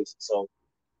I go places. So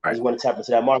I just want to tap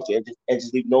into that market and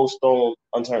just leave no stone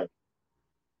unturned.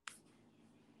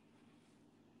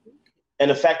 And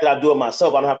the fact that I do it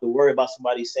myself, I don't have to worry about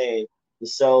somebody saying the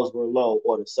sales were low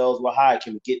or the sales were high.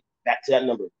 Can we get back to that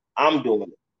number? I'm doing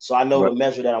it. So I know the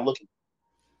measure that I'm looking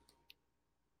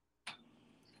for.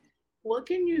 What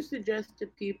can you suggest to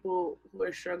people who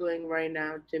are struggling right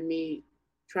now to meet,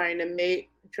 trying to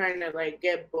like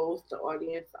get both the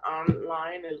audience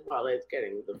online as well as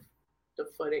getting the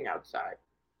footing outside?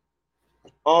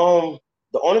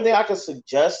 The only thing I can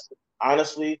suggest,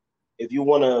 honestly, if you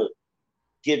want to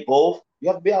get both, you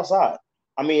have to be outside.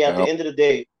 I mean, at the end of the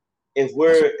day, if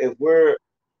we're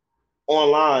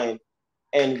online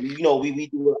and we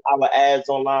do our ads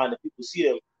online and people see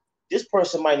them, this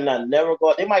person might not never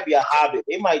go out. They might be a hobbit.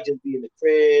 They might just be in the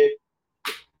crib.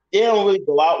 They don't really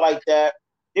go out like that.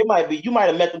 You might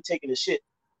have met them taking a shit.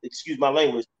 Excuse my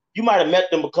language. You might have met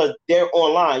them because they're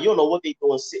online. You don't know what they're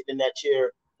doing sitting in that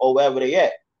chair or wherever they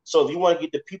at. So if you want to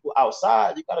get the people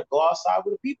outside, you got to go outside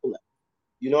with the people at.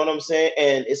 You know what I'm saying?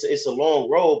 And it's a long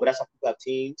road, but that's how people have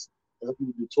teams. That's how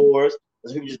people do tours.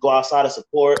 That's how people just go outside and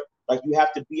support. Like, you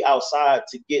have to be outside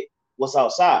to get what's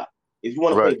outside. If you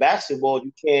want to play basketball,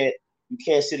 you can't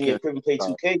sit in your crib and play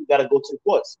 2K. You got to go to the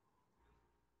courts.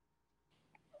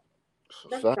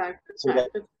 So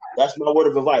that's my word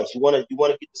of advice. You want to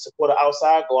get the supporter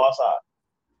outside, go outside.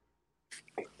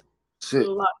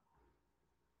 So,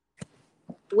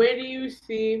 where do you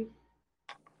see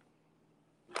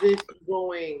this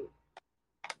going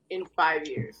in 5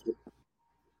 years?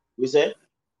 We said?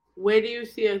 Where do you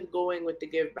see us going with the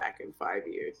Giveback in 5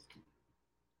 years?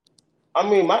 I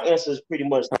mean, my answer is pretty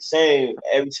much the same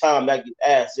every time that gets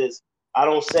asked. Is I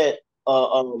don't set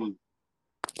an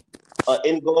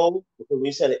end goal, because when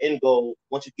you set an end goal,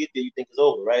 once you get there, you think it's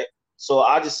over, right? So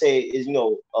I just say is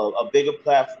a bigger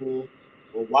platform,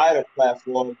 a wider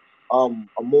platform, a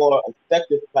more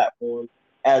effective platform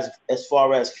as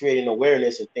far as creating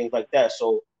awareness and things like that.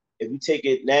 So if you take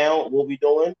it now, what we're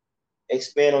doing,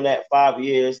 expand on that 5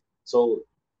 years. So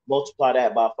multiply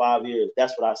that by 5 years.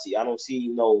 That's what I see. I don't see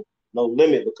no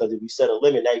limit, because if you set a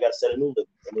limit, now you got to set a new limit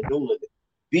and a new limit.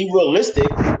 Be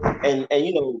realistic, and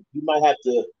you might have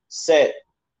to set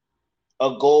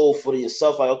a goal for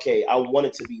yourself. Like, okay, I want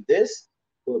it to be this,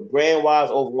 but brand wise,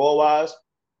 overall wise,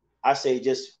 I say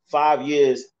just 5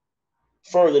 years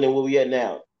further than where we at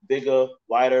now. Bigger,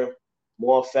 wider,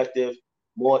 more effective,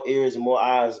 more ears and more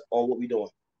eyes on what we're doing.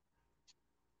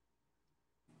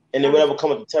 And then whatever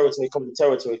come with the territory,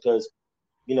 because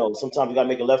sometimes you gotta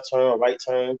make a left turn or right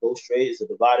turn, go straight. It's a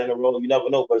divide in the road. You never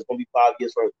know, but it's gonna be 5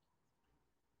 years further.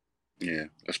 Yeah,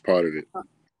 that's part of it.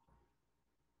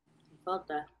 About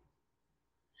that.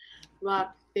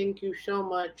 Rock, thank you so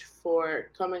much for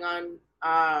coming on.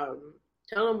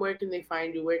 Tell them, where can they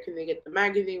find you? Where can they get the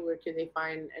magazine? Where can they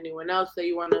find anyone else that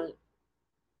you want to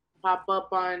pop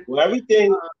up on? Well,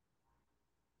 everything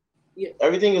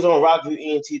is on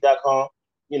rockviewent.com.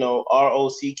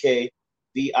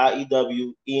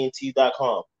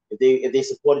 ROCKVIEWENT.com. If they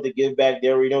supported the Giveback, they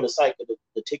already know the site.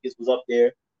 The tickets was up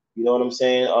there. You know what I'm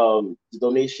saying? The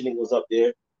donation was up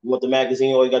there. You want the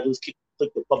magazine? All you gotta do is click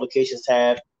the publications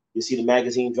tab. You see the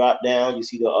magazine drop down. You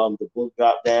see the book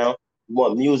drop down. You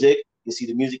want music? You see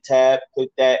the music tab. Click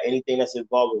that. Anything that's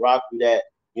involved with Rockview that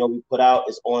we put out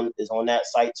is on that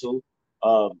site too.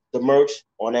 The merch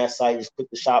on that site. Just click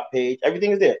the shop page.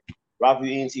 Everything is there.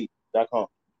 RockviewENT.com.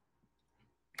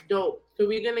 Dope. So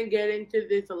we're gonna get into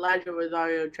this Elijah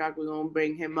Rosario track. We're gonna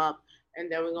bring him up,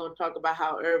 and then we're gonna talk about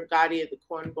how Irv Gotti is a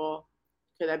cornball,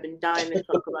 because I've been dying to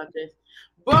talk about this.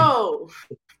 Bro,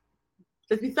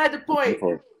 that's beside the point.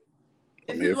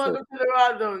 This is welcome to the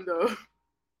Rawrrzone, though.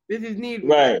 This is needed.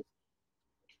 Right.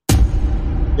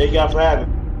 Thank y'all for having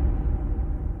me.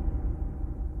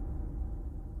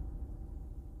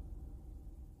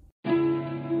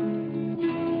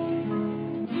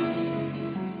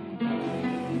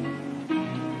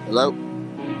 Hello?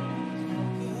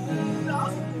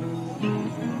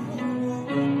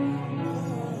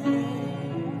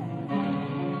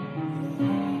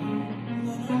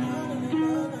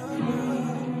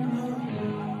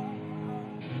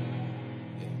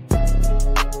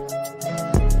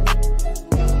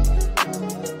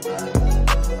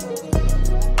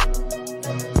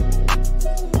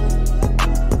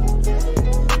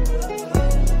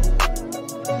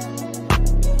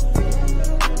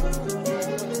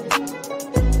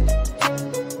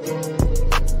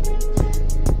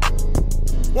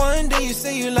 One day you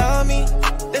say you love me,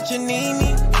 that you need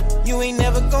me. You ain't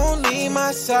never gonna leave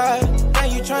my side. Now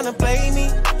you tryna play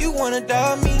me, you wanna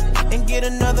dub me, and get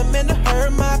another man to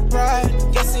hurt my pride.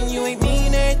 Guessing you ain't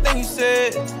mean everything you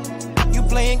said. You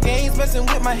playing games, messing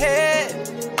with my head.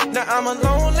 Now I'm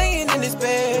alone laying in this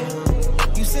bed.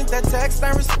 You sent that text,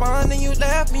 I respond, and you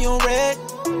left me on red.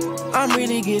 I'm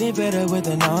really getting better with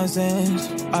the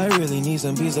nonsense. I really need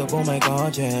some peace up on my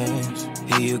conscience.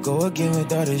 Here you go again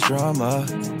with all this drama.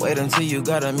 Wait until you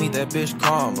gotta meet that bitch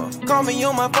karma. Call me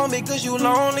on my phone because you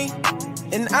lonely,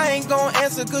 and I ain't gon'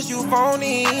 answer cause you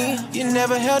phony. You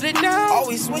never held it down,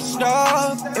 always switched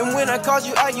off. And when I called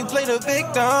you out, you played a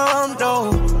victim.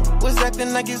 No, was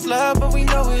acting like it's love, but we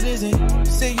know it isn't.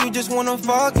 Say you just wanna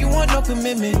fuck, you want no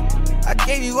commitment. I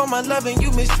gave you all my love and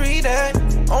you mistreated.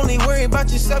 Only worry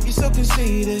about yourself, you so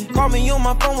conceited. Call me on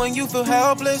my phone when you feel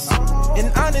helpless,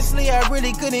 and honestly, I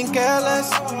really couldn't care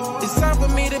less. It's time for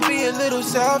me to be a little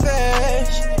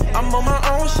selfish. I'm on my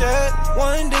own shit.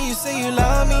 One day you say you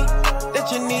love me,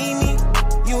 that you need me.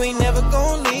 You ain't never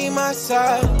gonna leave my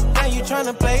side. Now you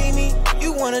tryna play me.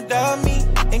 You wanna dub me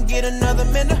and get another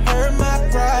man to hurt my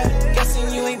pride.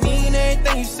 Guessing you ain't mean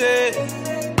everything you said.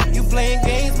 You playing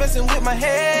games, messing with my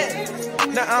head.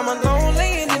 Now I'm alone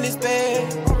laying in this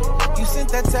bed. You sent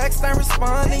that text, I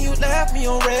respond, and you left me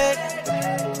on red.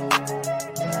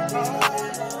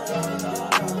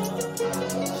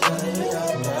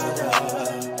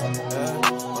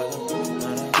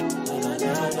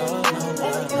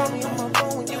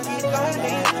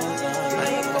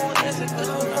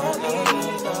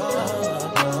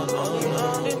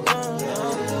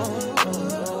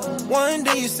 One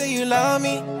day you say you love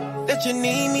me, that you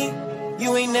need me.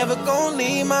 You ain't never gonna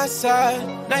leave my side.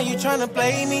 Now you tryna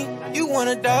play me. You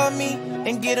wanna dub me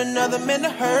and get another man to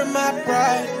hurt my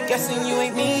pride. Guessing you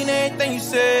ain't mean everything you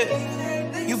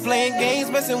said. You playing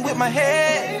games, messing with my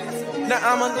head. Now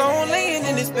I'm alone laying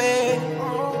in this bed.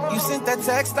 You sent that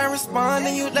text, I respond,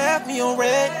 and you left me on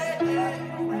red.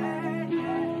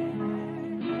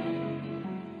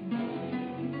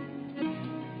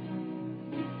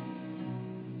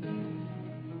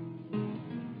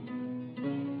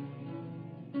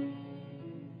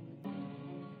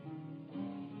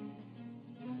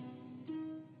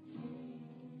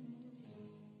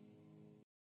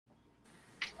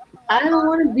 I don't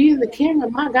want to be in the camera,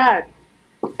 my God.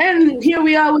 And here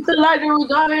we are with the lighter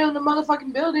Rosario in the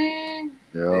motherfucking building.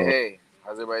 Yo, Hey,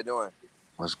 how's everybody doing?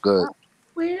 what's good?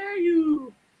 Where are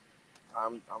you?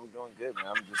 I'm doing good, man.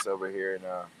 I'm just over here in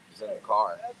just in the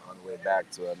car on the way back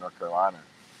to North Carolina.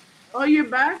 Oh, you're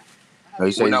back? No,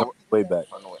 you say he's on the way back.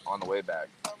 On the way back.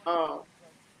 Oh.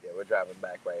 Yeah, we're driving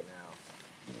back right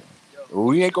now.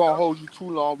 We ain't gonna hold you too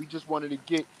long. We just wanted to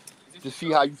get to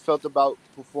see how you felt about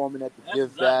performing at the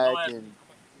Giveback and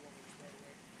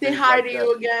Say hi to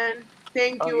you again.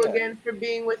 Thank you yeah. again for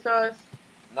being with us.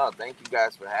 No, thank you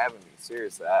guys for having me.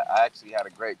 Seriously, I actually had a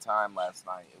great time last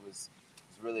night. It was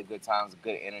really a good time. It was a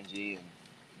good energy, and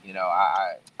you know,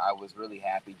 I was really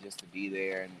happy just to be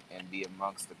there and be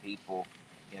amongst the people.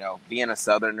 You know, being a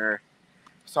Southerner.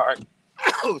 Sorry.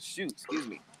 Oh shoot, excuse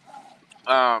me.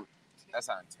 That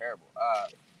sounded terrible.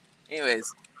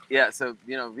 Anyways, yeah. So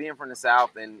you know, being from the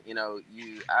South, and you know,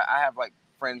 I have like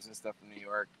friends and stuff from New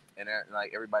York, and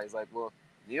like everybody's like, well,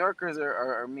 New Yorkers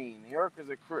are mean. New Yorkers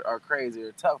are crazy.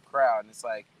 They're a tough crowd, and it's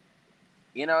like,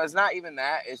 you know, it's not even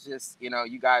that. It's just, you know,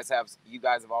 you guys have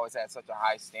always had such a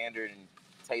high standard and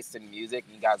taste in music,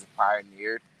 and you guys have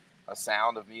pioneered a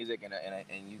sound of music, and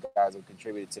you guys have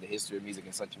contributed to the history of music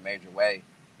in such a major way.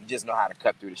 You just know how to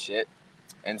cut through the shit.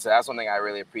 And so that's one thing I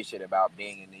really appreciate about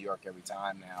being in New York every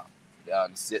time now.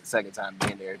 Second time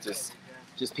being there, just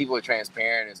people are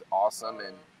transparent, is awesome,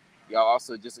 and y'all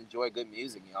also just enjoy good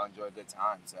music. Y'all enjoy a good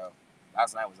time. So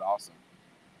last night was awesome.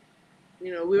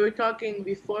 You know, we were talking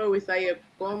before with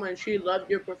Ayakoma, and she loved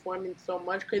your performance so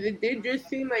much because it did just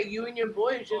seem like you and your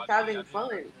boys just having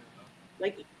fun.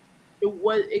 Like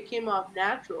it came off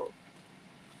natural.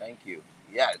 Thank you.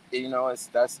 Yeah, you know,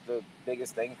 that's the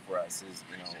biggest thing for us is,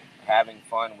 you know, having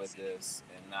fun with this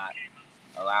and not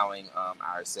allowing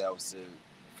ourselves to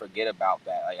forget about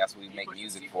that. Like that's what we make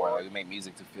music for. Like we make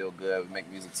music to feel good. We make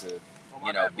music to,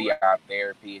 you know, be our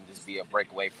therapy and just be a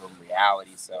breakaway from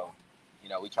reality. So, you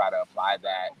know, we try to apply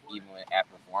that even at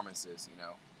performances, you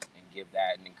know, and give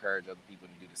that and encourage other people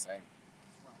to do the same.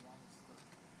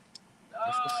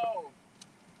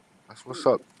 That's what's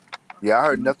up. Yeah, I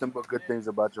heard nothing but good things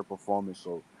about your performance,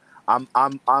 so I'm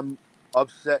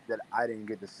upset that I didn't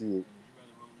get to see it.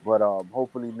 But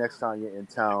hopefully next time you're in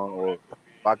town or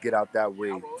if I get out that way,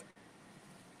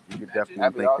 you could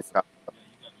definitely make awesome. it out.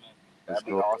 That'd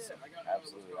be awesome.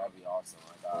 Absolutely, that'd be awesome.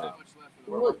 Like,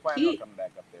 we're planning on coming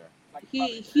back up there.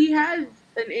 He has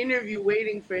an interview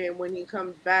waiting for him when he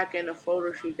comes back and a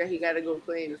photo shoot that he got to go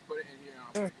claim.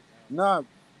 Nah,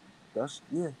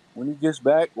 when he gets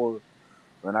back or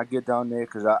when I get down there,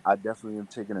 because I definitely am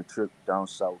taking a trip down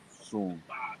south soon.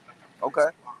 Okay.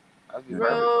 That'd be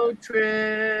Road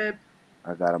trip.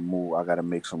 I gotta move. I gotta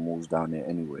make some moves down there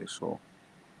anyway. So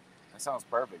that sounds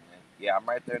perfect, man. Yeah, I'm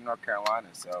right there in North Carolina.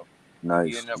 So nice.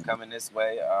 if you end up coming this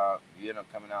way, if you end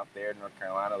up coming out there in North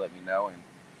Carolina, let me know. And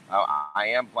I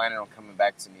am planning on coming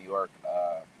back to New York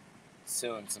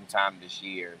soon, sometime this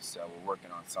year. So we're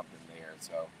working on something there.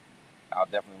 So I'll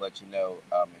definitely let you know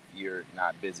if you're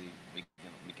not busy. We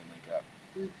can link up.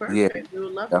 Perfect. Yeah. We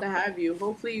would love to have you.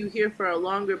 Hopefully, you here for a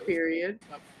longer period.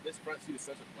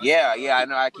 Yeah, I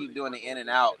know. I keep doing the in and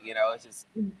out. You know, it's just.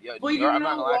 Well, you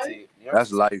know what?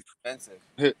 That's life. Expensive.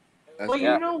 Well,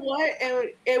 you know what?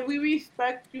 And we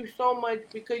respect you so much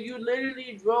because you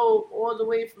literally drove all the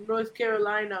way from North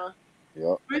Carolina.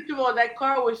 Yep. First of all, that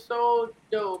car was so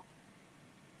dope.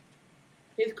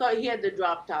 His car, he had the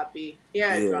drop top. He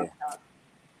had a drop top.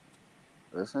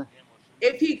 Listen.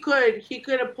 If he could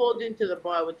have pulled into the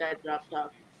bar with that drop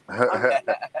top.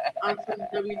 On some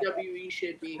WWE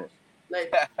shit be.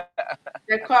 Like,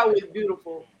 that car was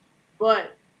beautiful.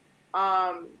 But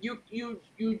you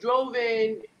drove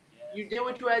in, you did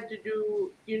what you had to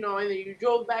do, you know, and then you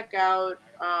drove back out,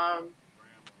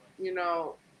 you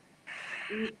know,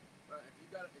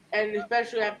 and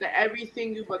especially after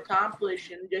everything you've accomplished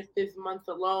in just this month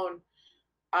alone,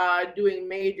 doing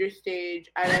major stage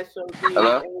at SOD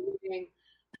and winning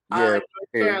North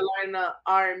Carolina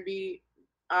R&B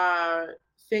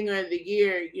Singer of the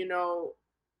Year, you know,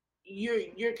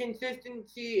 your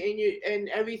consistency and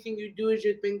everything you do has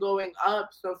just been going up.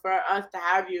 So for us to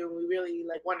have you, we really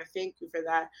want to thank you for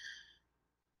that.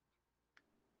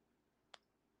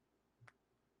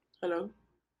 Hello.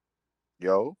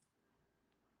 Yo.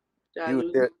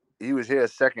 He was here a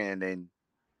second, and then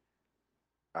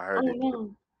I heard it.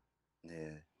 No.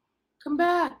 Yeah. Come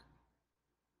back.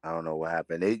 I don't know what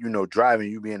happened. They, driving,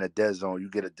 you be in a dead zone. You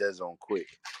get a dead zone quick.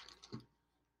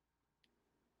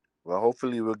 Well,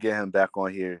 hopefully we'll get him back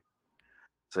on here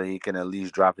so he can at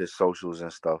least drop his socials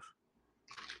and stuff.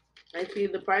 I see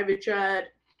the private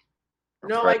chat.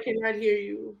 No, I cannot hear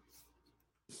you.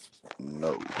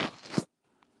 No.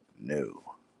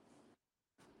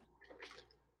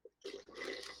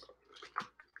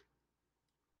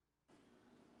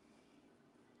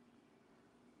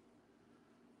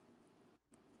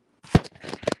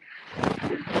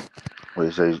 What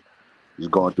he says, he's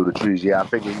going through the trees. Yeah, I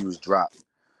figured he was dropped.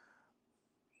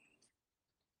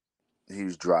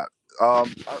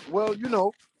 Well,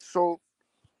 so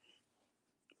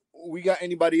we got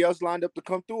anybody else lined up to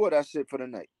come through, or that's it for the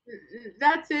night?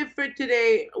 That's it for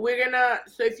today.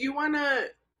 So if you want to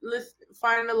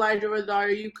find Elijah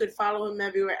Rosario, you could follow him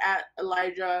everywhere at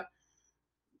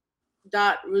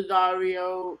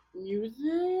Elijah.Rosario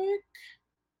Music.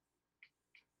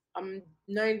 I'm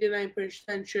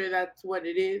 99% sure that's what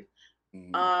it is.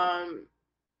 Mm-hmm.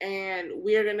 And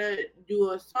we're gonna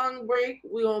do a song break.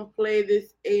 We're gonna play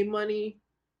this A-Money.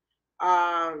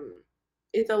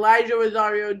 It's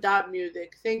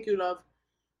ElijahRosario.music. Thank you, love.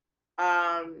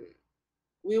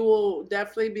 We will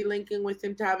definitely be linking with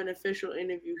him to have an official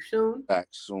interview soon. Back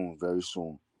soon, very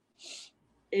soon.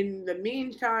 In the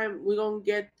meantime, we're gonna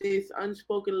get this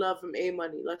Unspoken Love from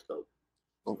A-Money. Let's go.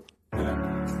 Oh.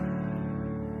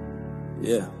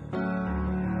 Yeah.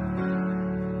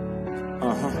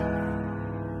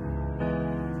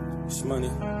 It's money.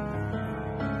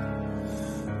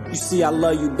 You see, I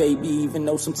love you, baby, even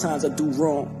though sometimes I do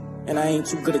wrong. And I ain't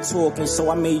too good at talking, so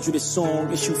I made you this song.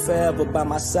 Guess you forever by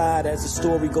my side as the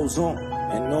story goes on.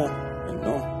 And on, and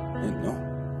on, and on.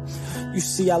 You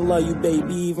see, I love you,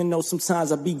 baby, even though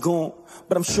sometimes I be gone.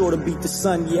 But I'm sure to beat the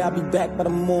sun, yeah, I'll be back by the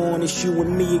morn. It's you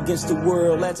and me against the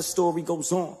world as the story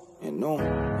goes on. And on,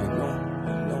 and on.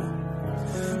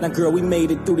 Now, girl, we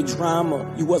made it through the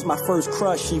drama. You was my first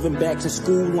crush, even back to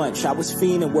school lunch. I was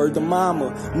fiending, word to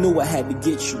mama. Knew I had to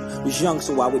get you. Was young,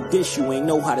 so I would dish you. Ain't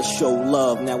know how to show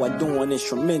love. Now I doing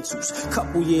instrumentals.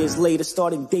 Couple years later,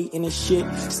 started dating and shit.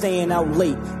 Staying out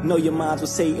late. Know your moms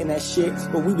was hating that shit.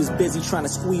 But we was busy trying to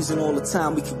squeeze in all the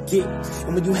time we could get.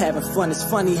 And when you having fun, it's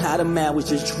funny how the man was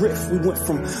just drift. We went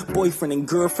from boyfriend and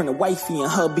girlfriend to wifey and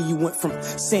hubby. You went from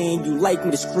saying you like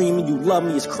me to screaming you love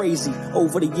me. It's crazy.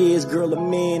 Over the years, girl, a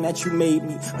man that you made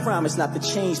me. Promise not to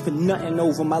change, put nothing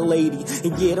over my lady.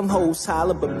 And yeah, them hoes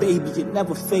holler, but baby, it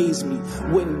never fazed me.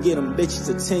 Wouldn't get them bitches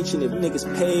attention if niggas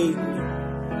paid me.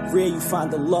 Rare you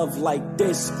find a love like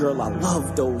this, girl, I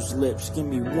love those lips. Give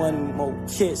me one more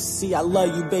kiss. See, I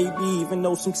love you, baby, even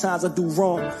though sometimes I do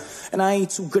wrong. And I ain't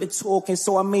too good at talking,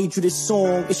 so I made you this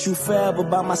song. It's you forever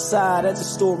by my side as the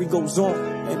story goes on.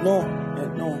 And on,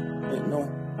 and on, and on.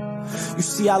 You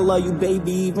see, I love you,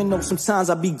 baby, even though sometimes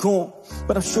I be gone.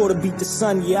 But I'm sure to beat the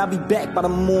sun, yeah, I'll be back by the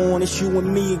morn. It's you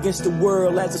and me against the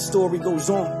world as the story goes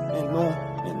on and on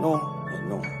and on.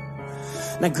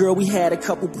 Now, girl, we had a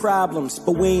couple problems,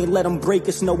 but we ain't let them break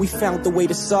us. No, we found the way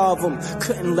to solve them.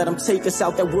 Couldn't let them take us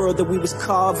out that world that we was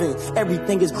carving.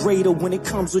 Everything is greater when it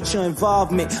comes with your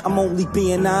involvement. I'm only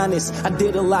being honest. I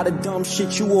did a lot of dumb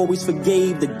shit you always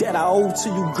forgave. The debt I owe to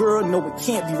you, girl, no, it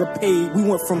can't be repaid. We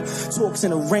went from talks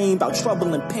in the rain about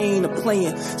trouble and pain to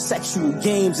playing sexual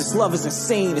games. This love is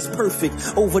insane, it's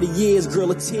perfect. Over the years, girl,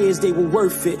 the tears, they were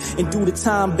worth it. And through the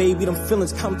time, baby, them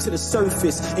feelings come to the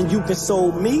surface. And you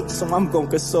console me, so I'm gonna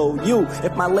console you.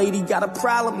 If my lady got a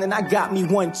problem, then I got me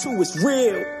one too. It's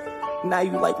real. Now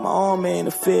you like my arm man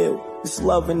to feel. This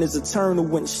loving is eternal,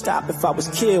 wouldn't stop if I was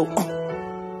killed.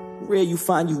 Rare you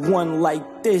find you one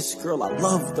like this. Girl, I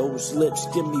love those lips.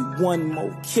 Give me one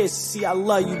more kiss. See, I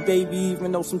love you, baby,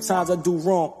 even though sometimes I do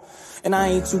wrong. And I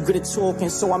ain't too good at talking,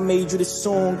 so I made you this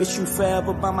song. Get you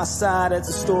forever by my side as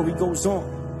the story goes on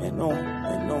and on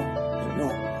and on and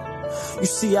on. You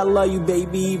see, I love you,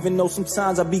 baby, even though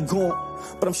sometimes I be gone.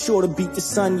 But I'm sure to beat the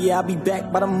sun, yeah, I'll be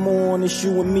back by the morn. It's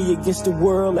you and me against the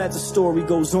world as the story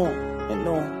goes on and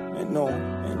on and on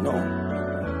and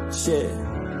on. Shit.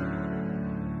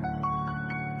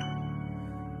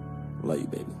 Love you,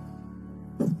 baby.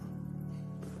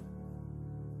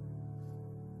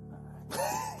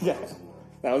 Yeah,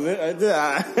 that was it. I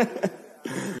did.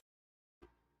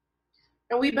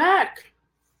 And we back.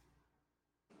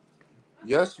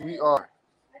 Yes, we are.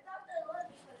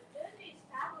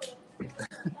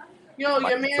 Yo,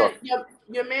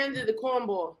 your man did the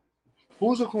cornball.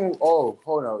 Who's the corn? Oh,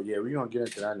 hold on. Yeah, we gonna get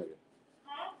into that nigga.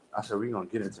 I said we gonna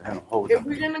get into him. Hold If on.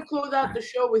 we're gonna close out the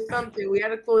show with something, we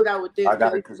gotta close out with this. I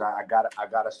gotta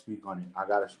speak on it. I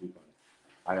gotta speak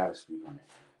on it.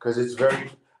 Because it's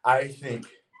very. I think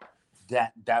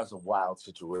that was a wild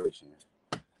situation.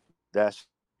 That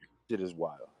shit is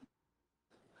wild.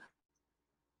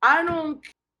 I don't.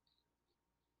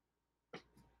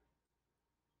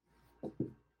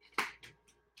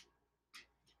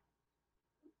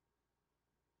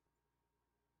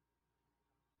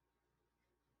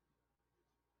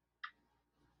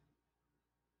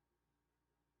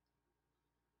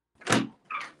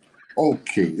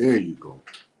 Okay, there you go.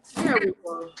 There we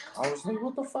go. I was like,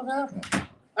 what the fuck happened?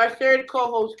 Our third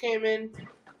co-host came in.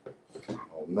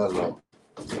 Oh, mellow.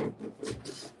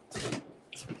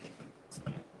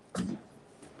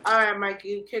 All right,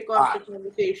 Mikey, kick off the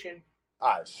conversation.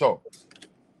 All right, so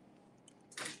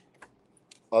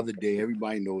other day,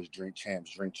 everybody knows Drink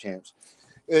Champs.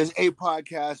 There's a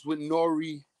podcast with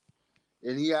Nori,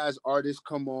 and he has artists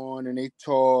come on and they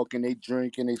talk and they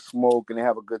drink and they smoke and they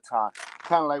have a good time.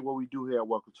 Kind of like what we do here at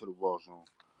Welcome to the Rawrrzone.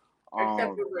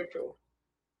 Except we're virtual.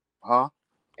 Huh?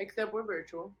 Except we're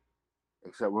virtual.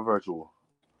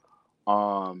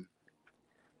 The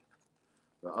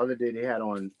other day they had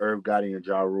on Irv Gotti and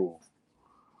Ja Rule.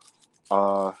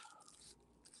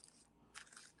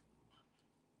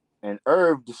 And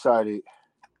Irv decided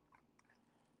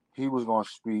he was going to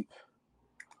speak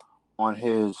on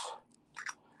his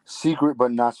secret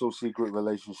but not so secret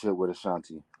relationship with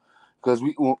Ashanti. Because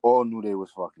we all knew they was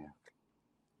fucking.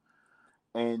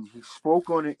 And he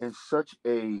spoke on it in such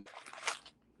a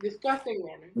disgusting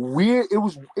manner. Weird.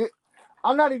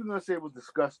 I'm not even going to say it was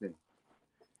disgusting.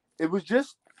 It was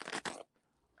just,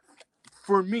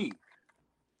 for me,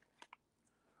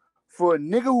 for a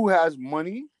nigga who has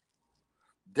money,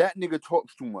 that nigga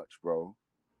talks too much, bro.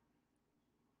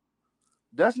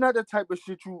 That's not the type of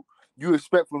shit you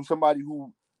expect from somebody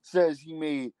who says he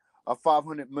made a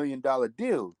 $500 million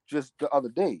deal just the other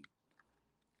day.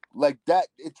 Like that,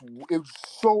 it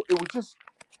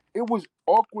was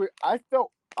awkward. I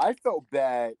felt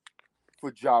bad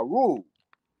for Ja Rule.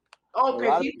 Oh,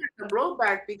 because he got the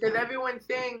blowback because everyone's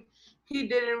saying he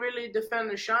didn't really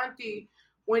defend Ashanti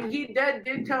when he did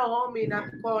tell homie not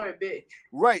to call her bitch.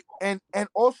 Right, and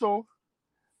also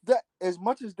that as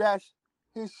much as that's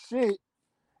his shit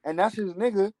and that's his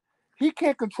nigga, he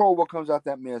can't control what comes out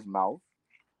that man's mouth.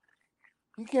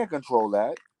 He can't control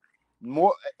that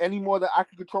any more than I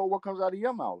can control what comes out of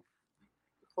your mouth.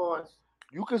 Of course.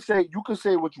 You can say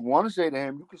what you want to say to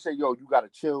him. You can say, yo, you gotta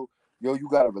chill. Yo, you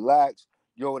gotta relax.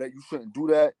 Yo, that you shouldn't do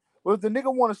that. But if the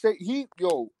nigga want to say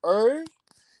Irv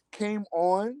came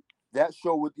on that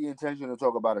show with the intention to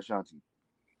talk about Ashanti.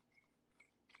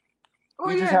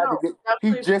 He had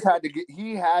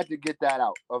to get that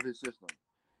out of his system.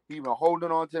 He been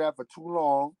holding on to that for too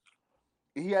long.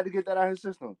 He had to get that out of his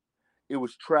system. It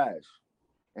was trash.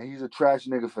 And he's a trash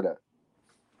nigga for that.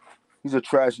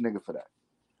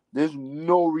 There's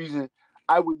no reason.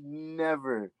 I would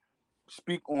never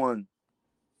speak on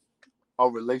a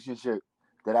relationship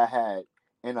that I had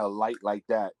in a light like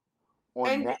that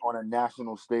on a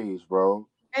national stage, bro.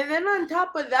 And then on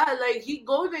top of that, like he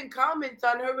goes and comments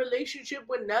on her relationship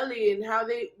with Nelly and how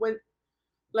he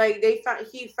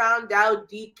found out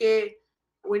DK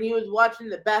when he was watching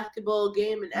the basketball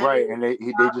game and right, and they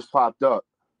just popped up.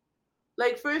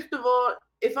 Like, first of all,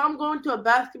 if I'm going to a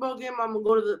basketball game, I'm gonna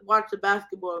go to watch the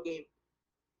basketball game.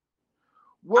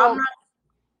 Well,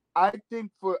 I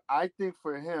think for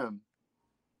him,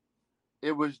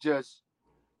 it was just,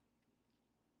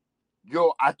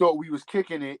 yo, I thought we was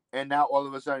kicking it, and now all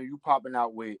of a sudden you popping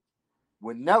out with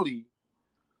Nelly.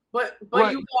 But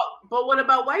what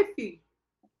about wifey?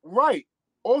 Right.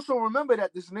 Also, remember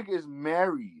that this nigga is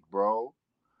married, bro.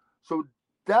 So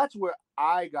that's where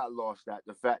I got lost at.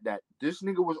 The fact that this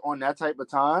nigga was on that type of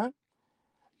time,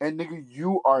 and nigga,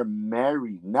 you are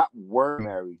married, not were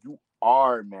married. You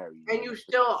are married. And you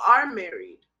still are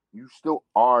married. You still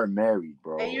are married,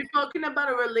 bro. And you're talking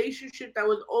about a relationship that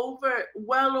was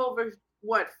well over,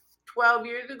 what, 12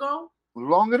 years ago?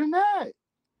 Longer than that.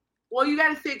 Well, you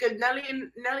gotta say, because Nelly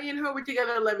and her were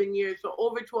together 11 years, so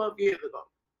over 12 years ago.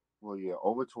 Well, yeah,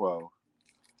 over 12.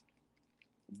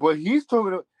 But he's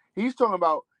talking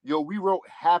about, yo, we wrote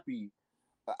happy.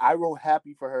 I wrote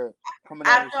happy for her coming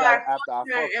out of the shower after I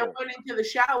fucked her. And went into the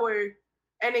shower,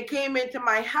 and it came into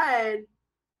my head.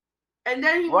 And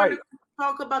then he wanted to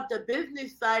talk about the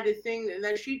business side of things, and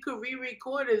that she could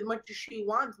re-record as much as she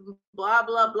wants, blah,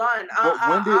 blah, blah.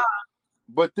 And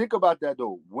But think about that,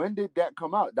 though. When did that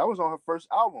come out? That was on her first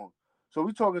album. So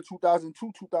we're talking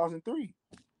 2002, 2003.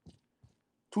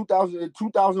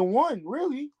 2001,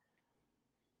 really.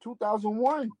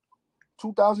 2001,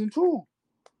 2002.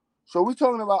 So we're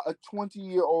talking about a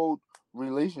 20-year-old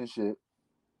relationship.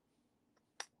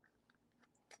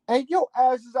 And yo,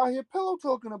 ass is out here pillow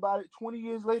talking about it 20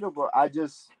 years later, bro. I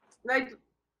just, like,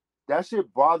 that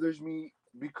shit bothers me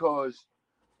because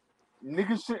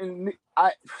niggas shouldn't.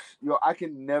 I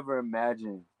can never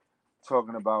imagine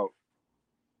talking about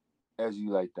Ezzy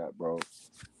like that, bro.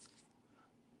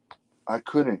 I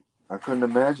couldn't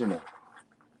imagine it.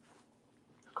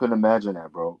 Couldn't imagine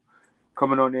that, bro.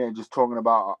 Coming on there and just talking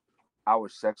about our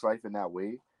sex life in that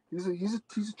way. He's a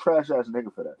trash ass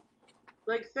nigga for that.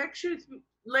 Like, sex shit,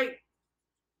 like,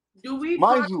 do we?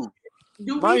 Mind you.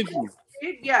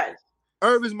 Yes.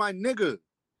 Irv is my nigga.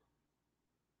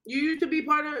 You used to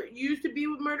be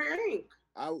with Murder Inc.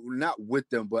 I not with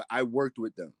them, but I worked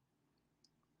with them.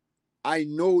 I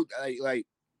know,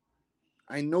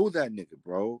 I know that nigga,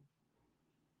 bro.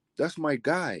 That's my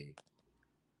guy.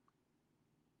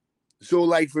 So,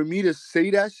 like, for me to say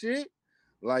that shit,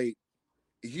 like,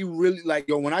 he really, like,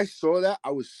 yo, when I saw that, I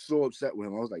was so upset with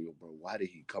him. I was like, yo, bro, why did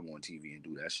he come on TV and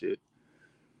do that shit?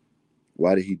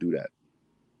 Why did he do that?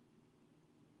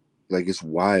 Like, it's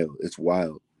wild. It's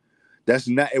wild. It's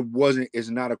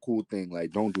not a cool thing.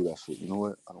 Like, don't do that shit. You know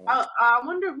what? I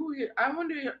wonder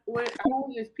how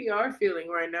his PR feeling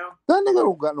right now. That nigga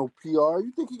don't got no PR.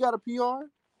 You think he got a PR?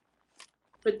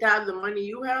 But to have the money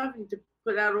you have and to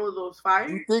put out all those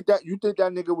fires? You think that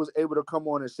nigga was able to come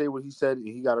on and say what he said and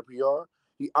he got a PR?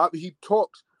 He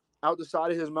talks out the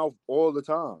side of his mouth all the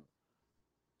time.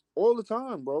 All the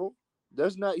time, bro.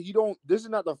 This is not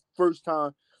the first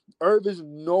time. Irv is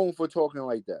known for talking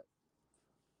like that.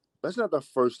 That's not the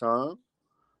first time.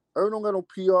 Irv don't got no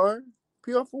PR.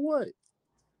 PR for what?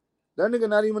 That nigga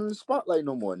not even in the spotlight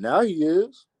no more. Now he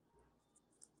is.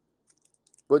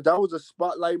 But that was a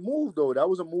spotlight move, though. That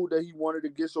was a move that he wanted to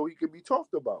get so he could be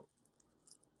talked about.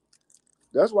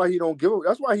 That's why he don't give up.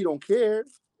 That's why he don't care.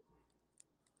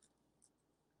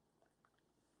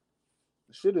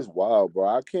 Shit is wild, bro.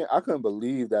 I couldn't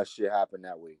believe that shit happened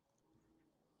that way.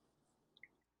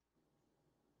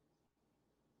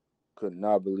 Could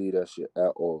not believe that shit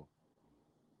at all.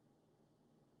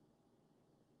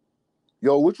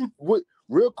 Yo, what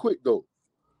real quick though,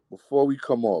 before we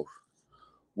come off,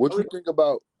 what you think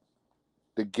about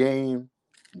the game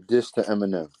diss to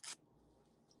Eminem?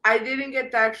 I didn't get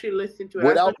to actually listen to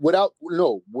it. Without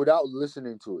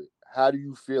listening to it, how do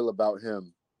you feel about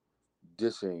him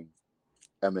dissing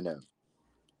Eminem?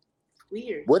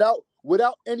 Weird.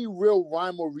 Without any real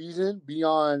rhyme or reason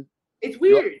beyond. It's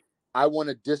weird. I want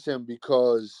to diss him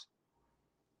because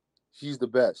he's the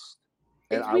best,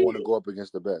 and I want to go up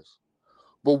against the best.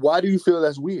 But why do you feel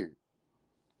that's weird?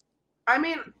 I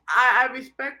mean, I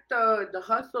respect the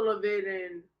hustle of it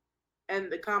and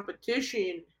the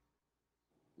competition.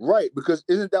 Right, because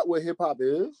isn't that what hip hop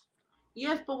is?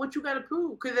 Yes, but what you gotta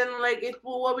prove? Because then, like, it's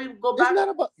what we go back. It's not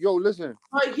about listen.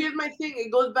 Like, here's my thing. It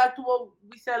goes back to what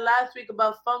we said last week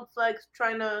about Funk Flex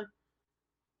trying to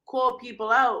call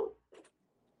people out.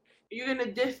 You're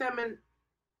gonna diss them and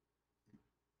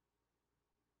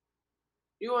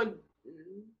you want.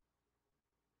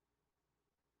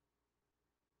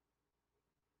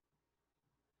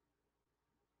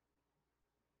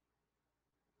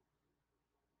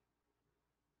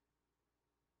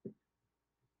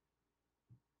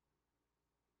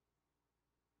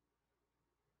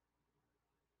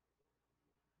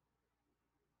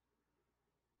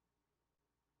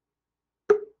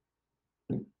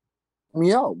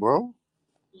 Me out, bro.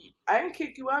 I didn't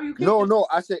kick you out. You kicked No,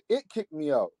 I said it kicked me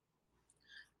out.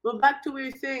 But back to what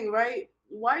you're saying, right?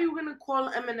 Why are you gonna call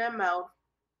Eminem out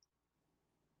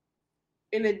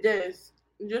in a diss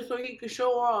just so he could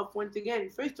show off once again?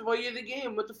 First of all, you're the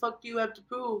game. What the fuck do you have to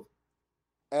prove?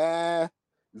 You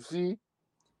see,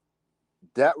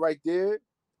 that right there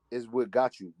is what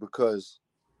got you, because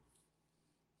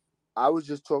I was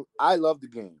just talking. I love the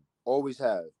game. Always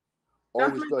have.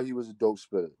 Always thought he was a dope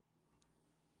spitter.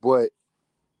 But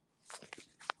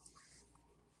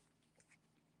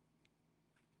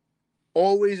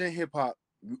always in hip hop,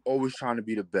 you always trying to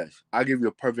be the best. I'll give you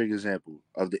a perfect example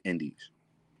of the indies.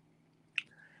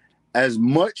 As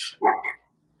much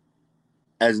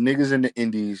as niggas in the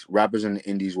indies, rappers in the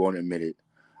indies won't admit it,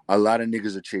 a lot of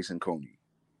niggas are chasing Coney.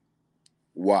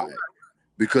 Why?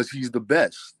 Because he's the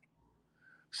best.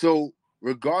 So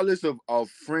regardless of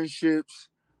friendships,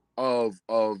 of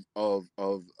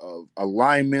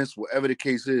alignments, whatever the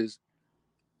case is,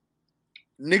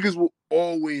 niggas will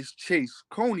always chase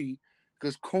Coney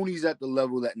because Coney's at the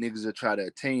level that niggas are trying to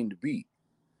attain to be.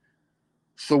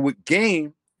 So with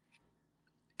Game,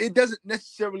 it doesn't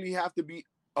necessarily have to be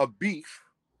a beef,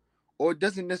 or it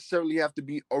doesn't necessarily have to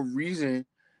be a reason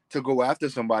to go after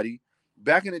somebody.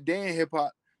 Back in the day in hip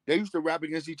hop, they used to rap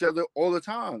against each other all the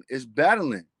time. It's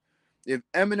battling. If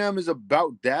Eminem is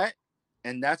about that,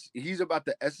 and he's about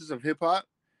the essence of hip hop,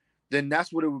 then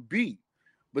that's what it would be.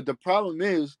 But the problem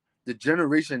is the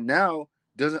generation now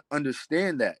doesn't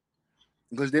understand that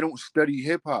because they don't study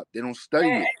hip hop. They don't study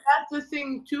it. And that's the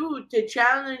thing too, to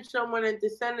challenge someone and to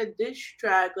send a diss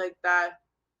track like that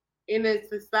in a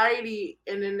society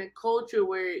and in a culture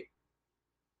where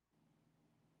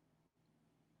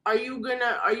are you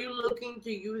looking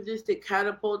to use this to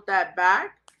catapult that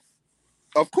back?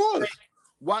 Of course.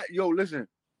 Why? Yo, listen.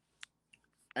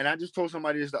 And I just told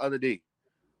somebody this the other day.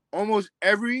 Almost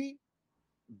every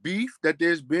beef that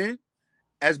there's been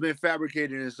has been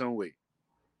fabricated in some way.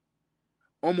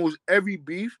 Almost every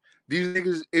beef, these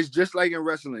niggas, it's just like in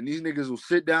wrestling. These niggas will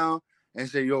sit down and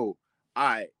say, yo, all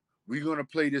right, we're going to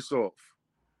play this off.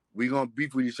 We're going to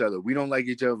beef with each other. We don't like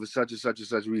each other for such and such and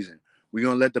such reason. We're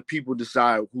going to let the people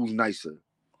decide who's nicer.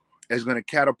 It's going to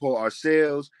catapult our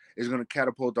sales. It's going to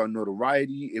catapult our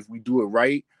notoriety. If we do it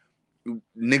right,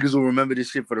 niggas will remember this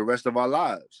shit for the rest of our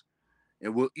lives.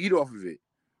 And we'll eat off of it.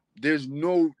 There's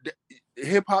no...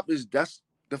 Hip-hop is... That's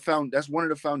one of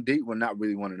the foundations... Well, not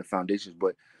really one of the foundations,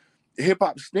 but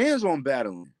hip-hop stands on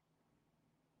battling.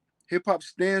 Hip-hop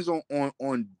stands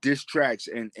on diss tracks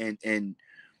and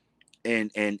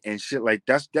shit like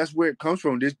that's where it comes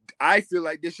from. I feel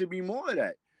like there should be more of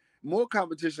that, more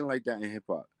competition like that in hip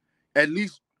hop, at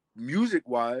least music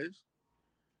wise.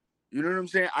 You know what I'm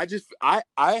saying?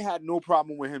 I had no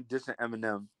problem with him dissing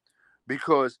Eminem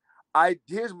because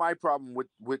here's my problem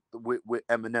with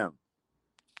Eminem.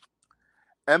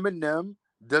 Eminem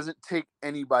doesn't take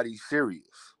anybody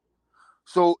serious.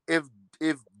 So if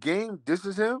Game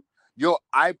disses him, we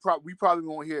probably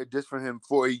won't hear a diss from him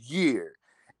for a year.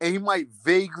 And he might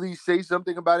vaguely say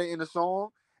something about it in a song.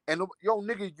 And yo,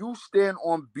 nigga, you stand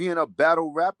on being a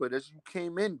battle rapper that you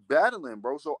came in battling,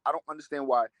 bro. So I don't understand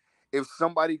why if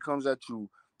somebody comes at you,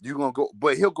 you're gonna go,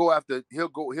 but he'll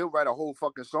write a whole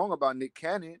fucking song about Nick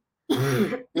Cannon.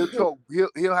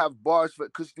 He'll have bars for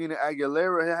Christina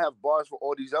Aguilera, he'll have bars for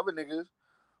all these other niggas.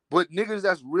 But niggas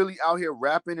that's really out here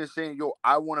rapping and saying, yo,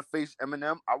 I want to face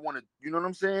Eminem, you know what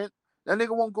I'm saying? That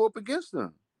nigga won't go up against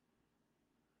him.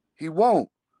 He won't.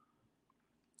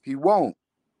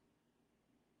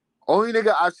 Only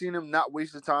nigga I've seen him not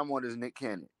waste his time on is Nick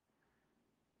Cannon.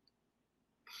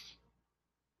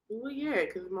 Well, yeah,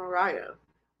 because Mariah.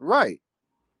 Right.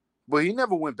 But he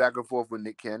never went back and forth with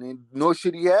Nick Cannon, nor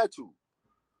should he had to.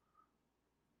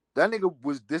 That nigga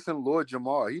was dissing Lord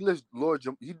Jamar. He dissed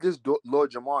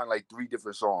Lord Jamar in like 3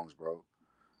 different songs, bro.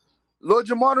 Lord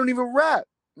Jamar don't even rap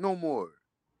no more.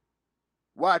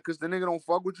 Why? Because the nigga don't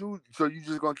fuck with you, so you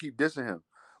just gonna keep dissing him.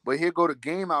 But here go the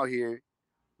Game out here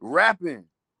rapping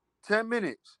 10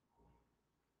 minutes.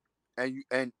 And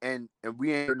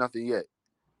we ain't heard nothing yet.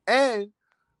 And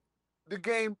the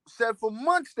Game said for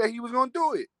months that he was gonna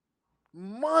do it.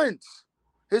 Months.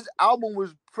 His album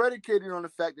was predicated on the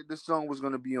fact that this song was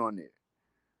gonna be on there.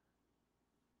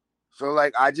 So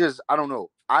like I don't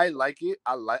know. I like it.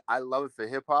 I love it for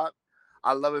hip hop.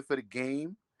 I love it for the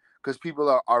game. Because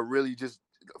people are really just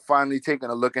finally taking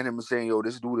a look at him and saying, yo,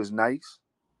 this dude is nice.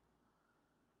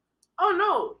 Oh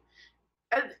no.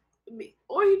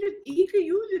 Or he could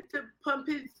use it to pump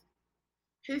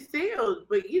his sales.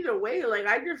 But either way, like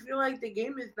I just feel like the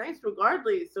game is nice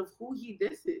regardless of who he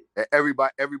disses.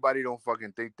 Everybody don't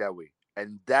fucking think that way.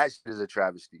 And that shit is a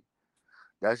travesty.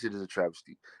 That shit is a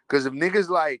travesty. Because if niggas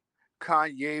like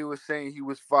Kanye was saying he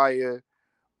was fire,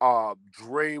 Dr.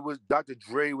 Dre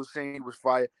was saying he was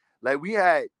fire. Like we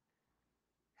had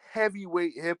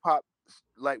heavyweight hip hop,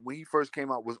 like when he first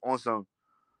came out, was on some,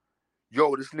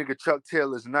 yo, this nigga Chuck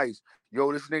Taylor's nice.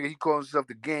 Yo, this nigga, he calls himself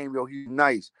the game. Yo, he's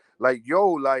nice. Like,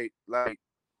 yo, like,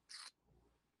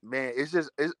 man, it's just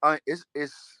it's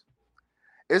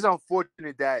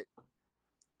unfortunate that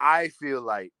I feel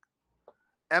like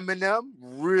Eminem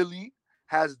really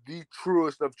has the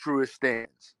truest of truest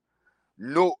stands.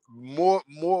 No more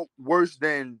worse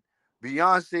than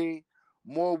Beyonce,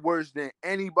 more worse than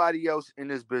anybody else in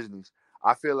this business.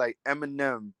 I feel like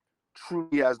Eminem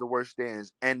truly has the worst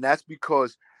stands, and that's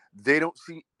because they don't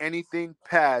see anything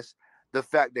past the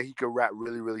fact that he could rap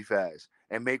really, really fast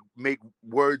and make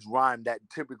words rhyme that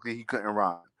typically he couldn't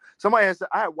rhyme. Somebody has said,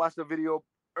 I had watched a video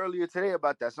earlier today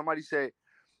about that. Somebody said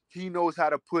he knows how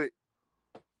to put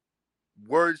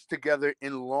words together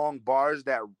in long bars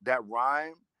that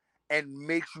rhyme and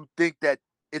makes you think that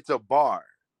it's a bar.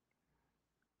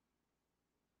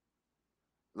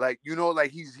 Like, you know,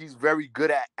 like he's very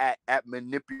good at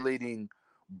manipulating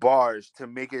bars to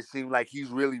make it seem like he's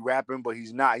really rapping, but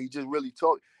he's not. He just really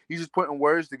he's just putting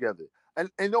words together. And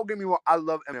don't get me wrong, I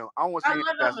love Eminem. I don't want to say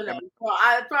I love Eminem. Well,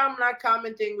 that's why I'm not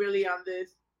commenting really on this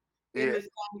in the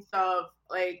sense of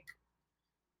like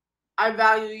I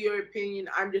value your opinion.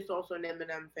 I'm just also an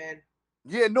Eminem fan.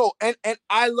 Yeah, no, and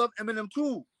I love Eminem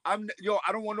too. I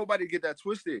don't want nobody to get that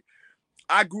twisted.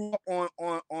 I grew up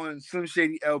on Slim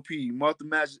Shady LP, Martha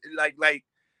Mash, like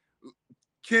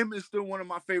Kim is still one of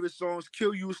my favorite songs.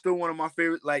 Kill You is still one of my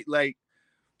favorite. Like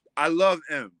I love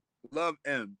M.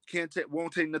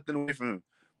 Won't take nothing away from him,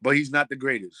 but he's not the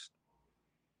greatest.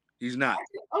 He's not.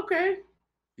 Okay.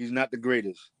 He's not the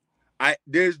greatest.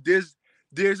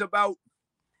 There's about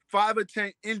 5 or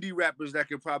 10 indie rappers that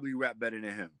could probably rap better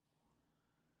than him.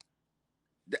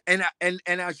 And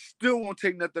I still won't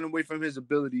take nothing away from his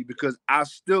ability because I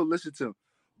still listen to him.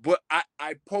 But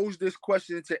I pose this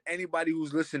question to anybody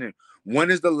who's listening. When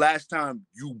is the last time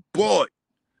you bought,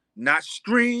 not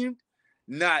streamed,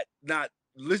 not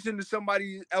listened to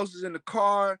somebody else's in the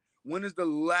car? When is the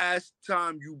last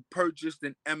time you purchased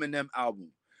an Eminem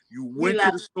album? You went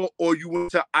to the store or you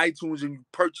went to iTunes and you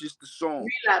purchased the song.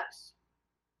 Relapse.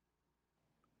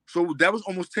 So that was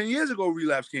almost 10 years ago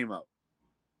Relapse came out.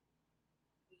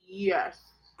 Yes.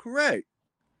 Correct.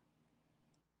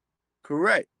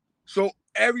 So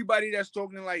everybody that's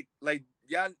talking like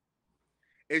y'all,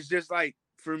 it's just like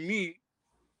for me,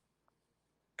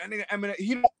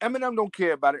 Eminem don't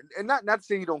care about it, and not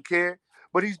saying he don't care,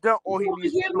 but he's done all he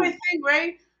needs to do. Here's my thing,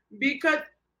 right? Because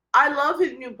I love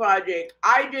his new project.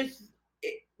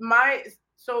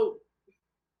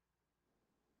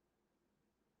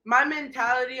 My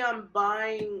mentality on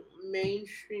buying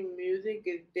mainstream music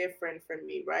is different from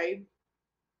me, right?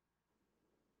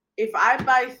 If I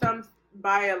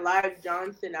buy a Live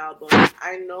Johnson album,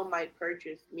 I know my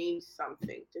purchase means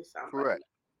something to somebody.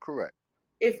 Correct.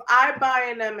 If I buy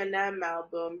an Eminem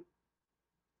album,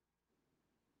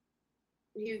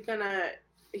 he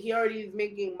already is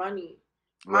making money.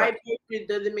 Right. My purchase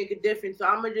doesn't make a difference, so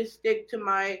I'm gonna just stick to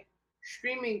my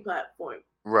streaming platform.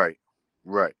 Right.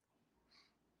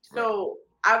 So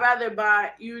I'd rather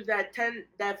use that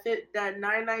 $9.99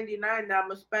 that I'm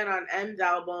gonna spend on M's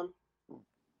album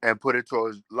and put it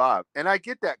towards live. And I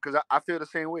get that because I feel the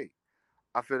same way.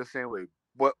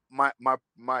 But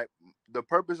the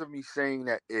purpose of me saying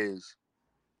that is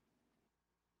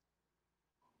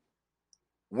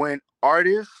when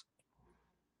artists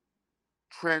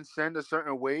transcend a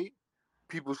certain way,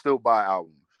 people still buy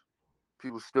albums.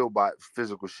 People still buy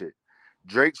physical shit.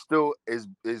 Drake still is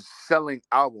selling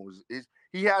albums.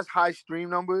 He has high stream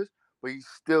numbers, but he's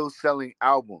still selling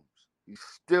albums. He's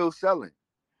still selling.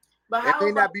 But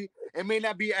it may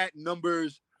not be at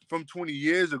numbers from 20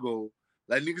 years ago.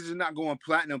 Like niggas is not going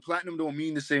platinum. Platinum don't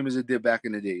mean the same as it did back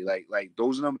in the day. Like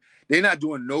those numbers, they're not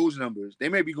doing those numbers. They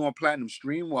may be going platinum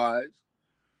stream wise,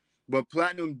 but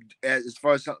platinum as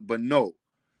far as but no,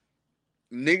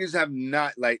 niggas have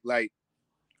not like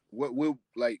what will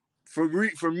like for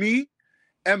me.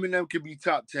 Eminem could be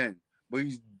top 10, but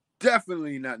he's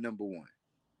definitely not number one.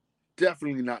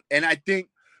 Definitely not. And I think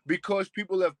because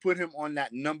people have put him on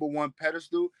that number one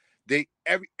pedestal,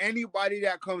 anybody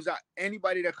that comes,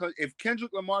 if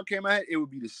Kendrick Lamar came out, it would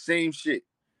be the same shit.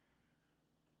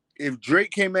 If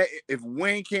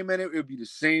Wayne came in, it would be the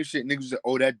same shit. Niggas say,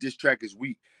 oh, that diss track is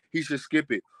weak. He should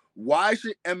skip it. Why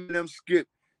should Eminem skip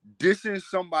dissing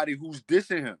somebody who's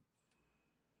dissing him?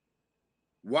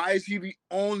 Why is he the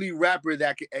only rapper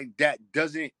that's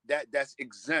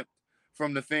exempt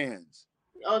from the fans?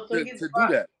 Oh, so to do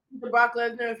that. The Brock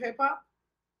Lesnar of hip hop?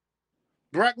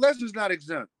 Brock Lesnar's not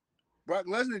exempt. Brock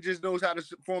Lesnar just knows how to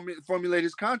formulate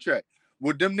his contract.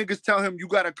 When them niggas tell him you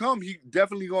gotta come, he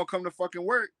definitely gonna come to fucking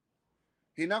work.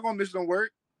 He not gonna miss no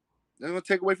work. They're gonna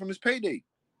take away from his payday.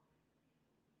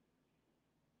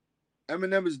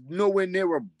 Eminem is nowhere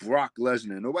near a Brock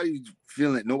Lesnar.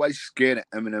 Nobody's scared of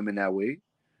Eminem in that way.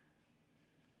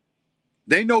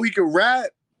 They know he can rap.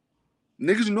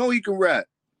 Niggas know he can rap.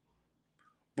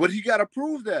 But he gotta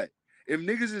prove that. If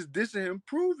niggas is dissing him,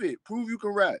 prove it. Prove you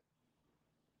can rap.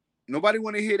 Nobody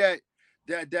wanna hear that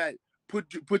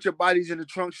put your bodies in the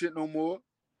trunk shit no more.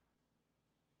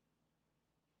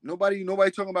 Nobody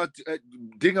talking about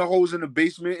digging holes in the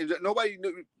basement. Nobody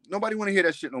want to hear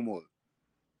that shit no more.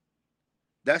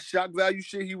 That shock value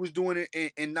shit he was doing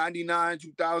in 99,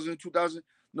 2000.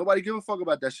 Nobody give a fuck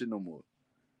about that shit no more.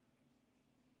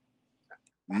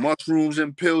 Mushrooms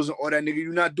and pills and all that, nigga.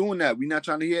 You're not doing that. We're not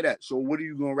trying to hear that. So what are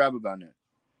you gonna rap about now?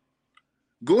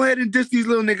 Go ahead and diss these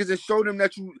little niggas and show them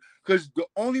that you. Because the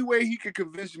only way he can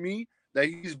convince me that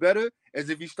he's better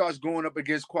is if he starts going up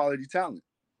against quality talent.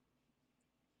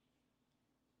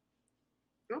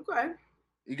 Okay.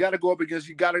 You got to go up against.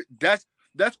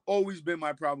 That's always been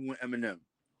my problem with Eminem.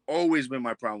 Always been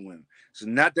my problem with him. So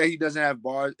not that he doesn't have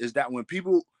bars, is that when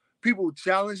people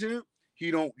challenge him,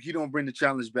 he don't bring the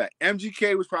challenge back.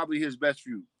 MGK was probably his best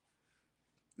feud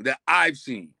that I've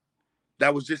seen.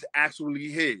 That was just actually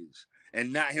his,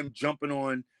 and not him jumping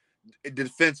on the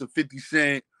defense of 50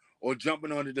 Cent or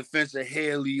jumping on the defense of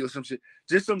Haley or some shit.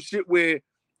 Just some shit where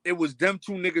it was them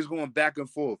two niggas going back and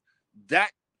forth.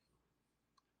 That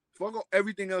fuck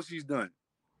everything else he's done.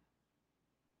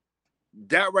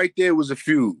 That right there was a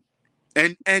feud.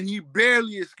 And he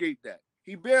barely escaped that.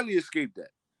 He barely escaped that.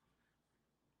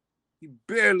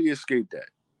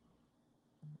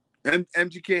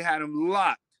 MGK had him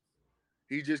locked.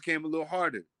 He just came a little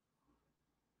harder.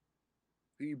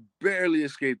 He barely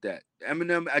escaped that.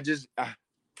 Eminem,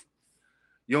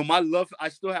 my love, I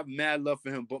still have mad love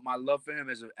for him, but my love for him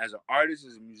as an artist,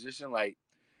 as a musician, like,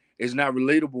 it's not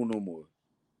relatable no more.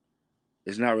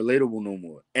 It's not relatable no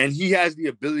more. And he has the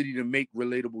ability to make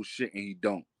relatable shit, and he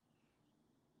don't.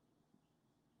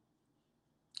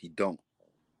 He don't.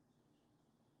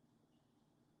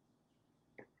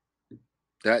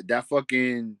 That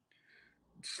fucking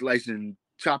slicing,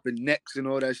 chopping necks and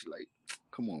all that shit, like,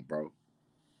 come on, bro.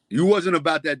 You wasn't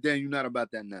about that then, you're not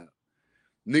about that now.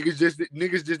 Niggas just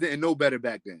didn't know better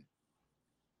back then.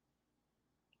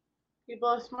 People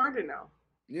are smarter now.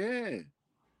 Yeah.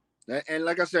 And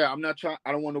like I said, I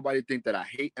don't want nobody to think that I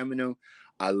hate Eminem.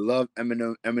 I love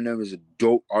Eminem. Eminem is a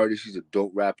dope artist. He's a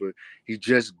dope rapper. He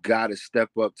just got to step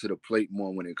up to the plate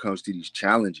more when it comes to these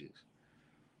challenges.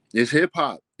 It's hip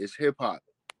hop.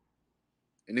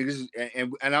 And niggas,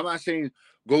 and I'm not saying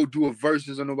go do a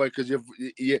versus on nobody, because your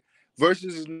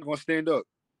versus is not gonna stand up.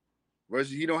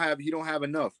 Versus he don't have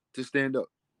enough to stand up.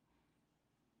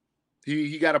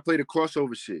 He got to play the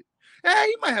crossover shit.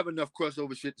 He might have enough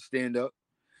crossover shit to stand up.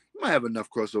 He might have enough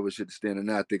crossover shit to stand up.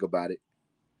 Now I think about it.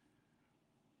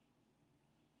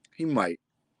 He might.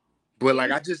 But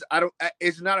like,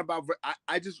 it's not about,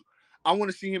 I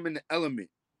want to see him in the element.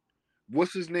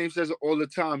 What's his name says it all the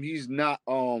time. He's not,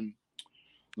 Lord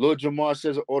Jamar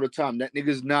says it all the time. That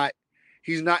nigga's not,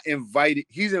 he's not invited.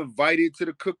 He's invited to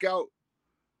the cookout,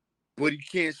 but he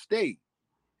can't stay.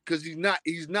 Cause you're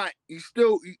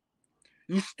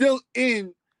still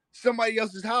in somebody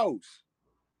else's house.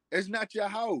 It's not your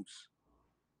house.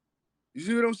 You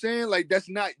see what I'm saying? Like, that's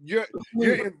not, you're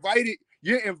invited.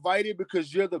 You're invited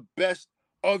because you're the best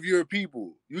of your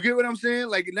people. You get what I'm saying?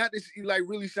 Like, not to like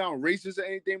really sound racist or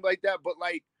anything like that, but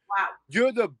like, wow,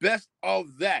 you're the best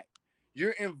of that.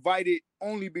 You're invited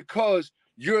only because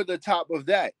you're the top of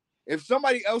that. If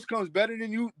somebody else comes better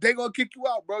than you, they gonna kick you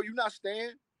out, bro. You're not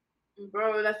staying.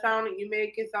 Bro, you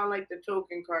make it sound like the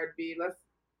token card, B.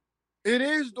 It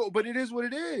is though, but it is what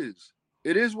it is.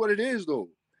 It is what it is though.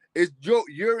 It's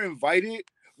you're invited,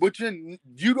 but you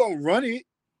don't run it.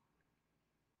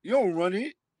 You don't run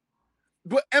it.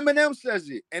 But Eminem says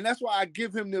it, and that's why I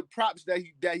give him the props that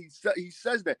he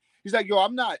says that. He's like, yo,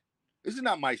 this is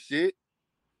not my shit.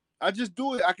 I just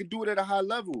do it. I can do it at a high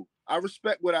level. I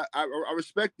respect what I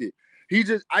respect it.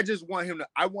 I just want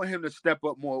him to step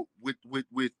up more with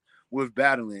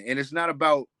battling. And it's not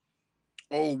about,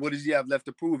 oh, what does he have left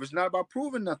to prove? It's not about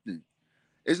proving nothing.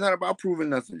 It's not about proving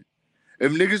nothing.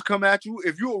 If niggas come at you,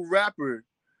 if you're a rapper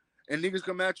and niggas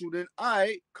come at you, then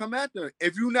come at them.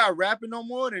 If you're not rapping no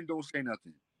more, then don't say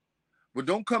nothing. But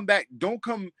don't come back. Don't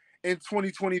come in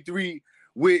 2023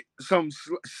 with some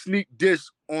sneak diss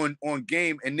on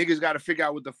game, and niggas got to figure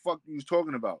out what the fuck you was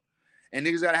talking about. And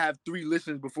niggas got to have 3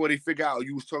 listens before they figure out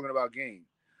you was talking about game.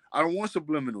 I don't want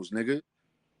subliminals, nigga.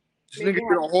 This nigga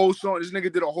did a whole song. This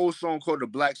nigga did a whole song called The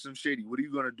Black Slim Shady. What are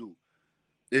you gonna do?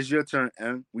 It's your turn,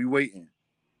 M. We waiting.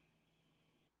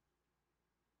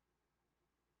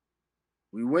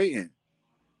 We waiting.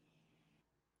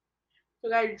 So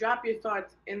guys, drop your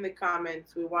thoughts in the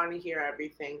comments. We want to hear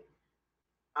everything.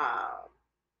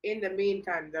 In the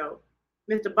meantime, though,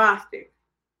 Mr. Bostic.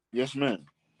 Yes, ma'am.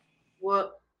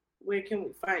 Where can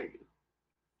we find you?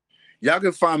 Y'all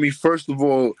can find me, first of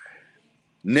all,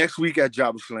 next week at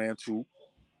Jabba Slam 2.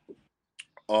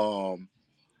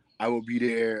 I will be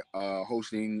there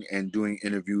hosting and doing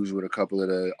interviews with a couple of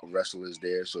the wrestlers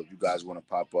there. So if you guys want to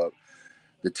pop up,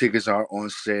 the tickets are on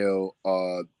sale.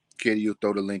 Katie will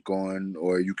throw the link on,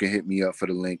 or you can hit me up for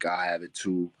the link. I have it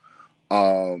too.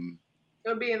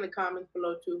 It'll be in the comments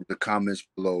below too. The comments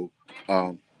below.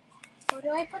 Where do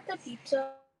I put the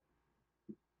pizza?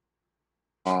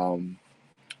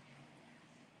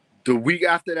 The week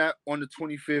after that, on the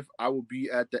 25th, I will be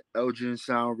at the Elgin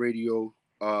Sound Radio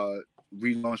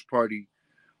relaunch party,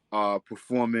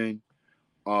 performing,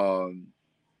 and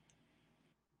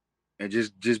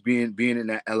just being in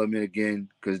that element again,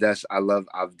 because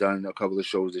I've done a couple of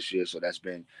shows this year, so that's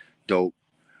been dope.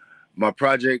 My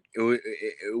project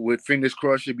with fingers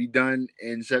crossed should be done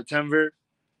in September,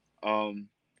 and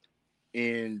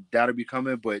that'll be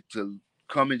coming. But to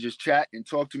come and just chat and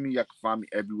talk to me, you can find me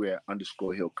everywhere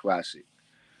 _Hill Classic.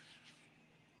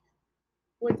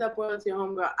 What's up, world? It's your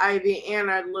homegirl Ivy and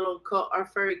our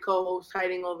furry co-host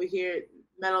hiding over here,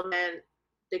 Metal Man,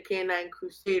 the K9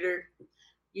 Crusader.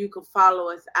 You can follow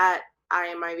us at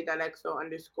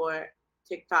IamIvy.exo_,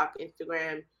 TikTok,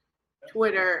 Instagram,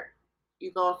 Twitter.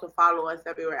 You can also follow us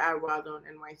everywhere at Rawrrzone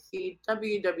NYC,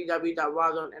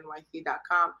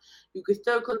 www.rawrzonenyc.com. You can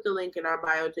still click the link in our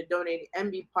bio to donate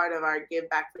and be part of our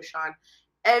Giveback for Sean.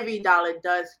 Every dollar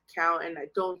does count, and I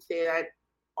don't say that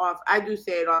off. I do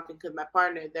say it often because my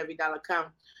partner is every dollar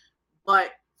counts.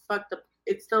 But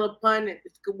it's still a pun. It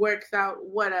works out,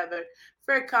 whatever.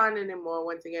 For content and more,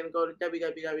 once again, go to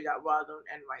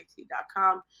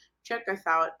www.rawrzonenyc.com. Check us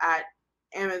out at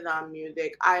Amazon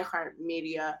Music,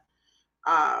 iHeartMedia,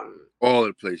 all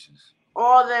the places.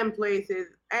 All them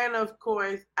places. And of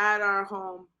course, at our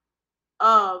home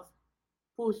of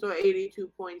Puso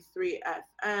 82.3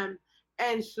 FM,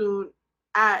 and soon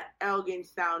at Elgin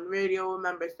Sound Radio.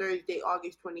 Remember, Thursday,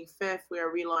 August 25th, we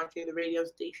are relaunching the radio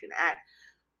station at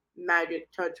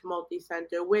Magic Touch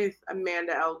Multi-Center with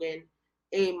Amanda Elgin,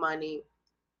 A Money,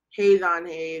 Hayes on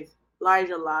Hayes,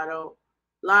 Elijah Lotto,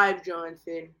 Live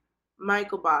Johnson,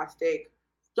 Michael Bostic.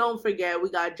 Don't forget, we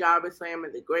got Jabba Slam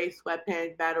at the Gray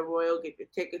Sweatpants Battle Royal. Get your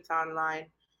tickets online.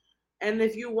 And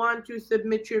if you want to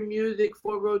submit your music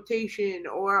for rotation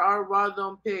or our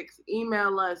Rawrrzone picks,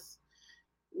 email us.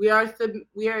 We are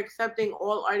accepting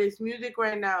all artists' music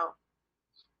right now.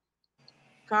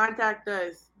 Contact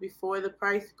us before the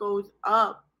price goes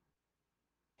up.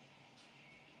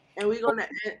 And we're gonna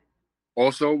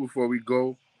also, before we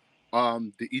go,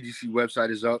 the EDC website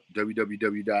is up.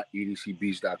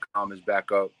 www.edcbeats.com is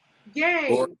back up. Yay!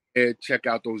 Go ahead, check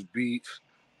out those beats.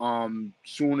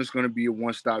 Soon it's gonna be a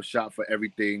one-stop shop for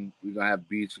everything. We're gonna have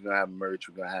beats, we're gonna have merch,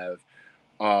 we're gonna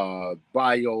have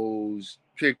bios,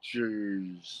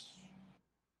 pictures,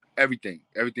 everything.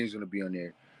 Everything's gonna be on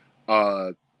there.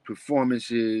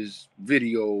 Performances,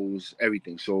 videos,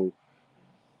 everything. So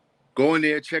go in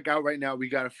there, check out right now. We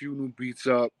got a few new beats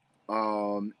up.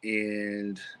 And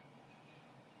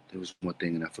there was one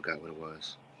thing and I forgot what it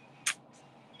was.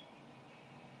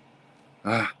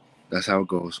 That's how it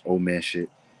goes. Old man shit.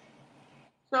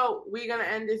 So we're gonna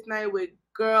end this night with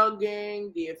Girl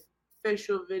Gang, the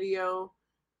official video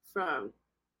from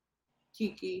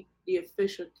Tiki, the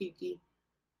official Tiki.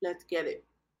 Let's get it.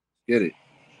 Get it.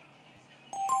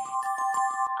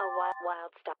 A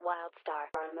wild star,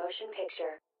 our motion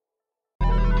picture.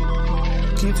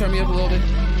 Can you turn me up a little bit?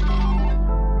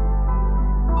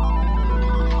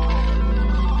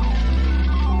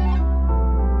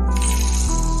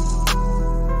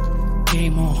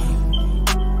 Game on.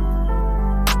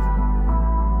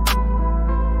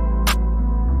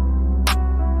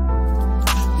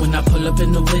 When I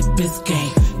it's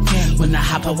game. When I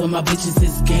hop out with my bitches,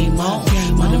 it's game on.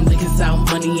 When them niggas out,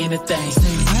 money ain't a thing.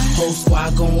 Whole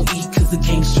squad gon' eat cause the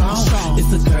game's strong.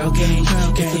 It's a girl game,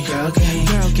 it's a girl game,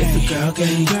 it's a girl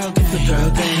game, it's a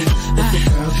girl game, it's a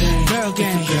girl game, girl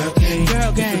game, girl game,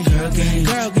 girl game, girl game,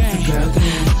 girl game, girl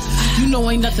game. You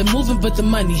know ain't nothing moving but the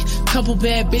money. Couple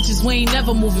bad bitches, we ain't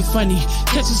never moving funny.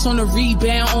 Catch us on a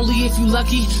rebound, only if you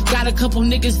lucky. Got a couple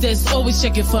niggas that's always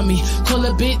checking for me. Call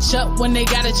a bitch up when they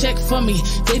gotta check for me.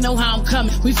 They know how I'm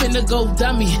coming, we finna go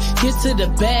dummy. Get to the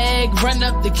bag, run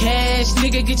up the cash.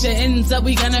 Nigga, get your ends up,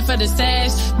 we gunning for the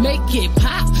stash. Make it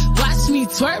pop, watch me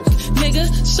twerk.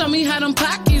 Nigga, show me how them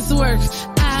pockets work.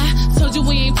 I told you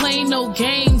we ain't playing no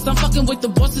games. I'm fucking with the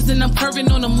bosses and I'm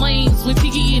curving on them lanes. When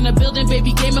Tiki in the building,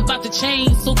 baby, game about to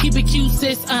change. So keep it cute,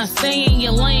 sis, stay in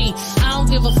your lane. I don't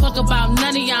give a fuck about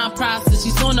none of y'all process.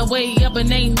 She's on the way up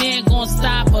and ain't man gon'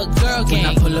 stop a girl game. When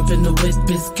I pull up in the whip,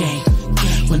 it's game.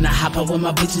 When I hop out with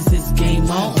my bitches, it's game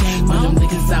on. When them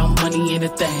niggas out, money ain't a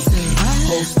thing.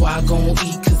 Whole squad gon'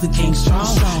 eat cause the game's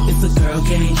strong. It's a girl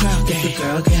game, it's a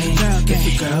girl game, it's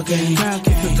a girl game,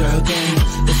 it's a girl game,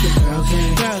 it's a girl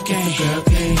game, it's a girl game, it's a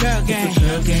girl game,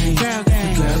 it's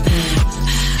a girl game.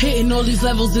 Hitting all these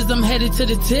levels as I'm headed to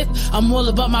the tip. I'm all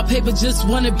about my paper, just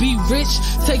wanna be rich.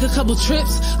 Take a couple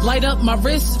trips, light up my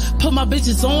wrist, put my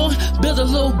bitches on, build a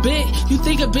little bit. You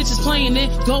think a bitch is playing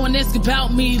it? Go and ask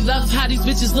about me. Love how these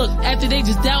bitches look after they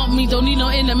just doubt me. Don't need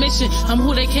no intermission. I'm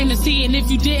who they came to see, and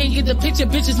if you didn't get the picture,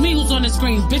 bitch, it's me who's on the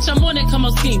screen. Bitch, I'm on that come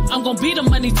on scheme. I'm gonna be the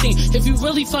money team. If you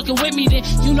really fucking with me, then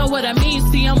you know what I mean.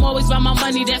 See, I'm always about my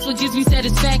money. That's what gives me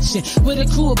satisfaction. With a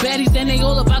crew of baddies, and they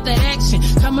all about that action.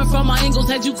 Coming from my angles,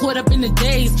 had you caught up in the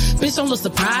days. Bitch, don't look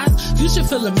surprised. You should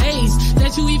feel amazed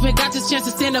that you even got this chance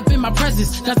to stand up in my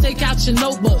presence. Now take out your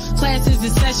notebook. Class is in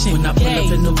session. When I pull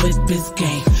up in the whip, it's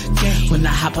game. When I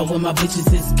hop out with my bitches,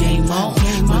 it's game on.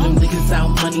 When them niggas out,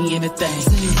 money ain't a thing.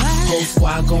 Whole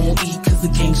squad gon' eat cause the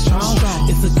game's strong.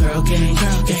 It's a girl game,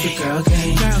 it's a girl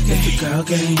game, it's a girl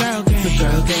game, it's a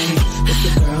girl game, it's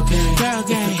a girl game, it's a girl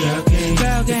game, it's a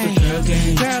girl game, it's a girl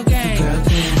game,